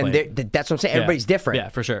first time I Then played. that's what I'm saying. Yeah. Everybody's different. Yeah,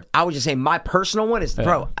 for sure. I was just saying my personal one is,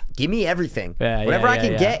 bro, give me everything. Yeah, Whatever yeah, I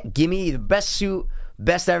can yeah. get, give me the best suit,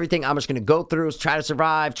 best everything. I'm just gonna go through, try to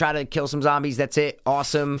survive, try to kill some zombies. That's it.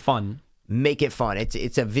 Awesome. Fun. Make it fun.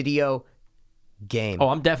 It's a video game. Oh,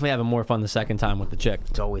 I'm definitely having more fun the second time with the chick.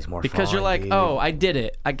 It's always more fun. Because you're like, dude. oh, I did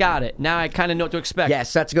it. I got it. Now I kind of know what to expect.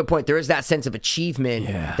 Yes, that's a good point. There is that sense of achievement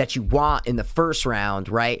that you want in the first round,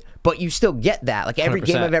 right? But you still get that. Like every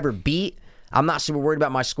game 100%. I've ever beat, I'm not super worried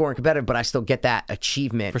about my score and competitive, but I still get that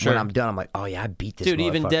achievement For sure. when I'm done. I'm like, oh yeah, I beat this Dude,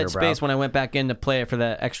 even motherfucker, Dead bro. Space, when I went back in to play it for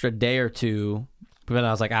that extra day or two, but then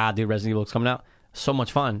I was like, dude, Resident Evil's coming out. So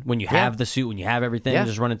much fun. When you have the suit, when you have everything, Yeah.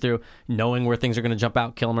 just running through, knowing where things are going to jump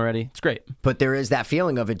out, kill them already. It's great. But there is that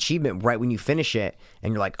feeling of achievement right when you finish it,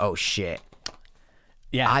 and you're like, oh shit,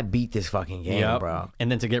 Yeah. I beat this fucking game, Yep. bro.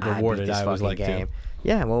 And then to get I beat rewarded, this I was fucking like, game. too.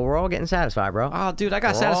 Yeah, well, we're all getting satisfied, bro. Oh, dude, I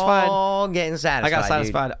got We're satisfied. all getting satisfied. I got dude.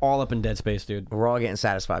 satisfied all up in Dead Space, dude. We're all getting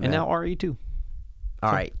satisfied, And man. now RE2.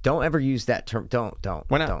 All right, don't ever use that term. Don't.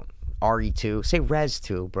 Why not? Don't. RE2. Say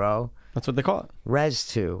Res2, bro. That's what they call it.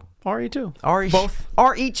 Res2. RE2. Both.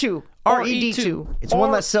 RE2. RED2. RED2. It's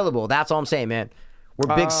one less syllable. That's all I'm saying, man.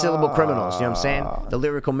 We're big syllable criminals. You know what I'm saying? The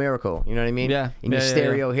lyrical miracle. You know what I mean? Yeah. In your Yeah, yeah,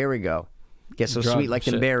 stereo, here we go. Get so Drug sweet like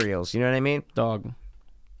them shit. burials. You know what I mean? Dog.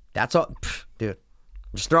 That's all. Dude,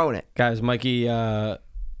 I'm just throwing it. Guys, Mikey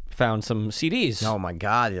found some CDs. Oh my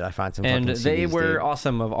God, did I find some And fucking they CDs, were dude.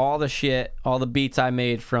 awesome. Of all the shit, all the beats I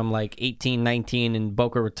made from like 1819 in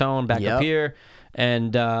Boca Raton back Yep. up here.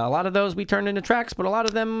 And a lot of those we turned into tracks, but a lot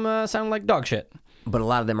of them sound like dog shit. But a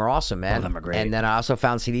lot of them are awesome, man. of them are great. And then I also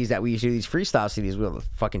found CDs that we used to do these freestyle CDs. We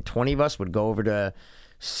fucking 20 of us would go over to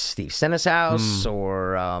Steve Senna's house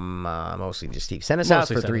or mostly just Steve Senna's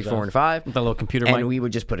house Mostly for 3, Senna's 4, house. and 5. With the little computer And mic. we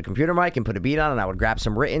would just put a computer mic and put a beat on, and I would grab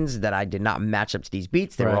some writtens that I did not match up to these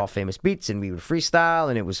beats. They were Right. all famous beats, and we would freestyle,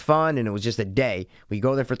 and it was fun, and it was just a day. We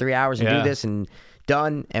go there for 3 hours and Yeah. do this, and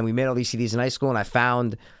done. And we made all these CDs in high school, and I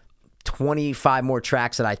found 25 more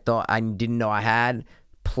tracks that I thought I didn't know I had,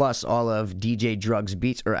 plus all of DJ Drugs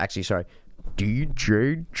beats, or actually, sorry,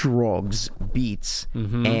 DJ Drugs beats,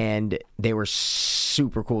 and they were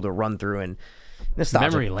super cool to run through and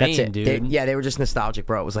nostalgic. Memory That's lane, it. dude. They were just nostalgic,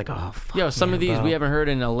 bro. It was like, oh, fuck Yo, some yeah, of these bro. we haven't heard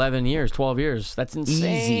in 11 years, 12 years. That's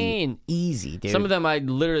insane. Easy, dude. Some of them I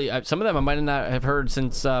might not have heard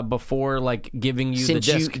since before, like giving you Since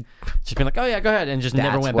the you- disc. Just been like, oh yeah, go ahead, and just That's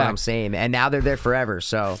never went what back I'm saying, and now they're there forever.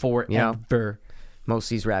 So forever. you know, most of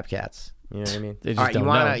these rap cats. You know what I mean? They just All right, don't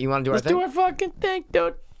know. you wanna do our Let's thing? do our fucking thing,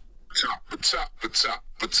 dude. Top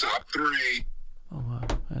three. Oh wow,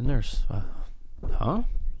 a nurse. Huh?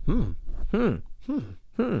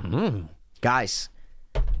 Guys,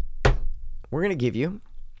 we're gonna give you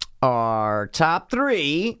our top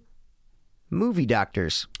 3 movie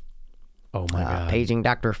doctors. Oh my god. Paging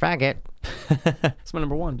Dr. Faggot. That's my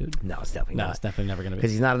number one, dude. No, it's definitely No, not. it's definitely never gonna be.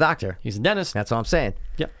 Because he's not a doctor. He's a dentist. That's all I'm saying.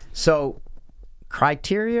 Yep. So,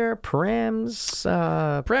 criteria, parameters,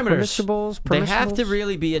 Parameters. They have to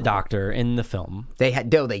really be a doctor in the film. They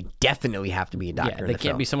definitely have to be a doctor. Yeah, in they the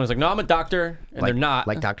can't film. be someone who's like, no, I'm a doctor, and they're not.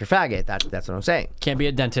 like Dr. Faggot. That's what I'm saying. Can't be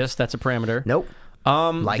a dentist. That's a parameter. Nope.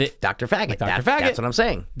 Like Dr. Faggot. like Dr. Faggot. That's what I'm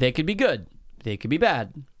saying. They could be good. They could be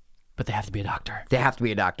bad. But they have to be a doctor. They have to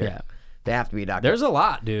be a doctor. Yeah. They have to be a doctor. There's a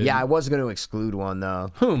lot, dude. Yeah, I was going to exclude one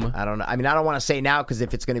though. Whom? I don't know. I mean, I don't want to say now because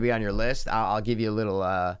if it's going to be on your list, I'll give you a little.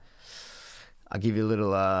 I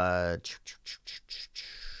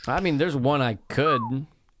mean, there's one I could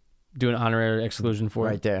do an honorary exclusion for.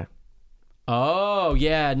 right there. Oh,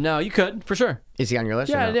 yeah. No, you could, for sure. Is he on your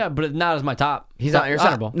list? or Yeah, no? yeah, but not as my top. He's top, on your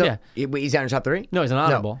honorable. top. No, Yeah. wait, he's on your top 3. No, he's an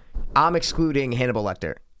honorable. I'm excluding Hannibal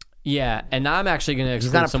Lecter. Yeah, and I'm actually going to exclude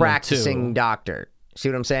He's not a someone practicing too. doctor. See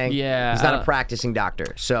what I'm saying? Yeah, He's I not a don't- practicing doctor.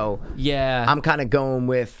 So Yeah. I'm kind of going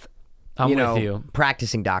with, I'm you with know, you.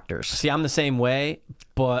 practicing doctors. See, I'm the same way,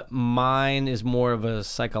 but mine is more of a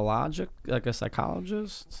psychologist.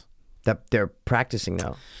 That they're practicing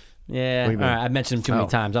now. Yeah. do you All mean? right, I've mentioned him too many Oh.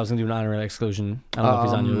 times. I was going to do an honorary exclusion. I don't know if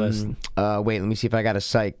he's on your list. Wait, let me see if I got a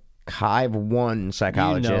psych. I have one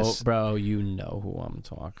psychologist. You know who I'm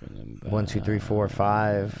talking about. 1, 2, 3, 4,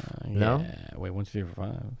 5. No, Yeah. Wait, 1, 2, 3, 4,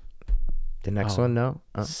 5. the next one. No.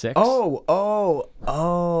 6. Oh.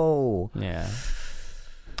 Yeah.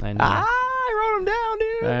 I know. I wrote him down,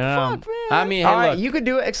 dude. I know. Fuck, man. I mean, hey, all right, look. you could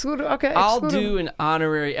do it. Exclude. Okay, I'll exclude him. do an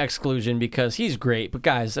honorary exclusion because he's great. But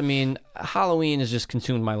guys, I mean, Halloween has just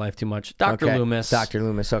consumed my life too much. Dr. Okay, Loomis. Dr.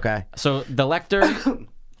 Loomis. Okay. So the Lecter,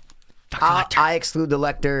 I exclude the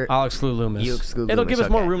Lecter. I'll exclude Loomis. You exclude It'll Loomis, give us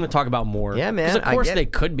more okay. room to talk about more. Yeah, man, Because I of course get they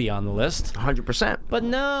it. could be on the list, 100%. but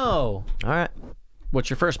no. All right. What's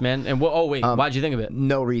your first, man? And why'd you think of it?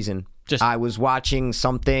 No reason. Just- I was watching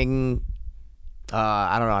something.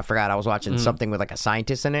 I don't know. I forgot. I was watching something with like a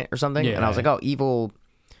scientist in it or something, and I was Yeah. like, "Oh, evil."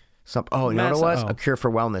 Oh, you know what it was? Oh. A cure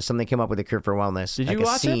for wellness. Something came up with a cure for wellness. Did like you a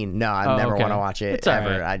watch it? scene. No, I Oh, never okay. want to watch it It's all ever.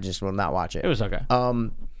 right. I just will not watch it. It was okay.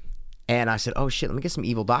 And I said, "Oh shit, let me get some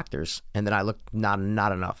evil doctors." And then I looked, not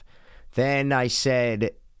enough. Then I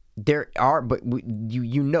said, "There are, but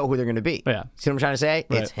you know who they're going to be." Yeah. See what I'm trying to say?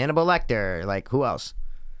 Right. It's Hannibal Lecter. Like who else?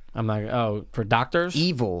 I'm not. Oh, for doctors,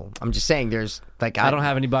 Evil. I'm just saying. There's like I don't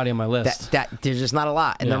have anybody on my list. that. There's just not a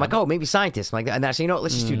lot. And then I'm Yeah. like, oh, maybe scientists. I'm like, and I said, you know what?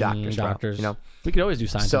 Let's just do doctors. Bro. Doctors. You know. we could always do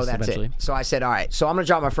scientists So that's eventually. it. So I said, all right. So I'm gonna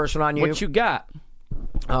drop my first one on you. What you got?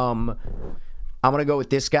 I'm gonna go with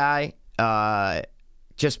this guy,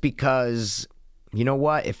 just because, you know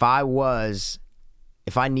what? If I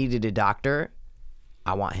needed a doctor,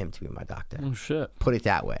 I want him to be my doctor. Oh shit. Put it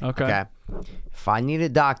that way. Okay. If I need a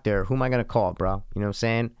doctor, who am I gonna call, bro? You know what I'm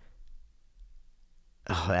saying?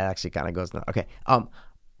 Oh, that actually kind of goes. Okay.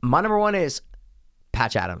 My number one is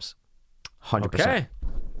Patch Adams. 100%. Okay.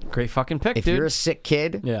 Great fucking pick, If dude. you're a sick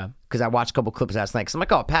kid, Yeah, because I watched a couple clips last night, because I'm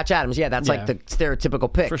like, oh, Patch Adams, yeah, that's Yeah. like the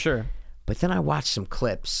stereotypical pick. for sure. But then I watched some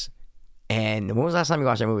clips, and when was the last time you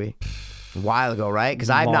watched that movie? A while ago, right? Because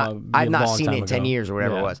I've not Long seen it in 10 time years or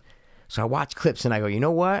whatever ago. it was. So I watched clips, and I go, you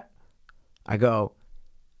know what? I go,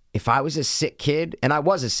 if I was a sick kid, and I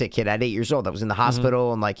was a sick kid at 8 years old, I was in the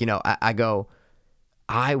hospital, and like, you know, I go,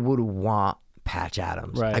 I would want Patch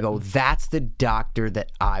Adams. Right. I go, that's the doctor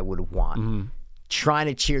that I would want. Trying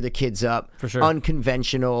to cheer the kids up. For sure.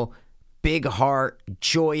 Unconventional, big heart,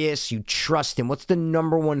 joyous. You trust him. What's the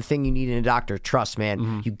number one thing you need in a doctor? Trust,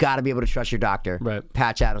 man. You got to be able to trust your doctor. Right.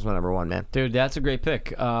 Patch Adams, my number one, man. Dude, that's a great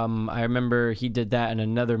pick. I remember he did that in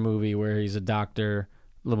another movie where he's a doctor,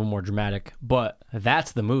 a little more dramatic, but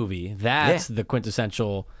that's the movie. That's the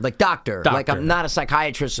quintessential. Like doctor. Like I'm not a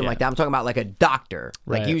psychiatrist or like that. I'm talking about like a doctor.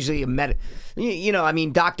 Like Right. usually a you know, I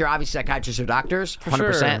mean, doctor, obviously psychiatrists are doctors, 100%,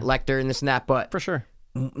 sure. Lecter and this and that, but For sure.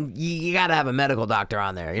 you got to have a medical doctor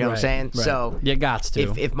on there. You know what I'm saying? Right. So You gots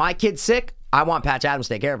to. if my kid's sick, I want Patch Adams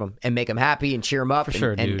to take care of him and make him happy and cheer him up. For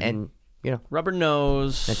sure, dude. And you know. Rubber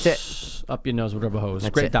nose. That's it. Up your nose with rubber hose.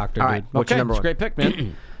 That's Great it. doctor, All dude. right, what's Okay, your number it's a one? great pick,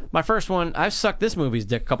 man. My first one, I've sucked this movie's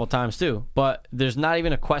dick a couple times too, but there's not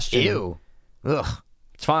even a question. Ew. Ugh.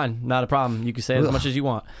 It's fine, not a problem. You can say it as much as you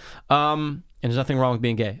want. And there's nothing wrong with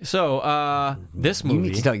being gay. So this movie. You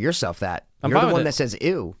need to tell yourself that. I'm You're fine the with one it. that says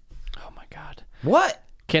ew. Oh my god. What?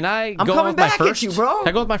 Can I I'm go coming with my back at first? you, bro. Can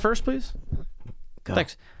I go with my first, please? Go.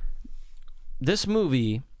 Thanks. This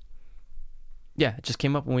movie, yeah, it just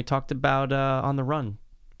came up when we talked about On the Run.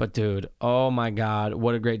 But dude, oh my god,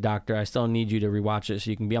 what a great doctor! I still need you to rewatch it so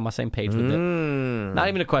you can be on my same page with it. Not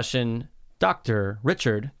even a question. Dr.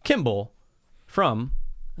 Richard Kimball from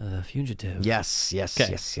The Fugitive. Yes. Okay.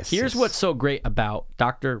 Yes. Here's what's so great about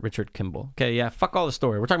Dr. Richard Kimball. Okay, yeah, fuck all the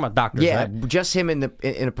story. We're talking about doctors, Yeah, right? just him in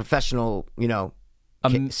a professional, you know,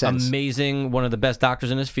 sense. Amazing, one of the best doctors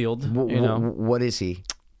in his field. You know, What is he?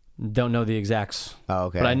 don't know the exacts. Oh,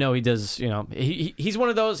 okay. But I know he does. You know, he's one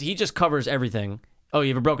of those. He just covers everything. Oh, you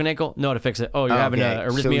have a broken ankle? Know how to fix it. Oh, you're having Okay. a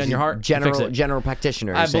So arrhythmia he's in your heart? General, Fix it. general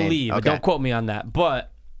practitioner. I you're saying. believe. Okay. Don't quote me on that.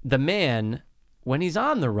 But the man, when he's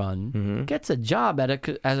on the run, Mm-hmm. gets a job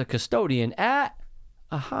as a custodian at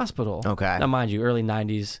a hospital. Okay. Now, mind you, early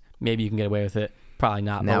 90s, maybe you can get away with it. Probably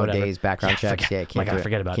not. But Nowadays, whatever. background checks. Forget, Yeah, can't do it.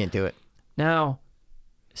 forget about it. Can't do it. Now,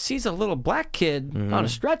 sees a little black kid on a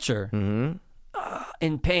stretcher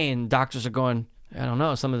in pain. Doctors are going, I don't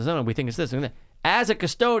know, some of this, we think it's this and that. As a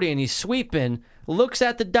custodian, he's sweeping, looks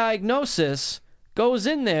at the diagnosis, goes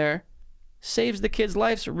in there, saves the kid's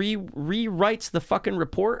life, rewrites the fucking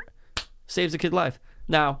report, saves the kid's life.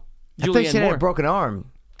 Now, I thought you said he Julianne had a Moore. broken arm.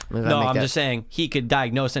 Does that No, make I'm that- just saying he could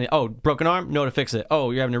diagnose any. Oh, broken arm? Know to fix it.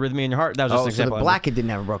 Oh, you're having an arrhythmia in your heart? That was just Oh, an so the example. black kid didn't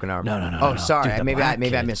have a broken arm. No. Oh, sorry. Dude, the maybe black I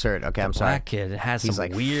kid. misheard. Okay, I'm The sorry. black kid has He's some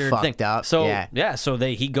like weird fucked thing. up. So Yeah. so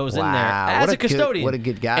he goes in there Wow. as What a a good- custodian. what a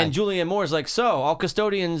good guy. And Julianne Moore's like, so all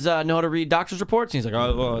custodians know how to read doctor's reports. And he's like,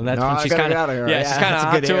 oh, well, and that's No, when I she's gotta kind get out of of here. she's kind of that's a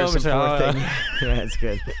hot good to air him. She's like, support oh, thing. Yeah, that's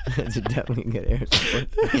good. That's definitely a good air support.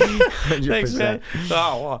 100%. Thanks, man.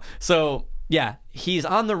 Oh, well. So yeah, he's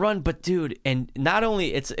on the run, but dude, and not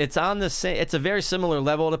only it's on the same. It's a very similar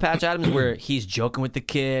level to Patch Adams, where he's joking with the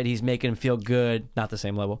kid, he's making him feel good. Not the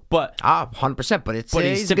same level, but 100%. But he's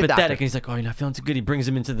he's a good sympathetic, doctor. and he's like, oh, you're not feeling too good. He brings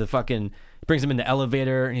him into the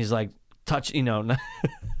elevator, and he's like, touch, you know.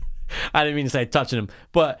 I didn't mean to say touching him,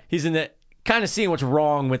 but he's in the. Kind of seeing what's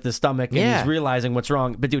wrong with the stomach, and Yeah. he's realizing what's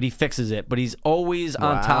wrong. But dude, he fixes it. But he's always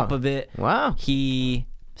on Wow. top of it. Wow. He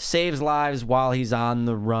saves lives while he's on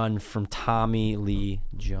the run from Tommy Lee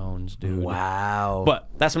Jones, dude. Wow. But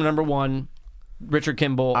that's my number one, Richard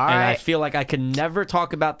Kimball. All and I right. feel like I can never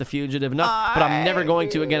talk about The Fugitive enough, but I'm never going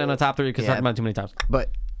to again on the top three because I've Yeah. talked about it too many times. But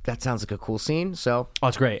that sounds like a cool scene. So Oh,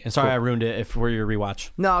 it's great. And sorry I ruined it if we're your rewatch.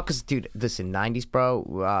 no, because dude, listen, 90s,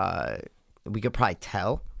 bro. We could probably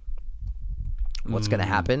tell what's gonna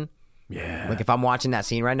happen. Yeah. Like if I'm watching that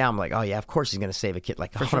scene right now, I'm like, oh yeah, of course he's gonna save a kid,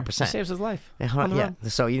 like 100%. He saves his life. Yeah, on the yeah. run.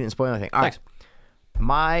 So you didn't spoil anything. All right. Thanks.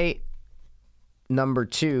 My number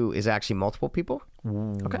 2 is actually multiple people.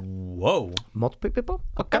 Okay. Whoa. Multiple people.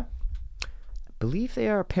 Okay. I believe they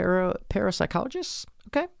are parapsychologists.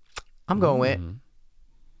 Okay. I'm going with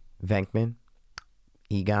Venkman,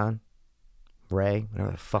 Egon, Ray,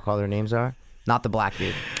 whatever the fuck all their names are. Not the black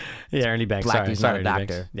dude. Yeah, Ernie Banks. Black sorry, dude's sorry, not a Ernie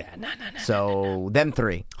doctor. Banks. Yeah, no. So them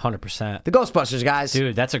 3. 100%. The Ghostbusters, guys.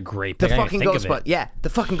 Dude, that's a great the pick. I didn't fucking think of it. Ghostbusters. Yeah, the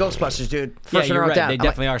fucking Ghostbusters, dude. Yeah, First one I you're wrote right. down. They I'm like,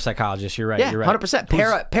 definitely are psychologists. You're right. yeah, You're right.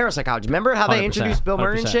 100%. Parapsychology. Remember how they 100%, introduced Bill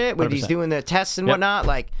Murray and 100%, shit when he's 100%. doing the tests and Yep. whatnot?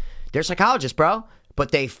 Like, they're psychologists, bro.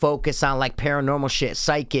 But they focus on like paranormal shit,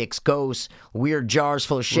 psychics, ghosts, weird jars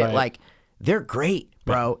full of shit. Right. Like, they're great,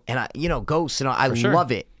 bro. And ghosts and all, I sure.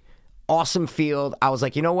 love it. Awesome field. I was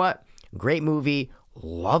like, you know what? Great movie.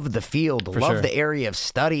 Love the field. Love sure. the area of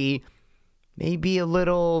study. Maybe a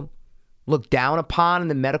little looked down upon in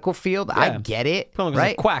the medical field. I get it, Probably 'cause right?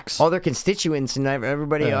 they're quacks. All their constituents and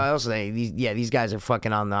everybody else. These guys are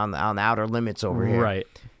fucking on the outer limits over here. Right.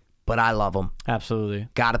 But I love them. Absolutely.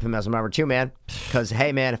 Gotta put them as number 2, man. Because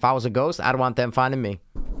hey, man, if I was a ghost, I'd want them finding me.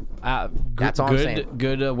 That's all I'm saying.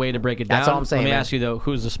 Good way to break it down. That's all I'm saying. Let me man. ask you though,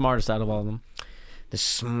 who's the smartest out of all of them?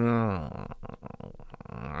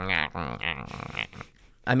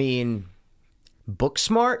 I mean, book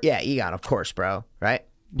smart? Yeah, Egon, of course, bro. Right?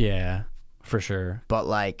 Yeah, for sure. But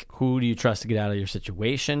like Who do you trust to get out of your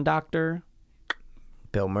situation, Doctor?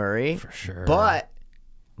 Bill Murray. For sure. But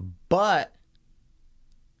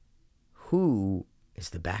who is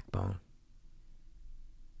the backbone?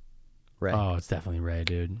 Ray. Oh, it's definitely Ray,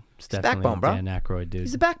 dude. It's the definitely backbone, bro. Dan Aykroyd, dude.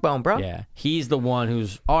 He's the backbone, bro. Yeah, he's the one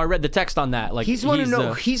who's. Oh, I read the text on that. Like He's the one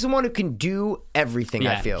he's the one who can do everything,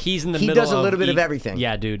 Yeah, I feel. he's in the he middle. does a little bit of everything.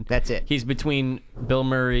 Yeah, dude. That's it. He's between Bill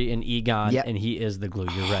Murray and Egon, Yep. and he is the glue.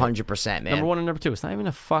 You're right. 100%, man. Number 1 and number 2. It's not even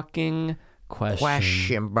a fucking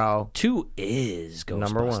question. Bro. 2 is Ghostbusters.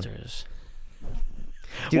 Number 1.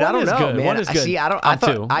 Dude, One I don't is know, good. man. One is good. See, I don't. I'm I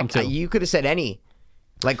thought 2. I'm 2. you could have said any.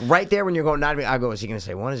 Like right there when you're going, not even. I go, is he gonna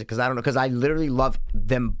say 1? Is it? Because I don't know. Because I literally love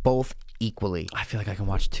them both equally. I feel like I can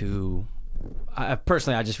watch 2.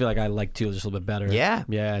 Personally, I just feel like I like 2 just a little bit better. Yeah.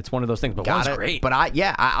 Yeah, it's one of those things. But Got one's it. great. But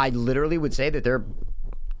I literally would say that they're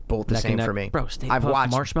both the Neck same and neck. for me. Bro, Stay I've Puft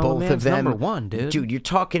watched Marshmallow both Man's of them. number 1, dude. Dude, you're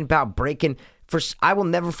talking about breaking. I will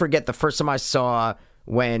never forget the first time I saw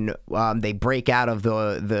when they break out of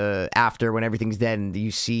the after when everything's dead and you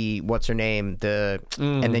see what's her name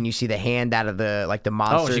and then you see the hand out of the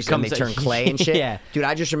monsters and they turn clay and shit. Yeah. Dude,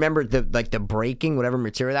 I just remember the breaking whatever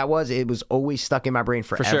material that was. It was always stuck in my brain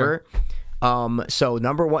forever. sure. So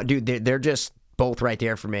number 1, dude, they're just both right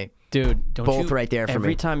there for me. Dude, Both right there for every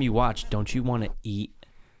me. time you watch, don't you want to eat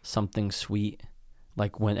something sweet?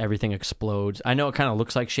 Like when everything explodes. I know it kind of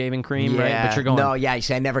looks like shaving cream, right? But you're going. No, yeah. You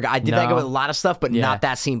see, I did that go with a lot of stuff, but Yeah. not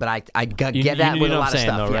that scene. But I get You that know with what a lot I'm of saying,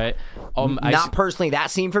 stuff. though, yeah. right? Not personally that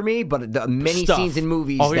scene for me, but the many Stuff. scenes in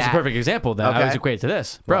movies. Oh, here's that, a perfect example. That I Okay. always equate it to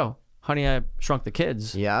this, bro. Honey, I Shrunk the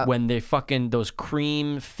Kids. Yeah. When they fucking those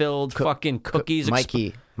cream filled fucking cookies.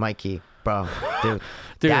 Mikey, bro, dude.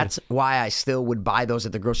 Dude. That's why I still would buy those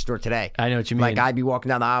at the grocery store today. I know what you mean. Like I'd be walking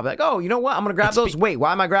down the aisle, be like, oh, you know what? I'm gonna grab those. Wait,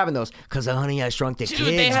 why am I grabbing those? Because Honey, I Shrunk the Kids, Dude,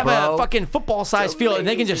 they have bro. a fucking football size field and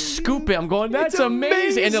they can just scoop it. I'm going, that's It's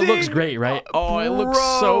amazing. And it looks amazing. great, right? Oh, it looks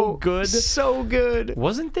Bro, so good. So good.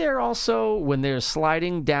 Wasn't there also, when they're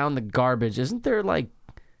sliding down the garbage, isn't there like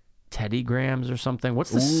Teddy Grahams or something?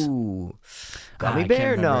 What's this? Ooh. I Gummy can't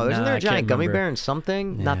bear? remember. No, isn't No, there I a giant can't gummy remember. bear in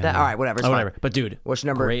something? Not that. All right, whatever. It's Oh, fine. whatever. But dude, What's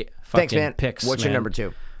your number? Great Thanks, fucking man. picks, What's your man. number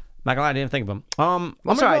 2? Not gonna lie, I didn't think of them. I'm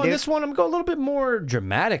gonna sorry, go on dude. this one. I'm gonna go a little bit more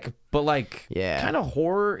dramatic, but like kind of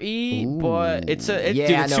horror-y. But it's dude, I it's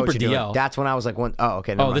know super what you're doing. DL. That's when I was like, oh,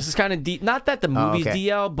 okay. never Oh, mind. this is kind of deep. Not that the movie's okay.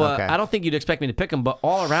 DL, but Okay. I don't think you'd expect me to pick him. But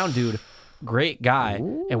all around, dude, great guy.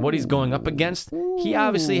 And what he's going up against, he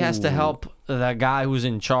obviously has to help the guy who's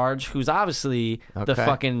in charge, who's obviously the Okay.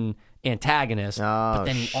 fucking antagonist. Oh, but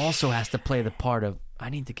then he also has to play the part of, I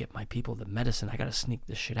need to get my people the medicine. I got to sneak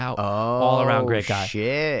this shit out. All around great guy.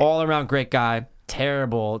 Shit. All around great guy.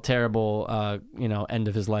 Terrible, end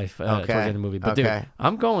of his life towards the end of the movie. But dude, Okay.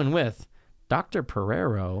 I'm going with Dr.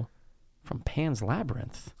 Pereiro from Pan's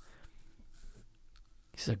Labyrinth.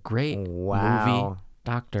 He's a great movie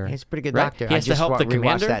doctor. He's a pretty good right? doctor. He has I to just help the rewatched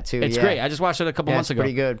commander. that too, It's yeah. great. I just watched it a couple Yeah, months it's ago.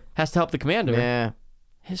 pretty good. Has to help the commander. Yeah.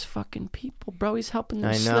 His fucking people, bro. He's helping them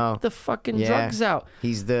I know. slip the fucking Yeah. drugs out.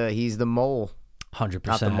 He's the mole. 100%.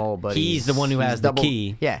 Not the mole, but he's the one who has double, the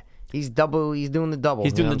key. Yeah. He's doing the double.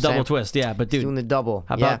 He's you doing know the what I'm double saying? twist. Yeah, but dude, He's doing the double.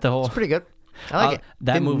 How about the whole? It's pretty good. I like it.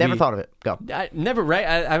 That movie. Never thought of it. Go. I never, right?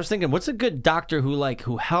 I was thinking, what's a good doctor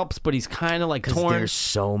who helps, but he's kind of like Because torn. there's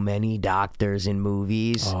so many doctors in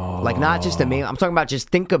movies. Like not just the main. I'm talking about just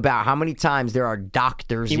think about how many times there are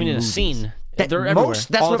doctors Even in a movies. scene. That They're everywhere,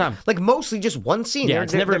 most, that's all the what, time. Like mostly just one scene. Yeah,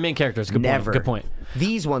 it's never a main character. It's a good never. point. Good point.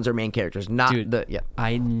 These ones are main characters, not Dude, the. Yeah.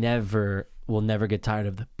 I will never get tired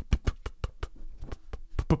of the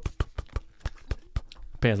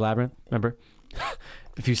Pan's Labyrinth. Remember?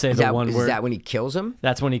 If you say Is the that, one is word, that when he kills him?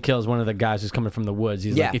 that's when he kills one of the guys who's coming from the woods.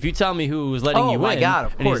 He's Yeah. like, if you tell me who was letting Oh you my in, God,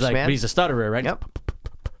 of and he's course, like, man. but he's a stutterer, right? Yep.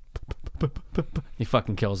 He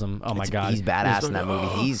fucking kills him. Oh my God, He's badass in that movie.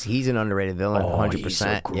 He's an underrated villain. 100%. He's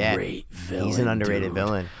a great villain. He's an underrated dude.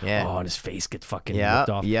 villain. Yeah. Oh, and his face gets fucking Yeah, ripped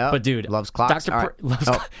off. yeah. But dude, Loves clocks. Dr. All right. Loves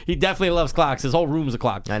Oh. He definitely loves clocks. His whole room's a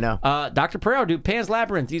clock. I know. Dr. Pereiro, dude, Pan's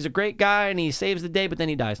Labyrinth. He's a great guy and he saves the day, but then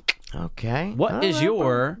he dies. Okay. What All is right,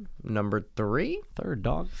 your number 3? third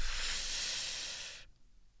dog?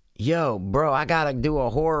 Yo, bro, I gotta do a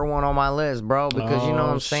horror one on my list, bro, because you know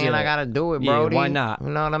what I'm saying? shit. I gotta do it, Yeah, bro. why not? You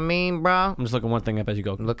know what I mean, bro? I'm just looking one thing up as you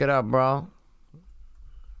go. Look it up, bro.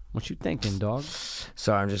 What you thinking, dog?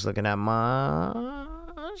 Sorry, I'm just looking at my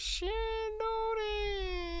shit, dude.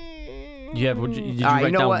 You have? Did you All right, write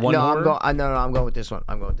you know down what? one No, horror? I'm going with this one.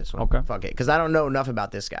 I'm going with this one. Okay. Fuck it, because I don't know enough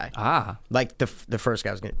about this guy. Ah. Like the first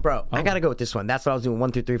guy was gonna, bro. Oh. I gotta go with this one. That's what I was doing.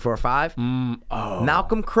 1, 2, 3, 4, 5. Oh.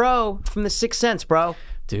 Malcolm Crowe from The Sixth Sense, bro.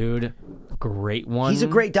 Dude, great one. He's a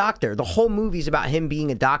great doctor. The whole movie's about him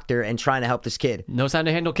being a doctor and trying to help this kid. Knows how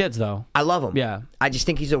to handle kids, though. I love him. Yeah. I just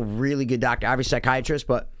think he's a really good doctor. I'm a psychiatrist,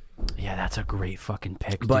 but Yeah, that's a great fucking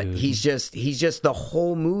pick, but dude. he's just the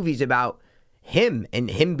whole movie's about him and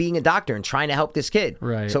him being a doctor and trying to help this kid.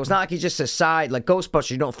 Right. So it's not like he's just a side, like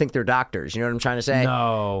Ghostbusters, you don't think they're doctors. You know what I'm trying to say?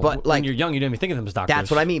 No. But when like, you're young, you don't even think of them as doctors.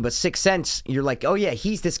 that's what I mean. But Sixth Sense, you're like, oh yeah,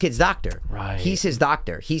 he's this kid's doctor. Right. He's his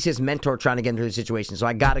doctor. He's his mentor trying to get him through the situation. So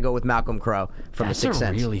I got to go with Malcolm Crowe from That's The Sixth a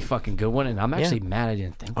Sense. really fucking good one, and I'm actually mad I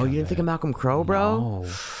didn't think Oh, of you didn't think it. of Malcolm Crowe, bro? No.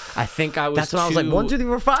 I think I was That's when I was like, 1, 2, 3,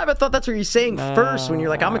 4, 5. I thought that's what you're saying first when you're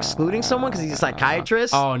like, I'm excluding someone because he's a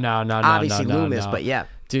psychiatrist. Oh, no. Obviously no, Loomis, no. but yeah.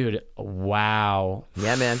 Dude, wow.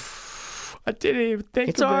 Yeah, man. I didn't even think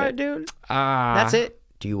It's of all right, it. dude. That's That's it.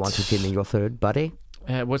 Do you want to give me your third, buddy?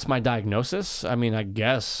 What's my diagnosis? I mean, I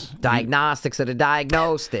guess. Diagnostics of the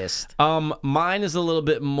diagnostist. Mine is a little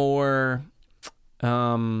bit more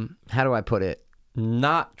How do I put it?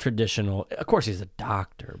 not traditional. Of course, he's a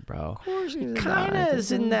doctor, bro. Of course, he's kind of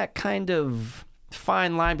is in that kind of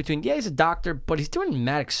fine line between he's a doctor, but he's doing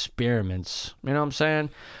mad experiments. You know what I'm saying?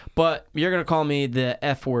 But you're gonna call me the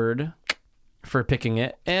F word for picking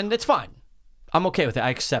it, and it's fine. I'm okay with it. I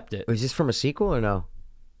accept it. Is this from a sequel or no?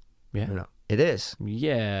 Yeah. Or no? It is.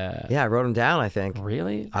 Yeah. Yeah, I wrote him down, I think.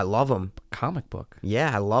 Really? I love him. Comic book.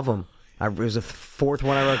 Yeah, I love him. It was the fourth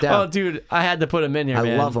one I wrote down. Oh, dude, I had to put him in here, I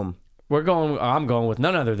man. love him. I'm going with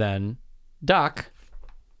none other than Doc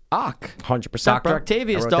Ock. 100%. Dr. bro.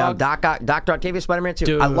 Octavius, I wrote dog. down Dr. Octavius Spider-Man 2.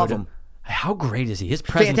 Dude. I love him. How great is he? His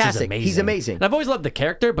presence Fantastic. is amazing. He's amazing. And I've always loved the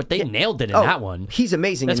character, but they nailed it in that one. He's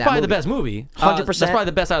amazing That's in that probably movie. the best movie. 100%. That's probably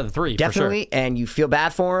the best out of the three, Definitely, for sure. and you feel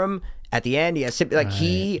bad for him. At the end,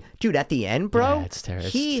 dude, at the end, bro. Yeah, it's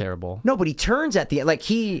terrible. No, but he turns at the end. Like,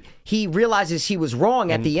 he realizes he was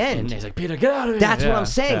wrong at the end. And he's like, Peter, get out of here. That's what Yeah, I'm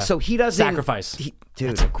saying. yeah. So he doesn't... Sacrifice. Dude,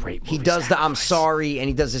 That's a great movie, He does the I'm Sacrifice. sorry, and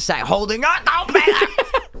he does the holding on. Oh, man.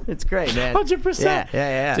 It's great, man. 100%.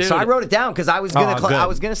 Yeah. Dude. So I wrote it down because I was gonna good. I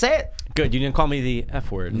was gonna say it. Good. You didn't call me the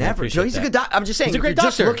F word. I Never. appreciate So he's a that. good doctor. I'm just saying. He's a great if you're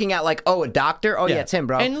just doctor. looking at like, a doctor. Oh yeah, it's him,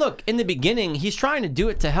 bro. And look, in the beginning, he's trying to do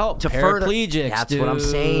it to help further- paraplegics. That's what I'm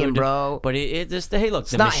saying, dude. bro. But it just hey, look,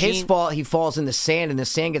 It's not his fault. He falls in the sand, and the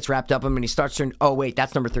sand gets wrapped up him, and he starts turning. Oh wait,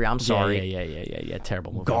 that's number 3. I'm sorry. Yeah.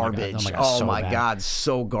 Terrible movie. Garbage. Oh my God.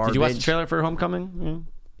 So garbage. Did you watch the trailer for Homecoming?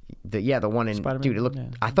 The one in Spider-Man? dude. It looked. Yeah.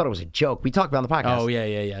 I thought it was a joke. We talked about it on the podcast. Oh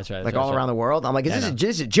yeah. That's right. Like all around the world. I'm like, Yeah, I this know.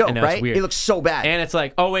 is a joke, I know, it's right? weird. It looks so bad. And it's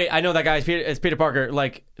like, oh wait, I know that guy. It's Peter Parker.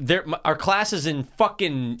 Like, our class is in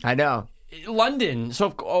fucking I know. London.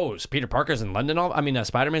 So it's Peter Parker's in London.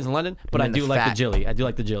 Spider-Man's in London. But I And then do the like fat- the Jilly. I do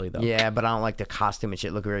like the Jilly though. Yeah, but I don't like the costume and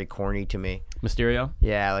shit. Look very corny to me. Mysterio.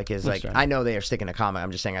 Yeah, like it's like right. I know they are sticking a comic.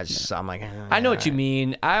 I'm just saying. I'm like. I know what you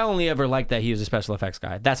mean. I only ever liked that he was a special effects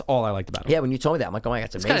guy. That's all I liked about him. Yeah, when you told me that, I'm like, oh my god,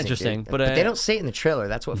 it's amazing. kinda interesting, dude. but, they don't say it in the trailer.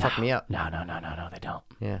 That's what fucked me up. No, they don't.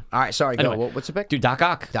 Yeah. All right, sorry. Go. Anyway, What's the pick? Dude, Doc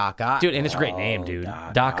Ock. Doc Ock. Dude, and it's a great name, dude.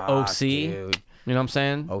 Doc OC. Dude. You know what I'm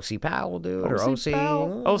saying? OC Powell, dude, or OC.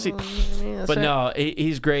 Powell. OC. Yeah, But that's it. no,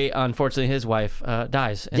 he's great. Unfortunately, his wife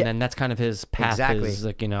dies, and Yeah. then that's kind of his path. Exactly. Is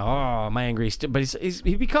like, am I angry? But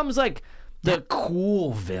he becomes like the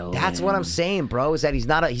cool villain. That's what I'm saying, bro. Is that he's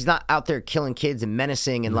not out there killing kids and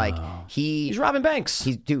menacing and like He's Robin Banks.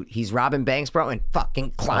 he's robbing banks, bro, and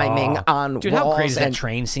fucking climbing on Dude, walls. how great is that and,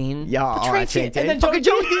 train scene? Yeah, the oh, train that scene. train And then fucking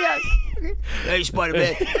Joey Joey Diaz. Hey,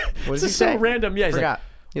 Spider-Man. What does It's he just so say? random. Yeah, he's Forgot. like,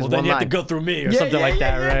 He has well, then one you have to line. go through me or Yeah, something yeah, like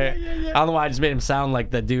yeah, that, yeah, right? I don't know why I just made him sound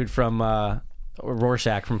like the dude from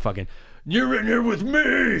Rorschach from fucking, you're in here with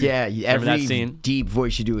me. Yeah, Remember every that scene? deep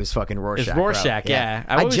voice you do is fucking Rorschach. It's bro. Rorschach, yeah.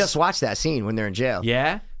 I always- just watched that scene when they're in jail.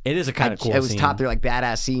 Yeah? It is a kind of cool It was scene. top tier, like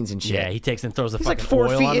badass scenes and shit. Yeah, he takes and throws the He's like fucking 4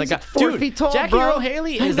 oil feet. on the He's guy. like 4 Dude, feet tall, Jackie bro. Earle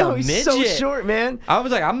Haley I is know, a he's midget. so short, man. I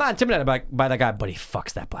was like, I'm not intimidated by that guy, but he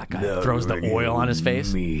fucks that black guy. Throws the oil on his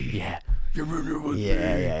face. Yeah.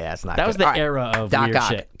 Yeah. It's not. That good. was the All right. era of Doc weird Ock,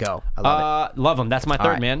 shit. Go. I love Love him. That's my third,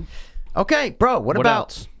 right. man. it. Okay, bro. What about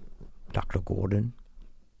else? Dr. Gordon?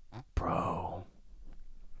 Bro,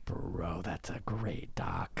 that's a great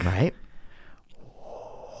doc. Right?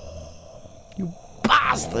 You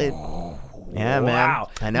bastard. Yeah, man. Wow.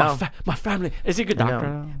 I know. My family. Is he a good I doctor?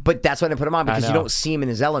 know. But that's why I put him on because you know. don't see him in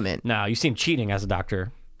his element. No, you see him cheating as a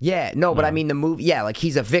doctor. Yeah, no, but I mean the movie. Yeah, like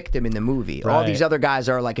he's a victim in the movie. All Right. these other guys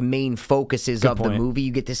are like main focuses of the point. movie.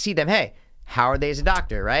 You get to see them. Hey, how are they as a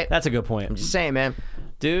doctor, right? That's a good point. I'm just saying, man.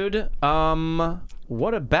 Dude,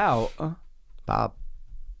 what about... Bob,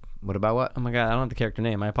 what about what? Oh my god, I don't have the character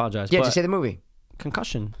name. I apologize. Yeah, but just say the movie.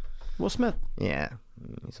 Concussion. Will Smith. Yeah.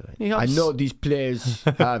 He helps. I know these players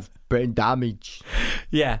have brain damage.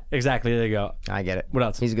 Yeah, exactly. There you go. I get it. What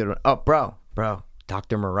else? He's a good one. Oh, bro.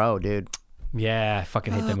 Dr. Moreau, dude. Yeah, I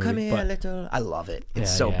fucking hate that movie. Come here, but little. I love it.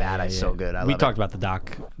 It's yeah, so yeah, bad. yeah, It's yeah. so good. I We love talked it. about the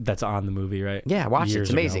doc that's on the movie, right? Yeah, watch it. Years It's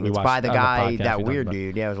ago. amazing. We It's watched by the on the guy, podcast we that talked weird about it.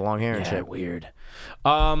 dude. Yeah, with long hair and Yeah, shit. weird.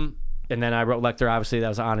 And then I wrote Lecter. Obviously, that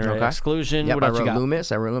was honorary Okay. exclusion. Yep, What I else you wrote got?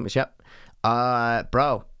 Loomis. Yep.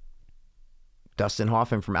 Bro. Dustin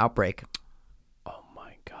Hoffman from Outbreak. Oh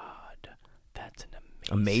my god, that's an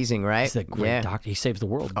Amazing, right? He's a great yeah. doctor. He saves the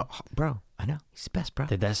world. Oh, bro, I know. He's the best, bro.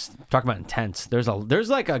 Dude, that's talk about intense. There's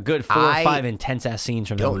like a good 4 or I 5 intense ass scenes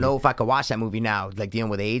from the Don't movie. know if I could watch that movie now, like dealing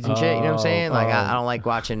with AIDS and shit. You know what I'm saying? Like, I don't like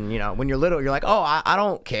watching, when you're little, you're like, oh, I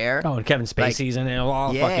don't care. Oh, and Kevin Spacey's in it.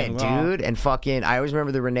 All Yeah, fucking, dude. And fucking, I always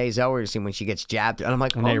remember the Renee Zellweger scene when she gets jabbed. And I'm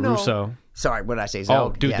like, Renee oh, no. Russo. Sorry, what did I say? Oh, Zell?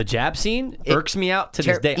 dude, Yeah. the jab scene irks me out to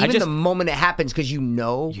this day. Even the moment it happens, because you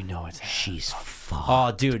know it's she's fucked.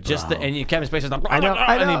 Oh, dude, just and Kevin Spacey's like, I know.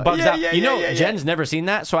 and he bugs Yeah, out. yeah, you know, yeah. Jen's never seen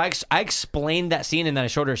that, so I explained that scene, and then I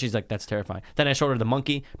showed her. She's like, "That's terrifying." Then I showed her the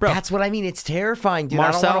monkey, bro. That's what I mean. It's terrifying, dude.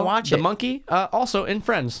 Marcel, I don't want to watch the it. monkey, also in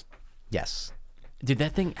Friends. Yes. Dude,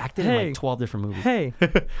 that thing acted in Hey. like 12 different movies. Hey.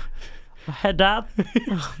 Head up.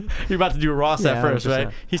 You're about to do Ross at Yeah, first, 100%.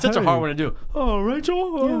 right? He's such a hard one to do. Oh, Rachel.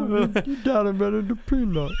 Oh. You down and better than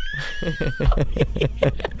peanut.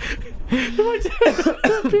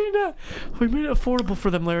 Peanut. We made it affordable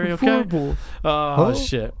for them, Larry. Okay. Affordable. Oh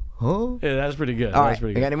shit. Huh? Yeah, that's pretty good. All That's right.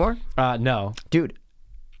 pretty You got good. any more? No, Dude.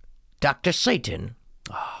 Dr. Satan.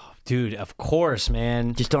 dude. Of course,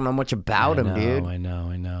 man. Just don't know much about him, dude. I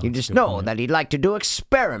know. You That's just a good know point. that he'd like to do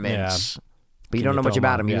experiments. But you Can don't you know much throw him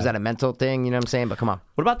about out? him. He was Yeah. at a mental thing, you know what I'm saying? But come on.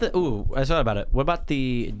 What about the? Ooh, I thought about it. What about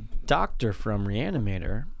the doctor from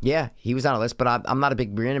Reanimator? Yeah, he was on a list, but I'm not a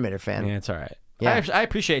big Reanimator fan. Yeah, it's all right. Yeah. I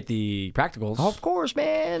appreciate the practicals. Of course,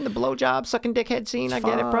 man. The blowjob sucking dickhead scene. I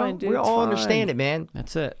get it, bro. fine, dude, We it's all fine. understand it, man.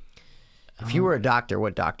 That's it. If you were a doctor,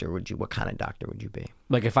 what kind of doctor would you be?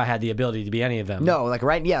 Like if I had the ability to be any of them. No, like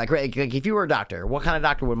if you were a doctor, what kind of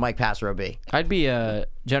doctor would Mike Passero be? I'd be a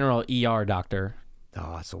general ER doctor.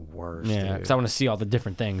 Oh, that's the worst. Yeah, dude. because I want to see all the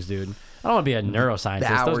different things, dude. I don't want to be a neuroscientist. The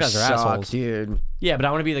Those hours guys are suck, assholes. dude. Yeah, but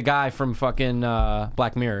I want to be the guy from fucking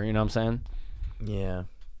Black Mirror. You know what I'm saying? Yeah.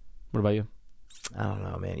 What about you? I don't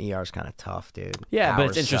know, man. ER's kind of tough, dude. Yeah, but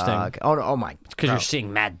it's Hours interesting. suck. Oh, no, oh my. Because bro. you're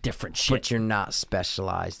seeing mad different shit. But you're not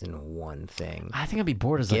specialized in one thing. I think I'd be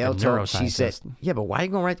bored as like Gail a told, neuroscientist. she said, yeah, but why are you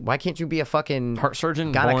going right? Why can't you be a fucking Heart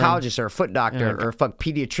surgeon, boring. gynecologist or a foot doctor or a fuck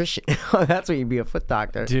pediatrician? That's where you'd be a foot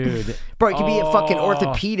doctor. Dude. Bro, you could be a fucking Oh.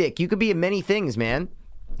 orthopedic. You could be many things, man.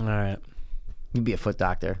 All right, You'd be a foot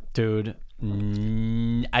doctor. dude.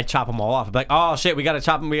 I'd chop them all off. I'd be like, oh shit, we gotta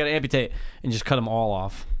chop them. We gotta amputate and just cut them all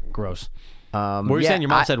off. Gross. What were you saying? Your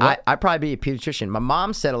mom said what? I'd probably be a pediatrician. My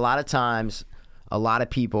mom said a lot of times, a lot of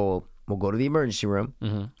people will go to the emergency room,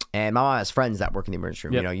 and my mom has friends that work in the emergency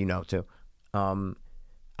room. Yep. You know too.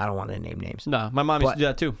 I don't want to name names. No, my mom used But- to do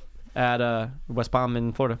that too at West Palm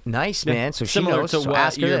in Florida. Nice, Yeah. man. So she Similar knows. to so what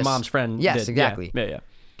ask her your this. mom's friend Yes, did. exactly. Yeah.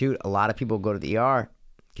 Dude, a lot of people go to the ER,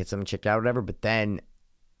 get something checked out or whatever, but then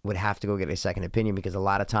would have to go get a second opinion because a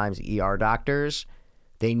lot of times ER doctors,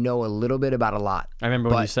 they know a little bit about a lot. I remember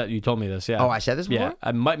when But- you told me this. Yeah. Oh, I said this Yeah, before?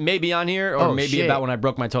 I might maybe on here or Oh, maybe shit. about when I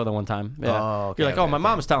broke my toe the one time. Yeah. Oh, okay, You're like, okay, oh, my okay.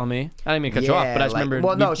 mom's telling me. I didn't mean to cut you off, but I just like- remember.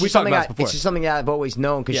 Well, no, we it's talked just something about this before. it's just something that I've always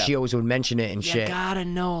known because Yeah. she always would mention it and shit. gotta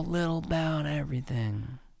know a little about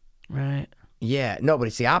everything, right? Yeah, no, but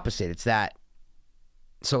it's the opposite. It's that.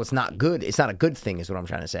 So it's not good. It's not a good thing, is what I'm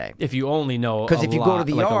trying to say. If you only know, Because a if you go lot, to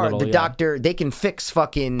the like a ER, little, the yeah. doctor, they can fix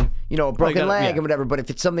fucking, a broken gotta- leg yeah. and whatever. But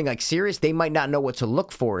if it's something like serious, they might not know what to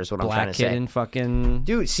look for, is what I'm trying Black to kid say. and fucking.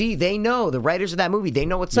 Dude, see, they know. The writers of that movie, they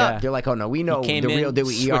know what's Yeah. up. They're like, oh no, we know the came real in, deal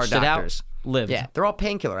with ER switched it out, doctors. lived. Yeah, they're all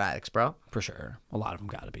painkiller addicts, bro. For sure. A lot of them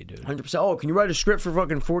gotta be, dude. 100%. Oh, can you write a script for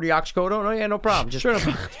fucking 40 oxycodone? Oh yeah, no problem. Just Sure.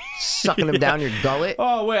 sucking them down your gullet.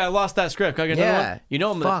 Oh wait, I lost that script. Can I get another Yeah. one? You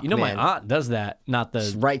know, Fuck, my man. aunt does that. Not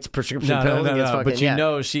the Writes prescription no, pills no, and gets fucking, But you yeah.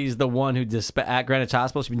 know, she's the one who at Greenwich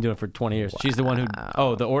Hospital. She's been doing it for 20 years. She's the one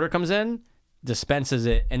who. The order comes in, dispenses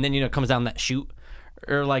it, and then it comes down that chute,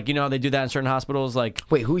 or like how they do that in certain hospitals, like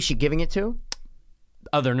Wait, who is she giving it to?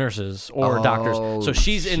 other nurses or Oh, doctors. So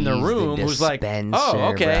she's in the she's the room, who's like, dispenser, oh,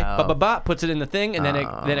 okay, bro. puts it in the thing, and then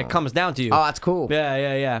it comes down to you. Oh, that's cool.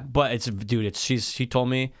 Yeah. But she told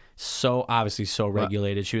me obviously so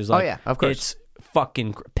regulated. She was like, yeah, of course. It's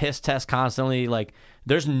fucking piss test constantly. Like,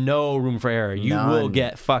 there's no room for error. You will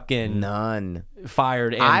get fucking none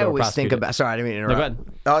fired. And I always prosecuted. think about. Sorry, I didn't mean to interrupt. go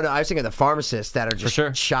ahead. Oh no, I was thinking of the pharmacists that are just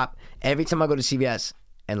sure. shop. Every time I go to CVS,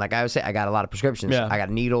 and like I always say, I got a lot of prescriptions. Yeah. I got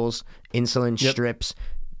needles, insulin, Yep. strips.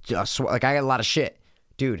 Like I got a lot of shit,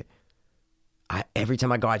 dude. Every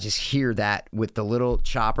time I go, I just hear that with the little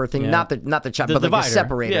chopper thing. Yeah. Not the chopper, The but like the divider.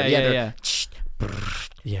 separator. Yeah. They're,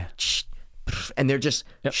 Yeah. and they're just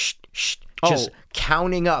Yep. just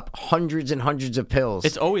counting up hundreds and hundreds of pills.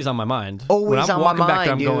 It's always on my mind. Always when I'm on my walking back mind,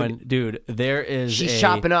 there, I'm dude. going, dude, there is She's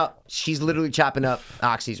chopping up. She's literally chopping up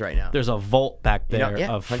oxys right now. There's a vault back there yeah,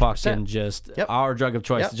 of 100%. fucking just our drug of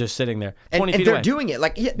choice Yep. just sitting there. And 20 feet they're away. doing it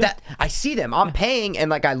like that. I see them. I'm paying, and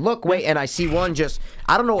like I look, wait, and I see one. Just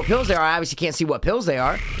I don't know what pills they are. I obviously can't see what pills they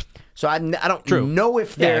are, so I don't know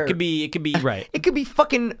if Yeah, they're. it could be right. It could be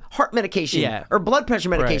fucking heart medication or blood pressure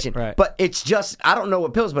medication. Right. But it's just I don't know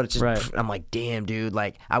what pills, but it's just Right. I'm like, damn, dude,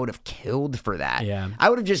 like I would have killed for that. Yeah. I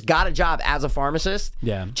would have just got a job as a pharmacist.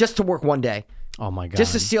 Yeah. Just to work one day. Oh my god.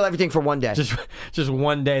 Just to steal everything for one day. just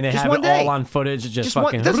one day and they Just have one it day. all on footage. Just one,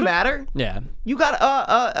 fucking doesn't matter. Yeah. You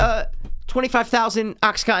got 25,000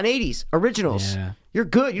 Oxycontin 80s originals. Yeah. You're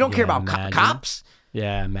good. You don't care Yeah, about imagine. cops.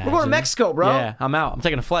 Yeah, man. We're going to Mexico, bro. Yeah, I'm out. I'm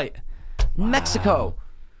taking a flight. Mexico.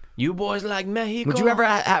 You boys like Mexico? Would you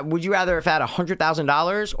ever? Would you rather have had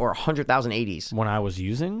 $100,000 or 100,000 80s? When I was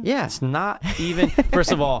using? Yeah. It's not even.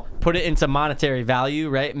 First of all, put it into monetary value,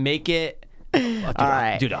 right? Make it. Dude, All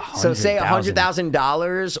right. Dude, so say $100,000.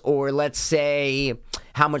 $100,000, or let's say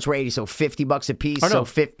how much were 80? So $50 a piece. Or no,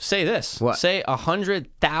 So say this. What? Say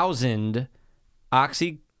 100,000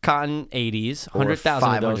 OxyContin 80s.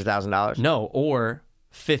 100,000 of those. $500,000. No, or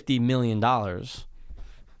 $50 million.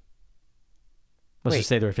 Let's Wait. just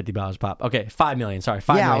say they were $50 pop. Okay, $5 million. Sorry, $5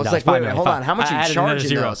 million. Yeah, I was like, $5 wait, million. hold on. How much I you added another charging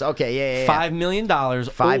zero. those? Okay, yeah. $5 million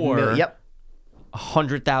 5 or million. Yep.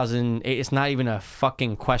 100,000. It's not even a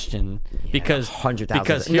fucking question because 100,000.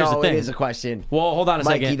 Because here's no, the thing. it is a question. Well, hold on a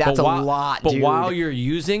Mikey, second. that's But a lot, But dude. while you're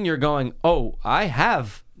using, you're going, oh, I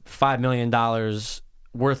have $5 million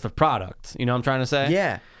worth of product. You know what I'm trying to say?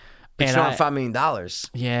 Yeah. But And you don't I- have $5 million.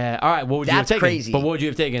 Yeah. All right. What would you have That's taken? crazy. But what would you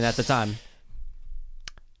have taken at the time?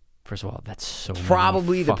 First of all, that's so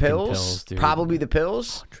Probably many the fucking pills. dude. Probably the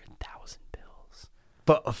pills. 100,000 pills.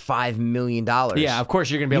 But $5 million. Yeah, of course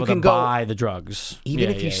you're gonna be You able to can go- buy the drugs. Even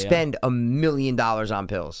Yeah, if you yeah, yeah. spend $1 million on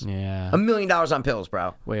pills. Yeah. $1 million on pills,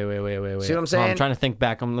 bro. Wait. See what I'm Oh, I'm saying? trying to think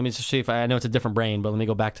back. Let me just see if I know it's a different brain, but let me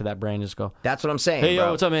go back to that brain. Just go. That's what I'm saying, Hey, bro.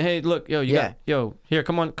 yo, what's up, man? Hey, look, yo, you Yeah. got, yo, here,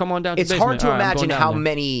 come on down to It's the hard basement. to All right, I'm imagine going down how there.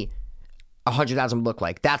 many 100,000 look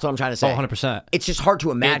like. That's what I'm trying to say. Oh, 100%. It's just hard to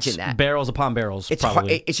imagine It's that. barrels upon barrels. It's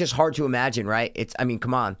probably. hard, it's just hard to imagine, right? I mean,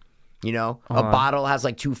 come on. You know, a bottle has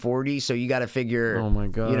like 240, so you got to figure. Oh my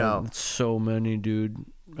god. You know, That's so many, dude.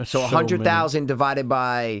 That's so 100,000 divided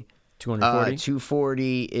by 240.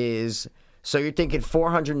 240 is. So you're thinking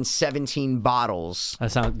 417 bottles.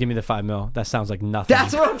 That sounds. Give me the $5 million. That sounds like nothing.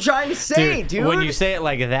 That's what I'm trying to say, dude. When you say it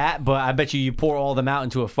like that, but I bet you pour all them out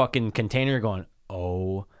into a fucking container, going,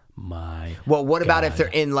 oh my. Well, what about if God. they're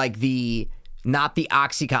in like not the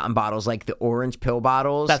Oxycontin bottles, like the orange pill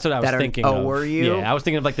bottles? That's what I was that are- thinking. Oh, of. were you? Yeah, I was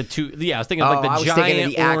thinking of like the two. Yeah, I was thinking of like I the was thinking giant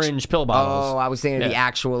of the orange pill bottles. Oh, I was thinking of the Yeah.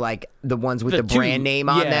 actual, like the ones with the, two- brand name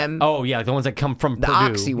on yeah. them. Oh yeah, the ones that come from the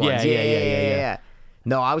Purdue. Oxy ones. Yeah.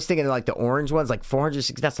 No, I was thinking of like the orange ones, like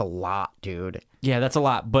 460. That's a lot, dude. Yeah, that's a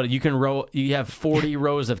lot. But you can row. You have 40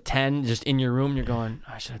 rows of 10 just in your room. You're going,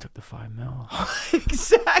 I should have took the $5 million.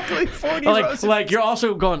 Exactly, 40 rows. Like you're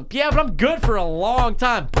also going, yeah, but I'm good for a long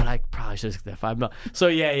time. But I probably should have took that $5 million. So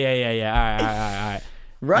yeah. All right.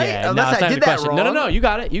 Right? Yeah, Unless it's I not did even a that question. wrong. No, you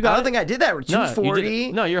got it. You got I it. don't think I did that. No, you 240.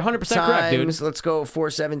 did- no, you're 100% correct, dude. Let's go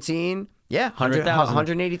 417. Yeah, 100,000.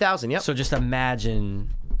 180,000. Yep. So just imagine.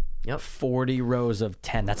 Yep. 40 rows of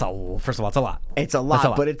 10. That's first of all, it's a lot. It's a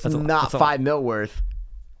lot, but it's That's a lot. not That's a lot. $5 million worth.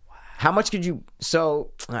 How much could you?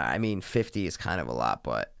 So I mean, 50 is kind of a lot,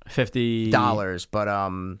 but $50 But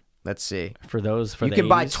let's see. for those for You the can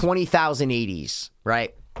buy 80s. 20,000 80s,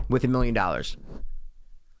 right? With $1 million.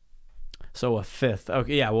 So a fifth.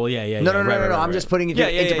 Okay, yeah. Well, yeah. No. Right. I'm just putting it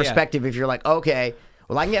into perspective. If you're like, okay,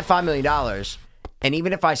 well, I can get $5 million, and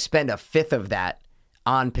even if I spend a fifth of that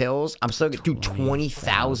on pills, I'm still going to do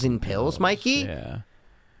 20,000 pills, Mikey. Yeah.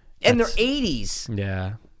 And they're 80s.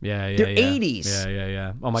 Yeah. They're 80s.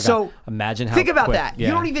 Yeah. Oh my god. So imagine how. think about quick- that. Yeah.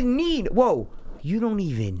 You don't even need. Whoa. You don't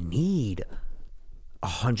even need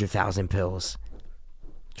 100,000 pills.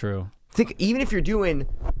 True. Think even if you're doing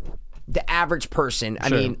the average person.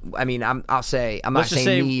 Sure. I mean, I'll say I'm Let's not just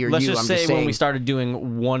saying say. me or Let's you. just I'm say just when saying. we started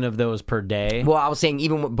doing one of those per day. Well, I was saying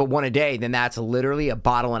but one a day. Then that's literally a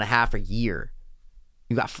bottle and a half a year.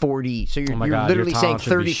 You got 40. So you're, Oh my you're God, literally your saying tolerance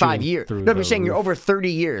should be 35 shooting years. through No, but you're the saying you're roof. over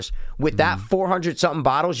 30 years. With that 400-something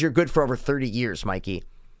bottles, you're good for over 30 years, Mikey.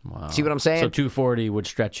 Wow. See what I'm saying? So 240 would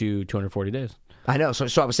stretch you 240 days. I know. So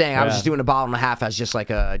I was saying I was Yeah. just doing a bottle and a half as just like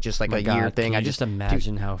a My year God, thing. Can I you just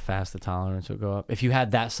imagine how fast the tolerance would go up if you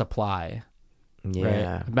had that supply.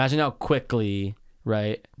 yeah. Right? Imagine how quickly.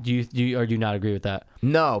 Right? Do you or do you not agree with that?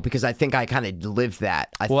 No, because I think I kind of lived that.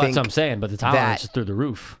 I Well, think that's what I'm saying. But the tolerance is through the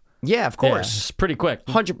roof. Yeah, of Yeah, course. it's pretty quick.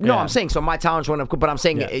 100. No, Yeah. I'm saying so. My tolerance went up, but I'm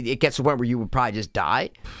saying Yeah. it gets to the point where you would probably just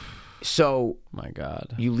die. So My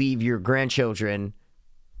God. you leave your grandchildren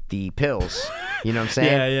the pills. You know what I'm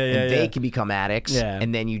saying? Yeah, yeah, yeah, And they yeah. can become addicts. Yeah.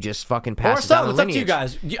 And then you just fucking Or pass it sell down them. the It's up to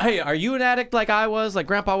you lineage. guys. Hey, are you an addict like I was, like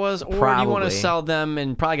Grandpa was, or do you want Probably. to sell them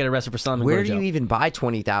and probably get arrested for selling them? Where and do go to you jail? even buy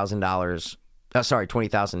 $20,000? Sorry,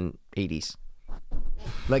 20,000 80s.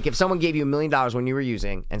 Like if someone gave you $1 million when you were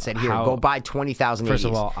using and said, "Here, How- go buy 20,000 First 80s."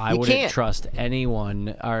 of all, I you wouldn't can't. trust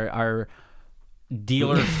anyone. Our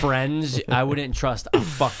dealer friends, I wouldn't trust a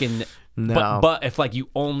fucking. No. But if like you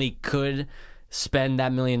only could spend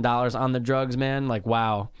that $1 million on the drugs, man, like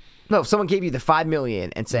wow, No, if someone gave you the $5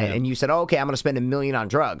 million and said, Yeah. and you said, "Oh, okay, I'm going to spend $1 million on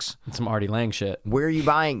drugs." it's some Artie Lang shit. Where are you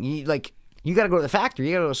buying? You got to go to the factory.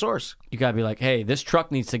 You got to go to the source. You gotta be like, hey, this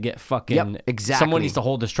truck needs to get fucking. Yep, exactly. Someone needs to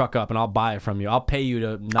hold this truck up, and I'll buy it from you. I'll pay you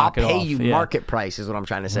to knock I'll it pay off. you Yeah. market price is what I'm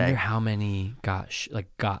trying to I wonder say. how many got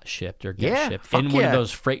shipped or get Yeah, shipped fuck in one of yeah.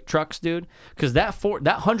 those freight trucks, dude. Because that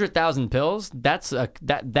 100,000 pills, that's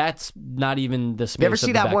not even the space. You ever of see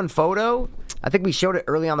the that back. one photo? I think we showed it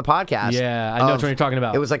early on the podcast. Yeah, I know of- what you're talking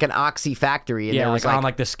about. It was like an Oxy factory. And Yeah, there like was on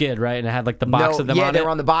like the skid, right? And it had like the box of them yeah, on they it.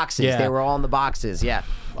 were on the boxes. Yeah. They were all in the boxes. Yeah.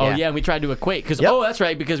 Oh yeah, and we tried to equate because Yep. that's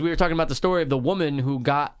right, because we were talking about the story of the woman who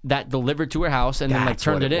got that delivered to her house and then like That's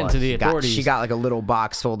turned what it in was. to the authorities. She got like a little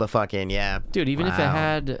box full of fucking Dude, even if it Wow.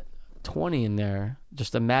 had 20 in there,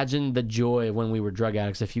 just imagine the joy when we were drug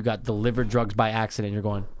addicts. If you got delivered drugs by accident, you're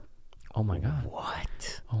going, oh my God.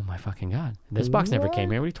 What? Oh my fucking God. This box never came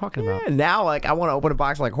here. What are you talking about? And now, like, I want to open a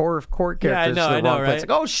box like horror court Yeah, I characters. know, to the I know, wrong place. right?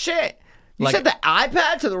 Like, oh shit! You Like- sent the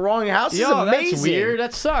iPad to the wrong house. This is Yo, amazing. that's weird.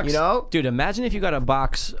 That sucks. You know? Dude, imagine if you got a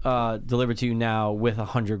box delivered to you now with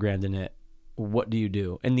 $100,000 in it. What do you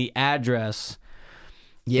do? And the address,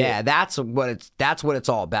 Yeah, that's what it's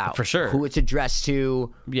all about. For sure. Who it's addressed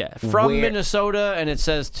to. yeah, from Where- Minnesota, and it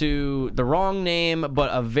says to the wrong name,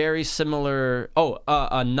 but a very similar,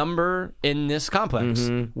 a number in this complex.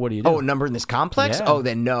 What do you do? Oh, a number in this complex? Yeah. Oh,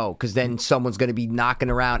 then no, because then someone's going to be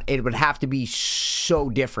knocking around. It would have to be so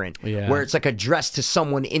different, Yeah. where it's like addressed to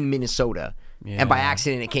someone in Minnesota, and by Yeah.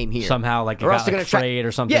 accident it came here Somehow, like, it or got, else they're like, gonna track- frayed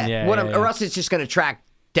or something. Yeah, what yeah, I'm- yeah. Or else it's just going to track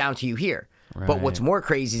down to you here. But what's Right. more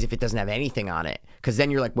crazy is if it doesn't have anything on it, because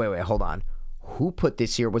then you're like, wait, hold on. Who put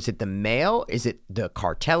this here? Was it the mail? Is it the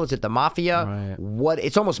cartel? Is it the mafia? Right. What?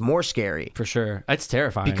 It's almost more scary For sure. It's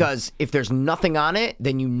terrifying. because if there's nothing on it,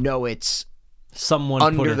 then you know it's someone put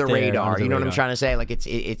under it the there, radar. under the You know what I'm radar. trying to say? Like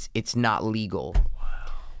it's not legal.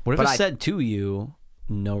 What if But it I- said to you,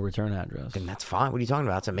 no return address? And that's fine. What are you talking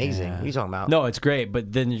about? It's amazing. Yeah. What are you talking about? No, it's great,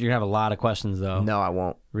 but then you're going to have a lot of questions, though. No, I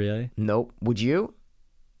won't. Really? Nope. Would you?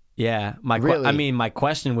 Yeah. Really? My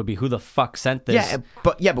question would be, who the fuck sent this?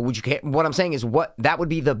 Yeah, but would you care? What I'm saying is that would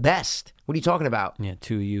be the best. What are you talking about? Yeah,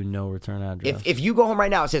 to you, no return address. If you go home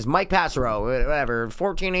right now, it says Mike Passero, whatever,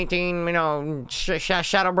 1418,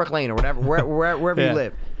 Shadowbrook Lane or whatever, wherever Yeah. you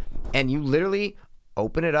live, and you literally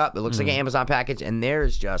open it up. It looks like Mm. an Amazon package, and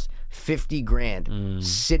there's just $50,000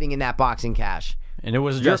 sitting in that box in cash. And it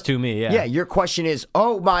was addressed to me, yeah. Yeah, your question is,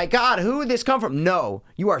 oh my God, who did this come from? No,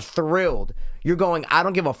 you are thrilled. You're going, I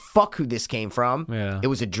don't give a fuck who this came from. Yeah. It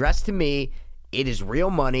was addressed to me. It is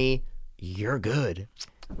real money. You're good.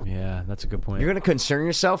 Yeah, that's a good point. You're going to concern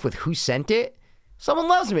yourself with who sent it? Someone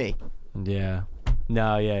loves me. Yeah.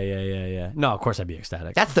 No, yeah. No, of course I'd be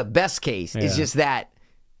ecstatic. That's the best case. It's Yeah. just that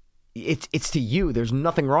it's to you. There's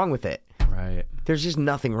nothing wrong with it. Right. There's just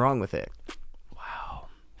nothing wrong with it. Wow.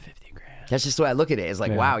 $50,000. That's just the way I look at it. It's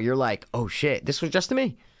like, Yeah. wow, you're like, oh shit, this was just to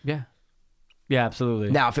me. Yeah. Yeah,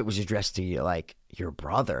 absolutely. Now, if it was addressed to you, like your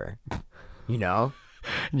brother, you know,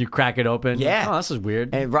 You crack it open. Yeah. Oh, this is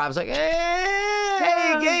weird. and Rob's like,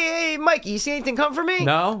 hey, Mike, you see anything come for me?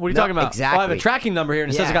 No? What are you No, talking about? exactly. Oh, I have a tracking number here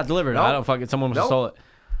and it says it Yeah. got delivered. Nope. I don't fucking, someone must have Nope. stole it.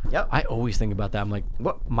 Yep. I always think about that. I'm like,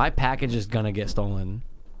 What? my package is going to get stolen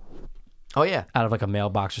Oh yeah. out of like a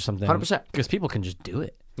mailbox or something. 100%. Because people can just do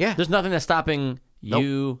it. Yeah. There's nothing that's stopping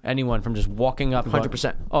you, anyone, from just walking up and going,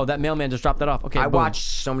 100%. oh, that mailman just dropped that off. Okay, I boom. watched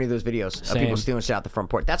so many of those videos of Same. people stealing shit out the front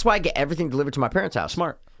porch. That's why I get everything delivered to my parents' house.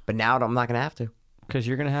 Smart. But now I'm not gonna have to. because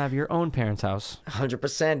you're going to have your own parents' house.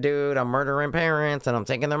 100%, dude. I'm murdering parents, and I'm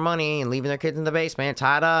taking their money and leaving their kids in the basement,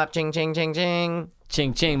 tied up. Ching, ching, ching, ching.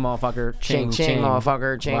 Ching, ching, motherfucker. Ching, ching,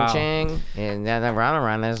 motherfucker. Ching, Wow. ching. And then I run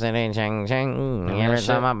around the city, ching, ching. Every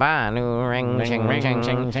time I buy a new ring, ching, ring, ching,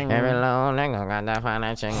 ching, ching. ching. Every little nigga got that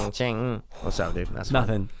fine, ching, ching. What's up, dude? That's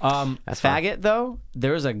fine. Nothing. That's fine. Faggot, though,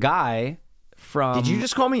 there's a guy from... Did you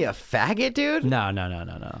just call me a faggot, dude? No.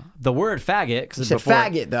 The word faggot... You said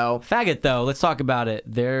faggot, though. Faggot, though, let's talk about it.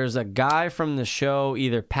 There's a guy from the show,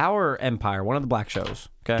 either Power or Empire, one of the black shows.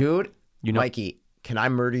 Okay, Dude, You know- Mikey, can I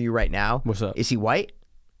murder you right now? What's up? Is he white?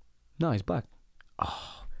 No, he's black.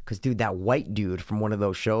 Because, dude, that white dude from one of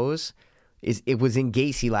those shows, it was in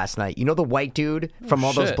Gacy last night. You know the white dude from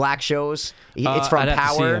all those shit. black shows? It's from I'd have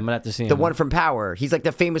to see Power. him. I'd have to see The him. one from Power. He's like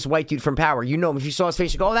the famous white dude from Power. You know him. If you saw his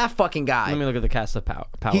face, you go, oh, that fucking guy. Let me look at the cast of Power.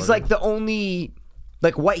 He's like the only...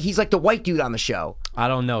 Like white, he's like the white dude on the show. I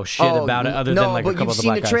don't know shit about it other no, than like a but couple you've of the seen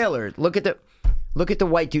black the guys. trailer. Look at the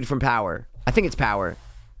white dude from Power. I think it's Power.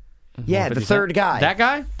 Yeah, the 50 third Cent? guy. That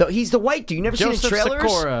guy? He's the white dude. You never Joseph seen the trailers?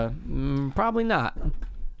 Sikora. Probably not.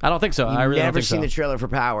 I don't think so. I really Never don't think seen so. the trailer for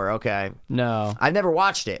Power. Okay. No. I've never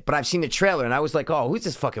watched it, but I've seen the trailer, and I was like, "Oh, who's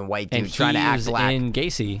this fucking white dude And trying to he act was black?" in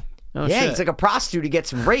Gacy. Oh, Yeah, shit. he's like a prostitute who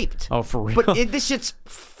gets raped. Oh, for real? But this shit's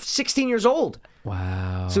 16 years old,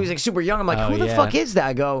 Wow. so he's like super young. I'm like, Oh, who the yeah. fuck is that?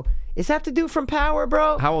 I go, is that the dude from Power,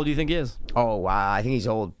 bro? How old do you think he is? Oh, wow. I think he's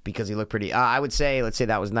old because he looked pretty. I would say, let's say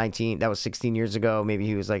that was 16 years ago. Maybe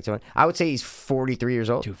he was like 20. I would say he's 43 years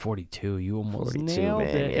old. Dude, 42. You almost 42, nailed man.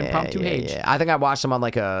 it. Yeah, Impromptu yeah, age. yeah. I think I watched him on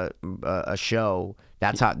like a show.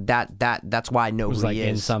 That's how that's why I know Was who like he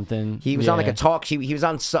in is. something. He was on like Yeah. a talk. He was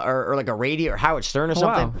on or like a radio or Howard Stern or Oh,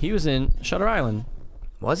 something. wow. He was in Shutter Island.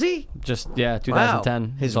 Was he? Just, yeah, Wow.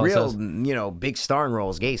 2010. His That's all it real, says. big starring role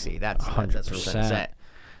is Gacy. That's what I'm trying to 100%. say.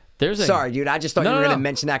 There's a, Sorry, dude. I just thought No, you were no, gonna no.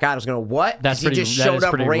 mention that guy. I was gonna what? That's he pretty- just that showed is up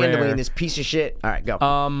pretty randomly rare. in this piece of shit. All right,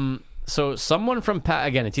 go. So someone from,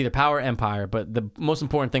 again, it's either Power or Empire, but the most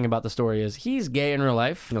important thing about the story is he's gay in real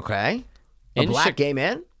life. Okay. A In black gay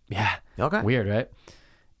man. Yeah. Okay. Weird, right?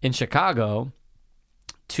 In Chicago,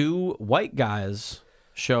 2 white guys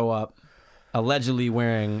show up allegedly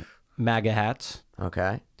wearing MAGA hats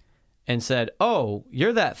Okay. and said, "Oh,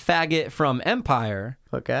 you're that faggot from Empire."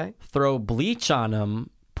 Okay. Throw bleach on him,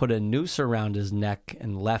 put a noose around his neck,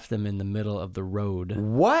 and left him in the middle of the road.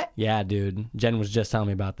 What? Yeah, dude. Jen was just telling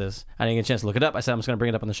me about this. I didn't get a chance to look it up. I said I'm just going to bring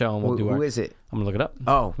it up on the show and we'll do Who our... is it? I'm going to look it up.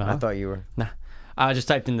 Oh, Uh-huh. I thought you were. Nah. I just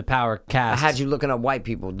typed in the Power I cast. had you looking up white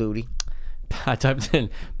people, duty. I typed in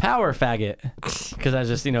Power faggot because I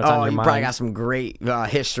just, it's on Oh, your you mind. probably got some great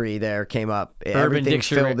history there. Came up. Urban Everything's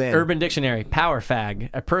Dictionary. filled in. Urban Dictionary. Power fag.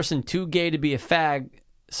 A person too gay to be a fag,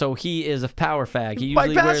 so he is a power fag. He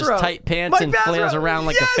usually wears tight pants and flails around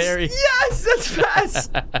like a fairy. Yes, that's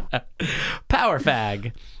fast. Power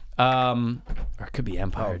fag. Or it could be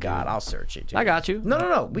Empire. Oh God, dude. I'll search it. Dude. I got you.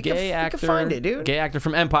 No. We Gay can actor. find it, dude. Gay actor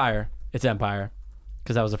from Empire. It's Empire.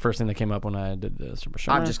 Because that was the first thing that came up when I did the Super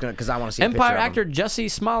Show. I'm just gonna because I want to see. Empire a picture actor Jussie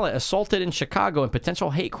Smollett assaulted in Chicago in potential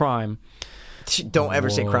hate crime. Of him. Don't ever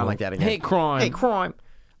say crime like that again. Hate crime. Hate crime.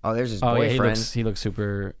 Oh, there's his Oh yeah, boyfriend. he looks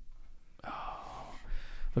super.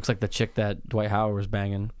 Looks like the chick that Dwight Howard was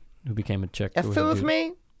banging, who became a chick. who was a Excuse dude.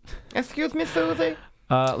 me. Excuse me, Susie.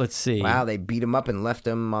 Let's see. Wow, they beat him up and left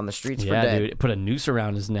him on the streets for Yeah, dead. dude, put a noose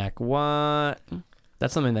around his neck. What?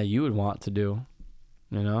 That's something that you would want to do.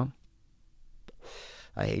 You know.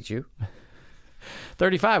 I hate you.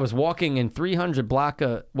 35 was walking in the 300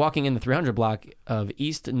 block of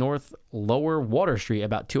East North Lower Water Street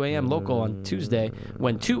about 2 a.m. local on Tuesday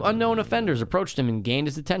when 2 unknown offenders approached him and gained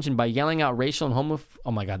his attention by yelling out racial and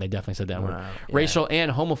oh my God, they definitely said that word. Racial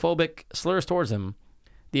and homophobic slurs towards him.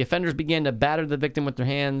 The offenders began to batter the victim with their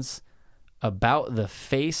hands about the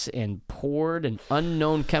face and poured an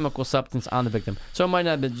unknown chemical substance on the victim. So it might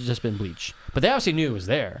not have just been bleach. But they obviously knew it was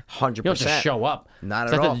there. 100%. You don't just show up. Not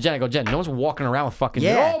So at I said all. to Jen, I go, Jen, no one's walking around with fucking,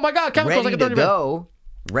 Yeah. oh my God, chemicals ready like a to 30 minute. go.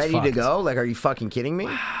 Ready to Fucked. go? Like, are you fucking kidding me?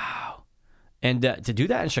 And to do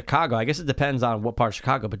that in Chicago, I guess it depends on what part of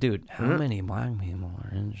Chicago. But dude, how many black people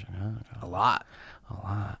are in Chicago? A lot.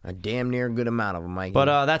 A damn near good amount of them, Mikey.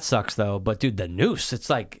 But that sucks though. But dude, the noose, it's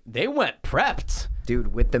like they went prepped.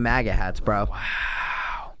 Dude, with the MAGA hats, bro.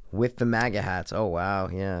 Wow. With the MAGA hats. Oh, wow.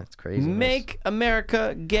 Yeah, it's crazy. Make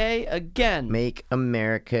America gay again. Make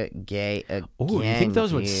America gay again. Ooh, you think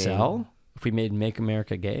those would dude. sell if we made Make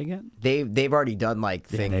America gay again? They've already done like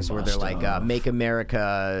things they where they're must like have. make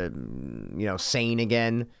America, sane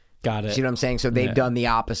again. Got it. See what I'm saying? So they've Yeah. done the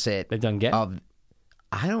opposite. They've done gay? Of,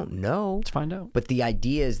 I don't know. Let's find out. But the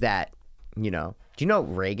idea is that, do you know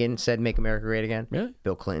Reagan said "Make America Great Again"? Really?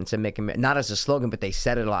 Bill Clinton said "Make America," not as a slogan, but they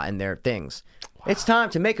said it a lot in their things. It's time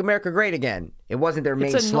to make America great again. It wasn't their main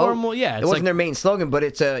It's a slogan. normal- yeah, It it's wasn't like- their main slogan, but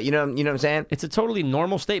it's a, you know what I'm saying? It's a totally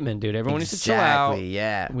normal statement, dude. Everyone needs to chill out. Exactly,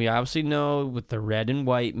 yeah. We obviously know what the red and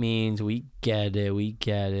white means. We get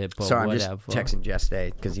it. But Sorry, I'm whatever. just texting Jess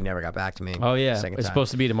today because he never got back to me. Oh yeah, Second it's time.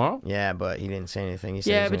 supposed to be tomorrow. Yeah, but he didn't say anything. He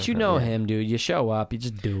said Yeah, he's but gonna you come, know yeah. him, dude. You show up, you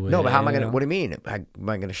just do it. No, but how am I gonna? What do you mean? How am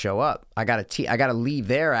I gonna show up? I gotta leave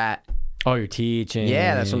there at. Oh, you're teaching.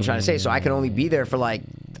 Yeah, that's what I'm trying to say. So I can only be there for like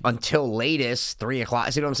until latest 3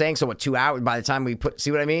 o'clock. See what I'm saying? So what? 2 hours by the time we put.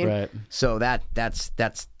 See what I mean? Right. So that's.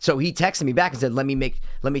 So he texted me back and said, "Let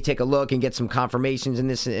me take a look and get some confirmations in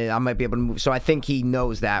this. I might be able to move." So I think he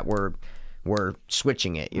knows that we're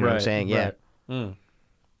switching it. You know what I'm saying? Yeah. Well,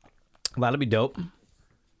 that'll be dope.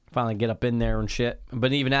 Finally get up in there and shit.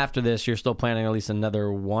 But even after this, you're still planning at least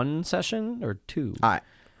another 1 session or 2? All right.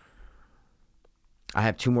 I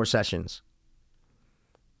have 2 more sessions.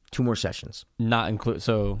 2 more sessions. Not include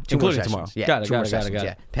 2 more including sessions. tomorrow. Yeah, Got it. 2 more sessions.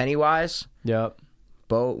 Yeah. Pennywise, Yep.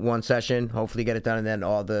 Boat, 1 session. Hopefully get it done, and then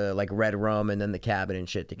all the like red rum, and then the cabin and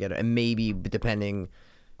shit together, and maybe depending,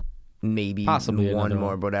 maybe Possibly one another more,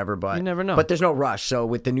 one. whatever. But You never know. But there's no rush. So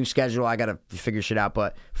with the new schedule, I gotta figure shit out.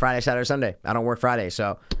 But Friday, Saturday, Sunday, I don't work Friday,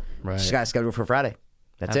 so Right. just gotta schedule for Friday.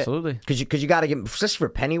 That's Absolutely. it. Because you gotta get, especially for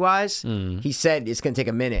Pennywise. He said it's gonna take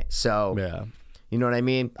a minute. So Yeah. you know what I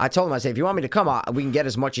mean. I told him, I said, if you want me to come, we can get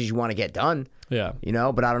as much as you want to get done. Yeah. You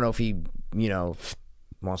know, but I don't know if he,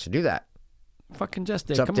 wants to do that. Fucking just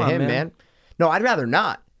It's up Come to on, him, man. No, I'd rather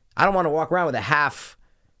not. I don't want to walk around with a half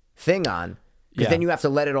thing on because Yeah. then you have to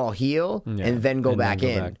let it all heal Yeah. and then go And then back go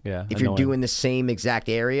in. back. Yeah, If you're annoying. doing the same exact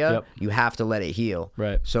area, Yep. you have to let it heal.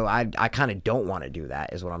 Right. So I kind of don't want to do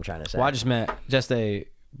that. Is what I'm trying to say. Well, I just meant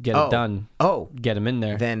get it done. Oh, Get him in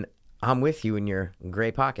there. then I'm with you in your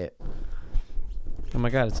gray pocket. Oh my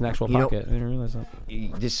god, it's an actual You know- pocket. I didn't realize that.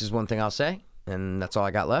 This is one thing I'll say, and that's all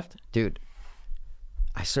I got left, dude.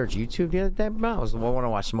 I searched YouTube the other day, bro. I want to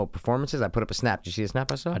watch some old performances. I put up a snap. Did you see the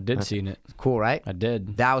snap I saw? I did see it. Cool, right? I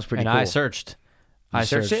did. That was pretty and cool. I searched. You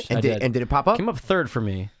searched it? And I did it pop up? Came up third for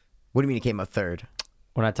me What do you mean it came up third?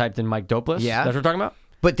 when I typed in Mike Dopeless. Yeah. That's what we're talking about?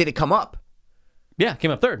 But did it come up? Yeah,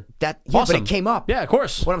 came up third. But Awesome. it came up. Yeah, of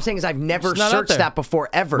course. What I'm saying is I've never It's not out searched there. that before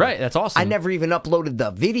ever. Right, that's awesome. I never even uploaded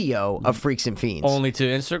the video of Freaks and Fiends. Only to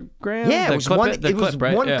Instagram? yeah, The it was clip one. the It was clip,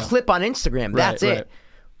 right? one Yeah. clip on Instagram. That's Right, it. right.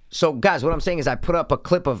 So, guys, what I'm saying is I put up a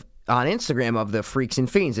clip on Instagram of the Freaks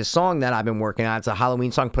and Fiends, this song that I've been working on. It's a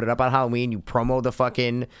Halloween song. Put it up on Halloween. You promo the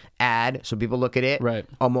fucking ad so people look at it. Right.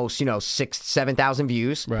 Almost 7,000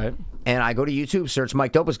 views. Right. And I go to YouTube, search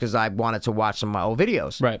Mike Dopeless because I wanted to watch some of my old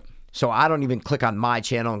videos. Right. So I don't even click on my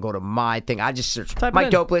channel and go to my thing. I just search Type it Mike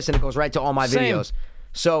in. Dopeless and it goes right to all my Same. videos.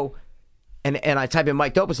 So, and I type in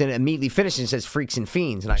Mike Dopeless and it immediately finishes and says Freaks and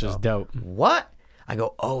Fiends. And Which I go, is dope. what? I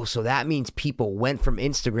go, oh, so that means people went from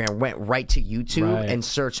Instagram, went right to YouTube Right. and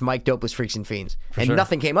searched Mike Dopeless Freaks and Fiends. And sure.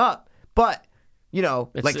 nothing came up. But, like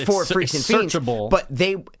It's- for it's- Freaks it's and Fiends. searchable. But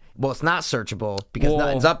it's not searchable because Well,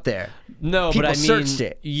 nothing's up there. No, People but I mean, searched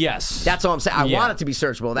it. Yes. That's all I'm saying. I Yeah. want it to be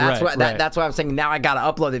searchable. That's Right, why. right. That's why I'm saying now I gotta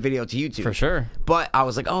upload the video to YouTube For sure. But I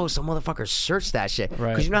was like, oh, some motherfuckers searched that shit.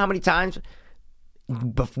 Right. Because you know how many times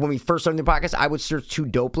when we first started the podcast, I would search to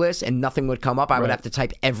Dopeless and nothing would come up. I would Right. have to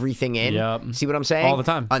type everything in. Yep. See what I'm saying? All the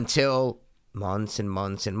time. Until months and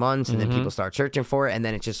months and months, and then people start searching for it, and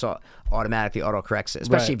then it just automatically autocorrects it.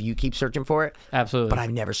 Especially Right. if you keep searching for it. Absolutely. But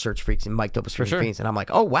I've never searched Freaks and Mike Dopeless Freaks sure. and Fiends, and I'm like,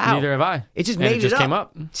 oh wow. Neither have I. It just And made it just up. came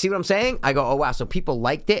up. See what I'm saying? I go, oh wow. So people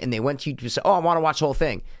liked it, and they went to YouTube and said, oh, I want to watch the whole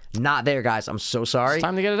thing. Not there, guys. I'm so sorry. It's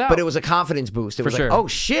time to get it out. But it was a confidence boost. It was sure. like, oh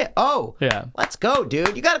shit. Oh Yeah. Let's go,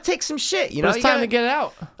 dude. You got to take some shit. You But know, it's you time gotta, to get it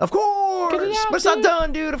out. Of course. Get it out, but it's not dude.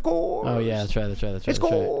 done, dude. Of course. Oh yeah, that's right. It's That's right.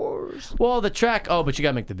 course. Well, the track. Oh, but you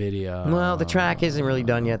gotta make the video. Well, the track isn't really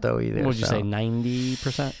done yet, though, either. Would you so say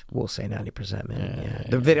 90%? We'll say 90%, man. Yeah.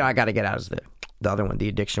 The video I got to get out is the other one, the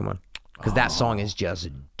Addiction one. Because that song is just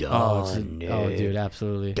done. Dude,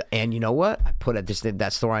 absolutely. And you know what? I put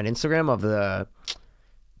that story on Instagram of the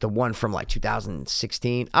one from like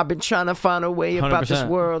 2016. I've been trying to find a way about this 100%.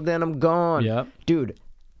 world, then I'm gone. Yep. Dude,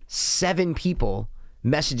 7 people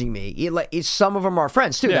messaging me. Some of them are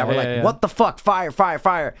friends too. Yeah, that were yeah, like, yeah. "What the fuck? Fire, fire,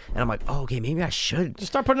 fire!" And I'm like, "Oh, okay, maybe I should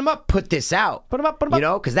Just start putting them up. put this out. Put 'em up, put 'em You up.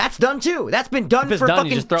 know, because that's done too. That's been done If it's for done,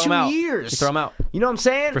 you fucking just throw 'em 2 out. years. You throw 'em out. You know what I'm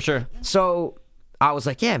saying? For sure. So I was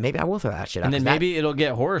like, yeah, maybe I will throw that shit out. And then 'cause that- maybe it'll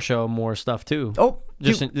get horror show more stuff too. Oh,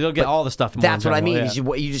 just dude, it'll get but all the stuff. More That's in what I general, mean.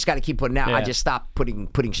 yeah. Is you just got to keep putting out. I Yeah. just stopped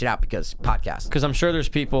putting shit out because podcast. Because I'm sure there's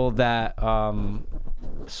people that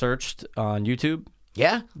searched on YouTube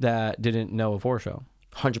Yeah, that didn't know of horror show.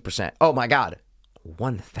 100%. Oh my god,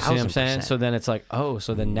 1,000%. See what I'm saying? So then it's like, oh,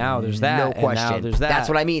 so then now there's that. No and question. now there's that. That's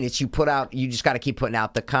what I mean. It's you just got to keep putting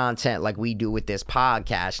out the content like we do with this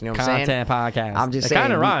podcast. You know what I'm saying? Content podcast. I'm just it saying.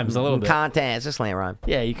 kind of rhymes a little bit. Content. It's a slant rhyme.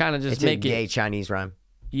 Yeah, you kind of just It's make a gay it. Chinese rhyme.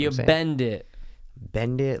 You saying? bend it.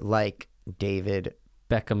 Bend it like David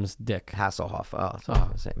Beckham's dick. Hasselhoff. Oh, that's what I was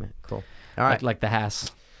gonna say, man. Cool. All right. Like the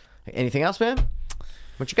Hass. Anything else, man?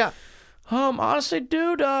 What you got? Honestly,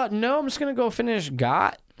 dude, no, I'm just gonna go finish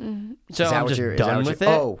Got. So that I'm what just you're- is that done what with it.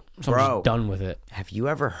 you're- Oh, so I'm bro. just done with it. Have you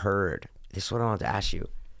ever heard? This is what I wanted to ask you.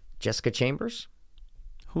 Jessica Chambers.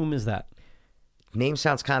 Whom is that? Name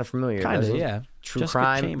sounds kind of familiar. Kind of, doesn't it? yeah. True Jessica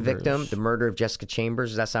crime Chambers. victim, the murder of Jessica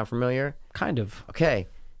Chambers. Does that sound familiar? Kind of. Okay.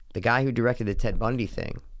 The guy who directed the Ted Bundy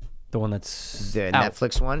thing, The one that's the out.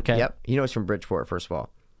 Netflix one. Okay. Yep. You know he's from Bridgeport, first of all.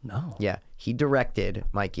 No. Yeah. He directed,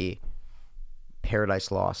 Mikey, Paradise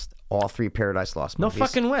Lost. All 3 Paradise Lost No movies.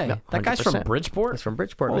 fucking way. No, That guy's from 100%. Bridgeport? He's from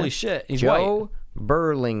Bridgeport, Holy man. shit. He's Joe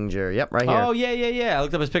Berlinger. Yep, right here. Oh, yeah. I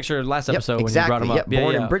looked up his picture last Yep, episode exactly. when you brought him up. Yep.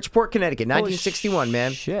 Born yeah. in Bridgeport, Connecticut, Holy 1961,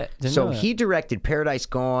 man. shit. Didn't So know that. he directed Paradise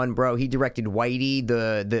Gone, bro. He directed Whitey,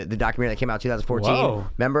 the documentary that came out in 2014. Whoa.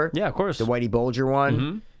 Remember? Yeah, of course. The Whitey Bulger one.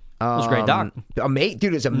 Mm-hmm. It was a great doc.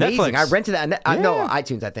 Dude, it's amazing. Netflix. I rented that. No, Yeah.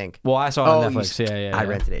 iTunes, I think. Well, I saw it on you Netflix. s- Yeah. I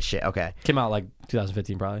rented it. Shit. Okay. Came out like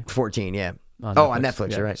 2015 probably. 14, yeah. On On Netflix, Netflix.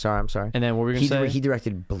 yeah. You're right. Sorry, I'm sorry. And then what were we gonna say? He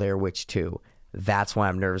directed Blair Witch 2. That's why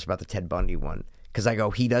I'm nervous about the Ted Bundy one. Because I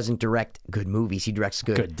go, he doesn't direct good movies. He directs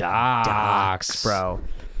good docs, bro.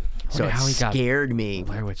 So it how he got scared me.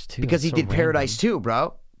 Blair Witch 2. Because he That's so did Paradise 2,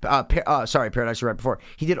 bro. Sorry, Paradise right before.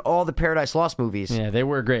 He did all the Paradise Lost movies. Yeah, they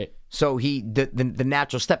were great. So the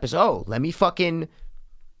natural step is, let me fucking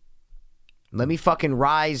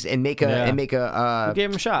rise and make a We gave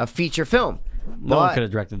him a shot. a feature film. No one could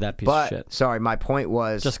have directed that piece of shit. Sorry, my point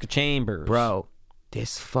was, Jessica Chambers. bro,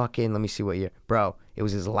 this fucking, let me see what year. Bro, it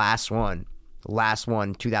was his last one.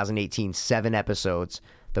 2018, 7 episodes.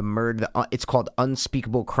 The murder, it's called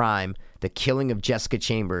Unspeakable Crime, the killing of Jessica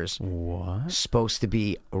Chambers. What? Supposed to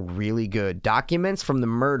be really good. Documents the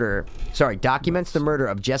murder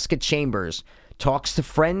of Jessica Chambers, talks to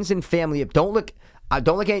friends and family. Don't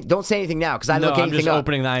say anything now, because I No, look I'm anything just up.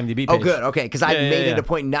 opening the IMDb page. Oh, good, okay, because I Yeah, made yeah. it a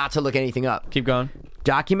point not to look anything up. Keep going.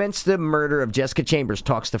 Documents the murder of Jessica Chambers,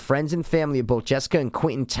 talks to friends and family of both Jessica and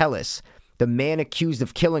Quentin Tellis, the man accused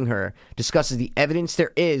of killing her, discusses the evidence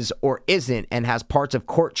there is or isn't, and has parts of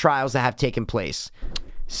court trials that have taken place.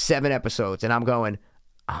 7 episodes, and I'm going,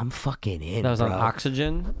 I'm fucking in. That was bro. on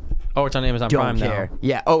Oxygen. Oh, it's on Amazon Don't Prime care. now.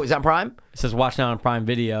 Yeah. Oh, is that Prime? It says watch now on Prime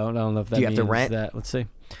Video. I don't know if that Do you have means to rent? that. Let's see.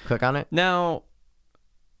 Click on it. Now,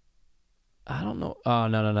 I don't know. Oh,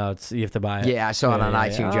 no. It's you have to buy it. Yeah, I saw it on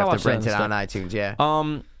iTunes. You I'll have watch to rent that it and on stuff. iTunes.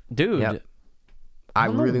 Yeah. Dude. Yep. I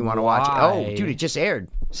don't know really want to watch it. why. Oh, dude, it just aired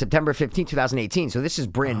September 15, 2018. So this is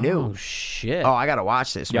brand new. Oh shit. Oh, I gotta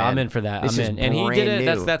watch this. Yeah, man. I'm in for that. This I'm is in. And he did brand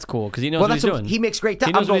it. new. That's cool because he knows Well, what that's he's what doing. he makes great. He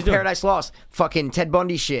I'm knows what going he's doing. Paradise Lost, fucking Ted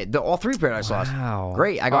Bundy shit. All 3 Paradise Lost. Wow.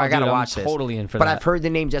 Great. I Oh, gotta dude, I'm watch this. totally in for but that. I've heard the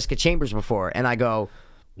name Jessica Chambers before, and I go,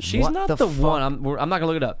 She's what not the the fuck? one. I'm not gonna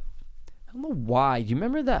look it up. I don't know why. Do you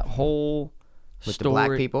remember that whole with story? the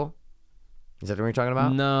black people. Is that what you're talking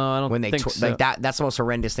about? No, I don't When they think so. like that. That's the most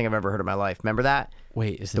horrendous thing I've ever heard in my life. Remember that?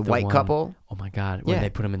 Wait, is it the white one- couple? Oh my god, when Yeah.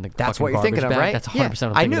 they put him in the That's fucking what you're thinking garbage of, bag? right? That's 100% Yeah.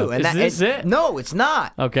 what I'm I thinking knew. of. And Is that, this it? No, it's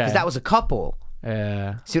not. Okay. Because that was a couple.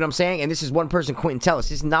 Yeah. See what I'm saying? And this is one person, Quentin Tellis.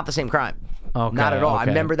 This is not the same crime. Okay, Not at all. I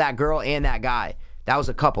okay. remember that girl and that guy. That was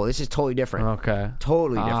a couple. This is totally different. Okay.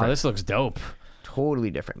 Totally different. This looks dope.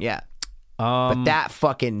 Totally different. Yeah. But that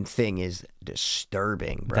fucking thing is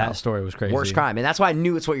disturbing, bro. That story was crazy. Worst crime. And that's why I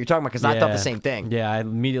knew it's what you're talking about, because I thought Yeah. the same thing. Yeah, I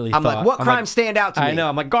immediately I'm thought. like, what I'm crimes stand out to me? I know.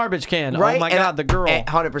 I'm like, garbage can. Right? Oh my And god, the girl.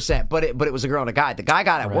 100%. But it was a girl and a guy. The guy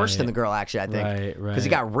got it worse Right. than the girl, actually, I think. Right, Because he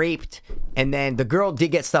right. got raped, and then the girl did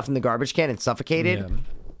get stuff in the garbage can and suffocated, Yeah.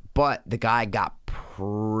 but the guy got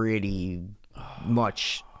pretty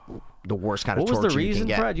much the worst kind of What was torture the you reason can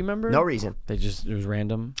get. for it? Do you remember? No reason. It was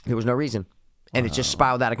random. There was no reason. And it just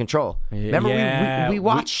spiraled out of control. Remember, Yeah, we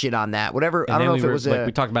watched shit on that. Whatever. I And don't know then if it was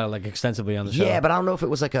we talked about it like extensively on the show. Yeah, but I don't know if it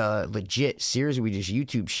was like a legit series or we just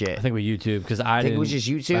YouTube shit. I think we YouTube because I think it didn't. was just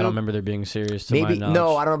YouTube? I don't remember there being serious. To Maybe my knowledge.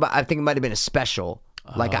 no, I don't know. But I think it might have been a special,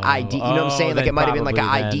 like an ID. You know what I'm saying? Like then it might have been like an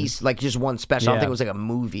probably ID, like just one special. I don't Yeah. think it was like a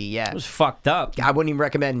movie. Yeah, It was fucked up. I wouldn't even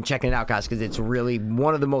recommend checking it out, guys, because it's really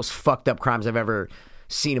one of the most fucked up crimes I've ever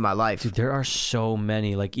seen in my life. Dude, there are so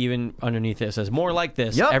many. Like even underneath it says more like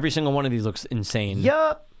this. Yup. Every single one of these looks insane.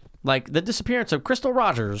 Yup. Like the disappearance of Crystal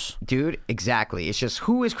Rogers. Dude, exactly. It's just,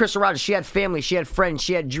 who is Crystal Rogers? She had family, she had friends,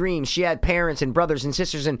 she had dreams, she had parents and brothers and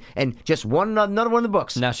sisters, and just another one of the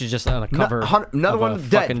books. Now she's just on a cover. Another of one a dead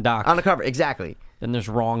fucking doc. on the cover. Exactly. Then there's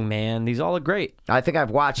Wrong Man. These all look great. I think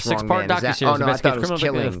I've watched Six-part Wrong Man. Is that- docuseries, Oh, no, I thought it was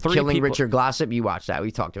investigative criminal, Killing three people. Richard Glossop. You watched that.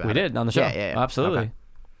 We talked about We it. did on the show. Yeah. Absolutely. Okay.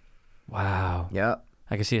 Wow. Yep.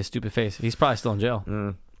 I can see his stupid face. He's probably still in jail.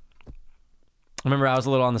 I remember I was a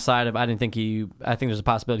little on the side of I think there's a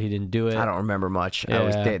possibility he didn't do it. I don't remember much.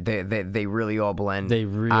 Yeah. They really all blend. They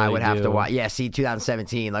really I would have do. to watch. Yeah, see,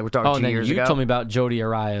 2017. Like we're talking Oh, and 2 then years you ago. told me about Jodi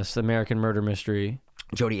Arias, American Murder Mystery.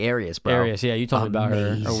 Jodi Arias, bro. Arias, yeah, you told me about her. Or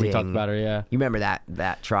we talked Amazing. about her, yeah. You remember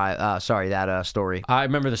that trial? That story. I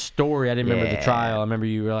remember the story. I didn't remember the Yeah. trial. I remember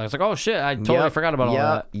you were like, I was like, oh shit, I totally forgot about all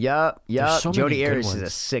that. Yup. There's so many Jodi good Arias is ones. a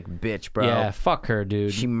sick bitch, bro. Yeah, fuck her,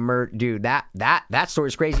 dude. She dude. That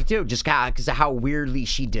story's crazy too. Just because of how weirdly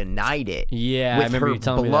she denied it. Yeah, I with remember her you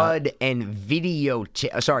telling me blood and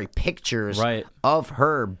pictures Right. of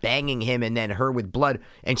her banging him and then her with blood,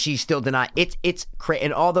 and she still denied. It's crazy,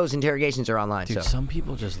 and all those interrogations are online. Dude, so some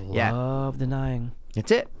people just Yeah. love denying. that's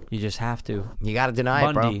it. You just have to. You got to deny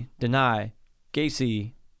it, bro. Bundy, deny.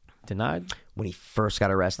 Gacy, denied. When he first got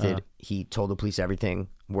arrested, he told the police everything,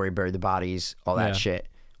 where he buried the bodies, all that Yeah. shit,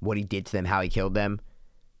 what he did to them, how he killed them.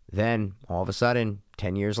 Then, all of a sudden,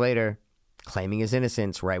 10 years later, claiming his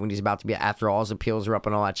innocence, right when he's about to be, after all his appeals are up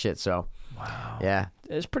and all that shit. So, Wow. yeah.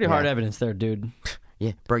 It's pretty hard evidence there, dude.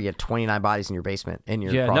 Yeah, bro, you had 29 bodies in your basement, in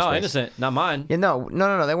your Yeah, crawl no, space. innocent. Not mine. Yeah, no,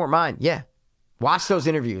 they weren't mine. Yeah. Watch those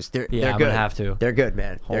interviews. They're Yeah, they're I'm good. gonna have to. They're good,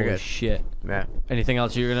 man. They're Holy good. shit. Yeah. Anything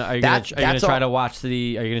else are you gonna That's try all. to watch are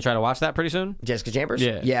you gonna try to watch that pretty soon? Jessica Chambers?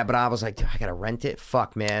 Yeah. Yeah, but I was like, dude, I gotta rent it.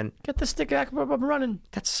 Fuck, man. Get the stick back up and running.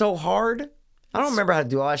 That's so hard. I don't remember how to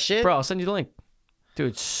do all that shit. Bro, I'll send you the link.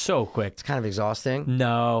 Dude, it's so quick. It's kind of exhausting.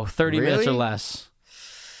 No, 30 minutes or Really? less.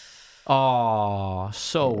 Oh,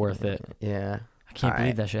 so worth it. Yeah. I can't All believe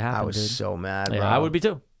right. that shit happened, I was dude. so mad, bro. Yeah, I would be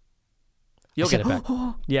too. You'll get it back.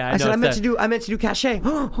 Yeah, I know. I said I it's meant that- to do cachet.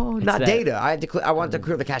 Not that- data. I wanted to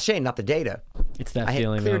clear the cachet, not the data. It's that I hit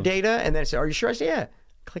feeling. clear of, data, and then I said, "Are you sure?" I said, "Yeah."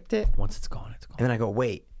 Clicked it, Once it's gone, it's gone. and then I go,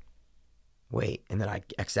 "Wait," and then I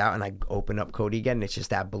X out and I open up Cody again, and it's just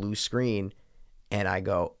that blue screen, and I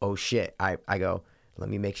go, "Oh shit!" I go, "Let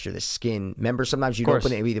me make sure the skin." Remember, sometimes you course.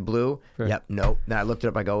 open it, it'd be the blue. Sure. Yep, nope. Then I looked it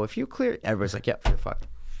up. I go, "If you clear," everybody's like, "Yep, you're fucked."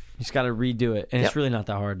 You just got to redo it. And Yep. it's really not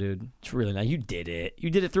that hard, dude. It's really not. You did it.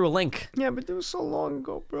 You did it through a link. Yeah, but it was so long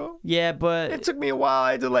ago, bro. Yeah, but It took me a while.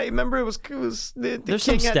 I had to remember it was the there's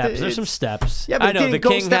some king had to- steps. There's some steps. Yeah, but I it know didn't the go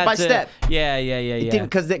king step had by to- step. Yeah. It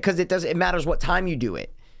didn't because it matters what time you do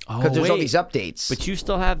it. Because there's all wait. these updates. But you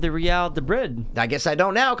still have the Real de Brid. I guess I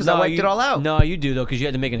don't now because I wiped it all out. No, you do though, because you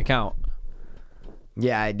had to make an account,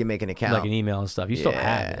 Yeah, I did make an account. like an email and stuff. You still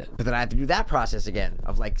have it. But then I have to do that process again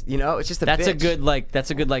of like, it's just a That's a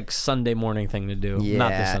bitch. good Sunday morning thing to do. Yeah.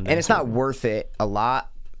 Not this Sunday. And it's not worth it a lot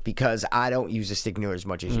because I don't use a stick nearly as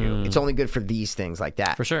much as you. It's only good for these things like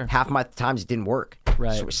that. For sure. Half my times it didn't work.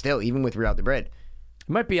 Right. So still, even with Real de Bread. It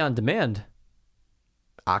might be on demand.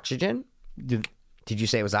 Oxygen? Did- Did you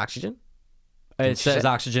say it was oxygen? It says say-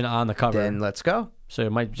 oxygen on the cover, Then let's go. so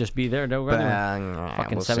it might just be there. Don't go anywhere.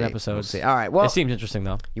 Fucking we'll 7 see. episodes. We'll see. All right. Well, It seems interesting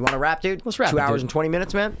though. you want to wrap, dude? Let's wrap 2 it, hours dude. and 20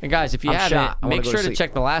 minutes, man? And guys, if you I'm haven't, shot. I wanna make go to sure to sleep.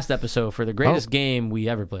 check the last episode for the greatest game we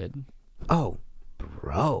ever played. Oh,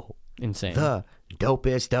 bro. Insane. The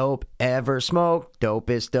dopest dope ever smoked.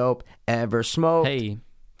 Dopest dope ever smoked. Hey,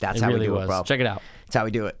 That's it how really we do was. it, bro. Check it out. That's how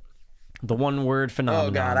we do it. The one word phenomenon.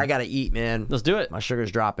 Oh, God. I got to eat, man. Let's do it. My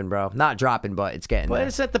sugar's dropping, bro. Not dropping, but it's getting But there.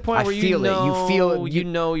 it's at the point I where you feel know it. You feel it. you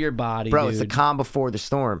know your body, Bro, dude. it's the calm before the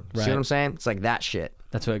storm. See Right. what I'm saying? It's like that shit.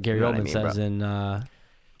 That's what Gary You know what I Oldman mean, says bro. in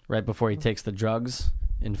right before he takes the drugs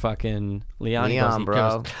in fucking Leon. He goes,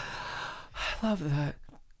 bro. I love that.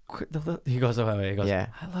 He goes, oh, wait, he goes, Yeah.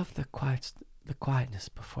 I love the quietness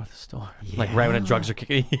before the storm. Like right when the drugs are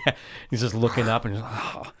kicking. Yeah. He's just looking up and just,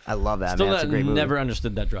 I love that, still man. That's a great movie. never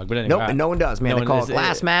understood that drug. But anyway, Nope, all right. and no one does, man. No They one call is- it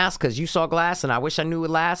glass mask because you saw glass, and I wish I knew it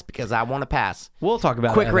last because I want to pass. We'll talk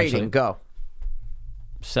about Quick it. rating, go.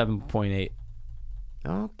 7.8.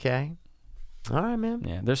 Okay. All right, man.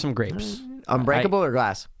 Yeah, there's some grapes. Unbreakable or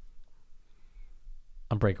glass?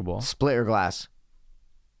 Unbreakable. Split or glass?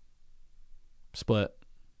 Split.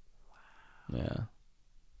 Yeah.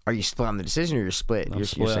 Are you split on the decision or you're split? I'm You're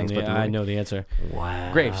split saying on split the, the I movie? know the answer.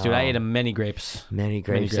 Wow. Grapes, dude. I ate many grapes. Many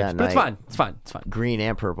grapes that But it's night. fine. It's fine. It's fine. Green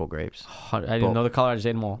and purple grapes. I didn't know the color. I just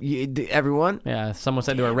ate them all. Everyone? Yeah, someone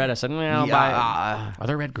said they were red. I said, well, Yeah. are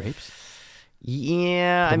there red grapes?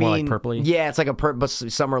 Yeah, They're I more mean, like purpley? yeah, it's like a purple, but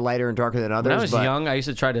some are lighter and darker than others. When I was but young, I used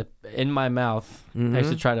to try to, in my mouth, I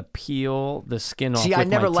used to try to peel the skin off see, with I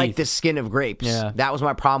never my liked teeth. the skin of grapes. Yeah. That was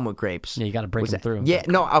my problem with grapes. Yeah, you got to break Was them that- through. Yeah,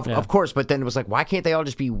 no, Yeah. of course, but then it was like, why can't they all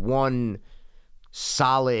just be one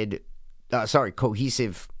solid,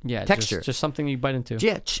 cohesive Yeah, texture? Just something you bite into.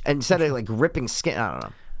 Yeah, instead of like ripping skin. I don't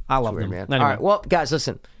know. I love Weird, them. man. Anyway, All right, well, guys,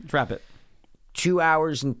 listen. let's wrap it. 2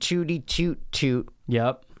 hours and 2D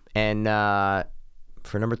Yep. and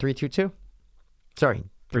for number 322. Sorry,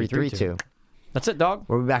 332. That's it, dog.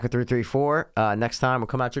 We'll be back with 334. Next time, we'll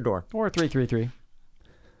come out your door. Or 333.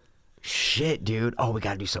 Shit, dude. Oh, we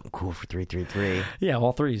got to do something cool for 333. Yeah,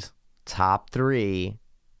 all threes. Top 3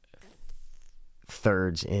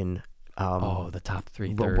 thirds in. The top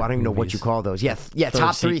 3 Well, third I don't even know what you movies. call those. Yeah, Third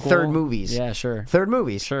top 3 sequel. third movies. Yeah, sure. Third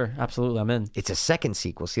movies. Sure, absolutely. I'm in. It's a second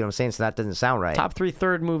sequel. See what I'm saying? So that doesn't sound right. Top 3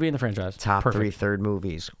 third movie in the franchise. Top Perfect. 3 third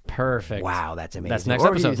movies. Perfect. Wow, that's amazing. That's next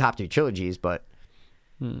or we episode. do top 2 trilogies, but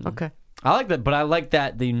okay. I like that, but I like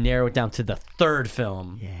that they narrow it down to the third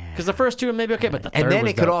film. Yeah. Because the first two are maybe okay, but the third And then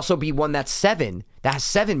was it could dope. also be one that's 7. That has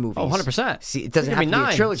 7 movies. Oh, 100%. See, it doesn't It have could to be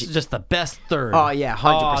 9. a trilogy. It's just the best third. Oh, yeah,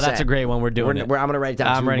 100%. Oh, that's a great one. We're doing it. I'm going to write it down.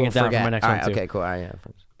 I'm so we writing won't it down for forget. my next All one, right, too. Okay, cool. All right,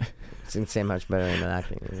 yeah. It's going to say much better than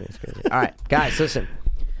acting. It's crazy. All right, guys, listen.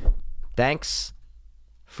 Thanks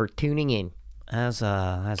for tuning in. As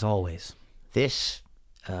always. This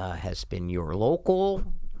has been your local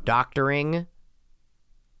doctoring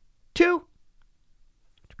 2.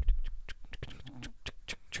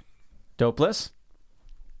 Dopeless.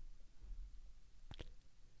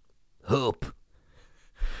 Hope.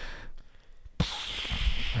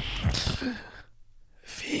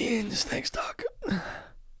 Fiends. Thanks, Doc.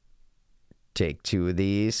 Take 2 of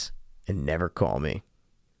these and never call me.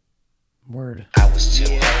 Word. I was too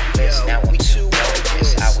hopeless, now I'm too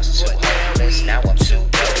hopeless. I was too hopeless, now I'm too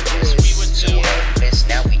hopeless. We were too hopeless,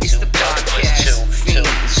 now we too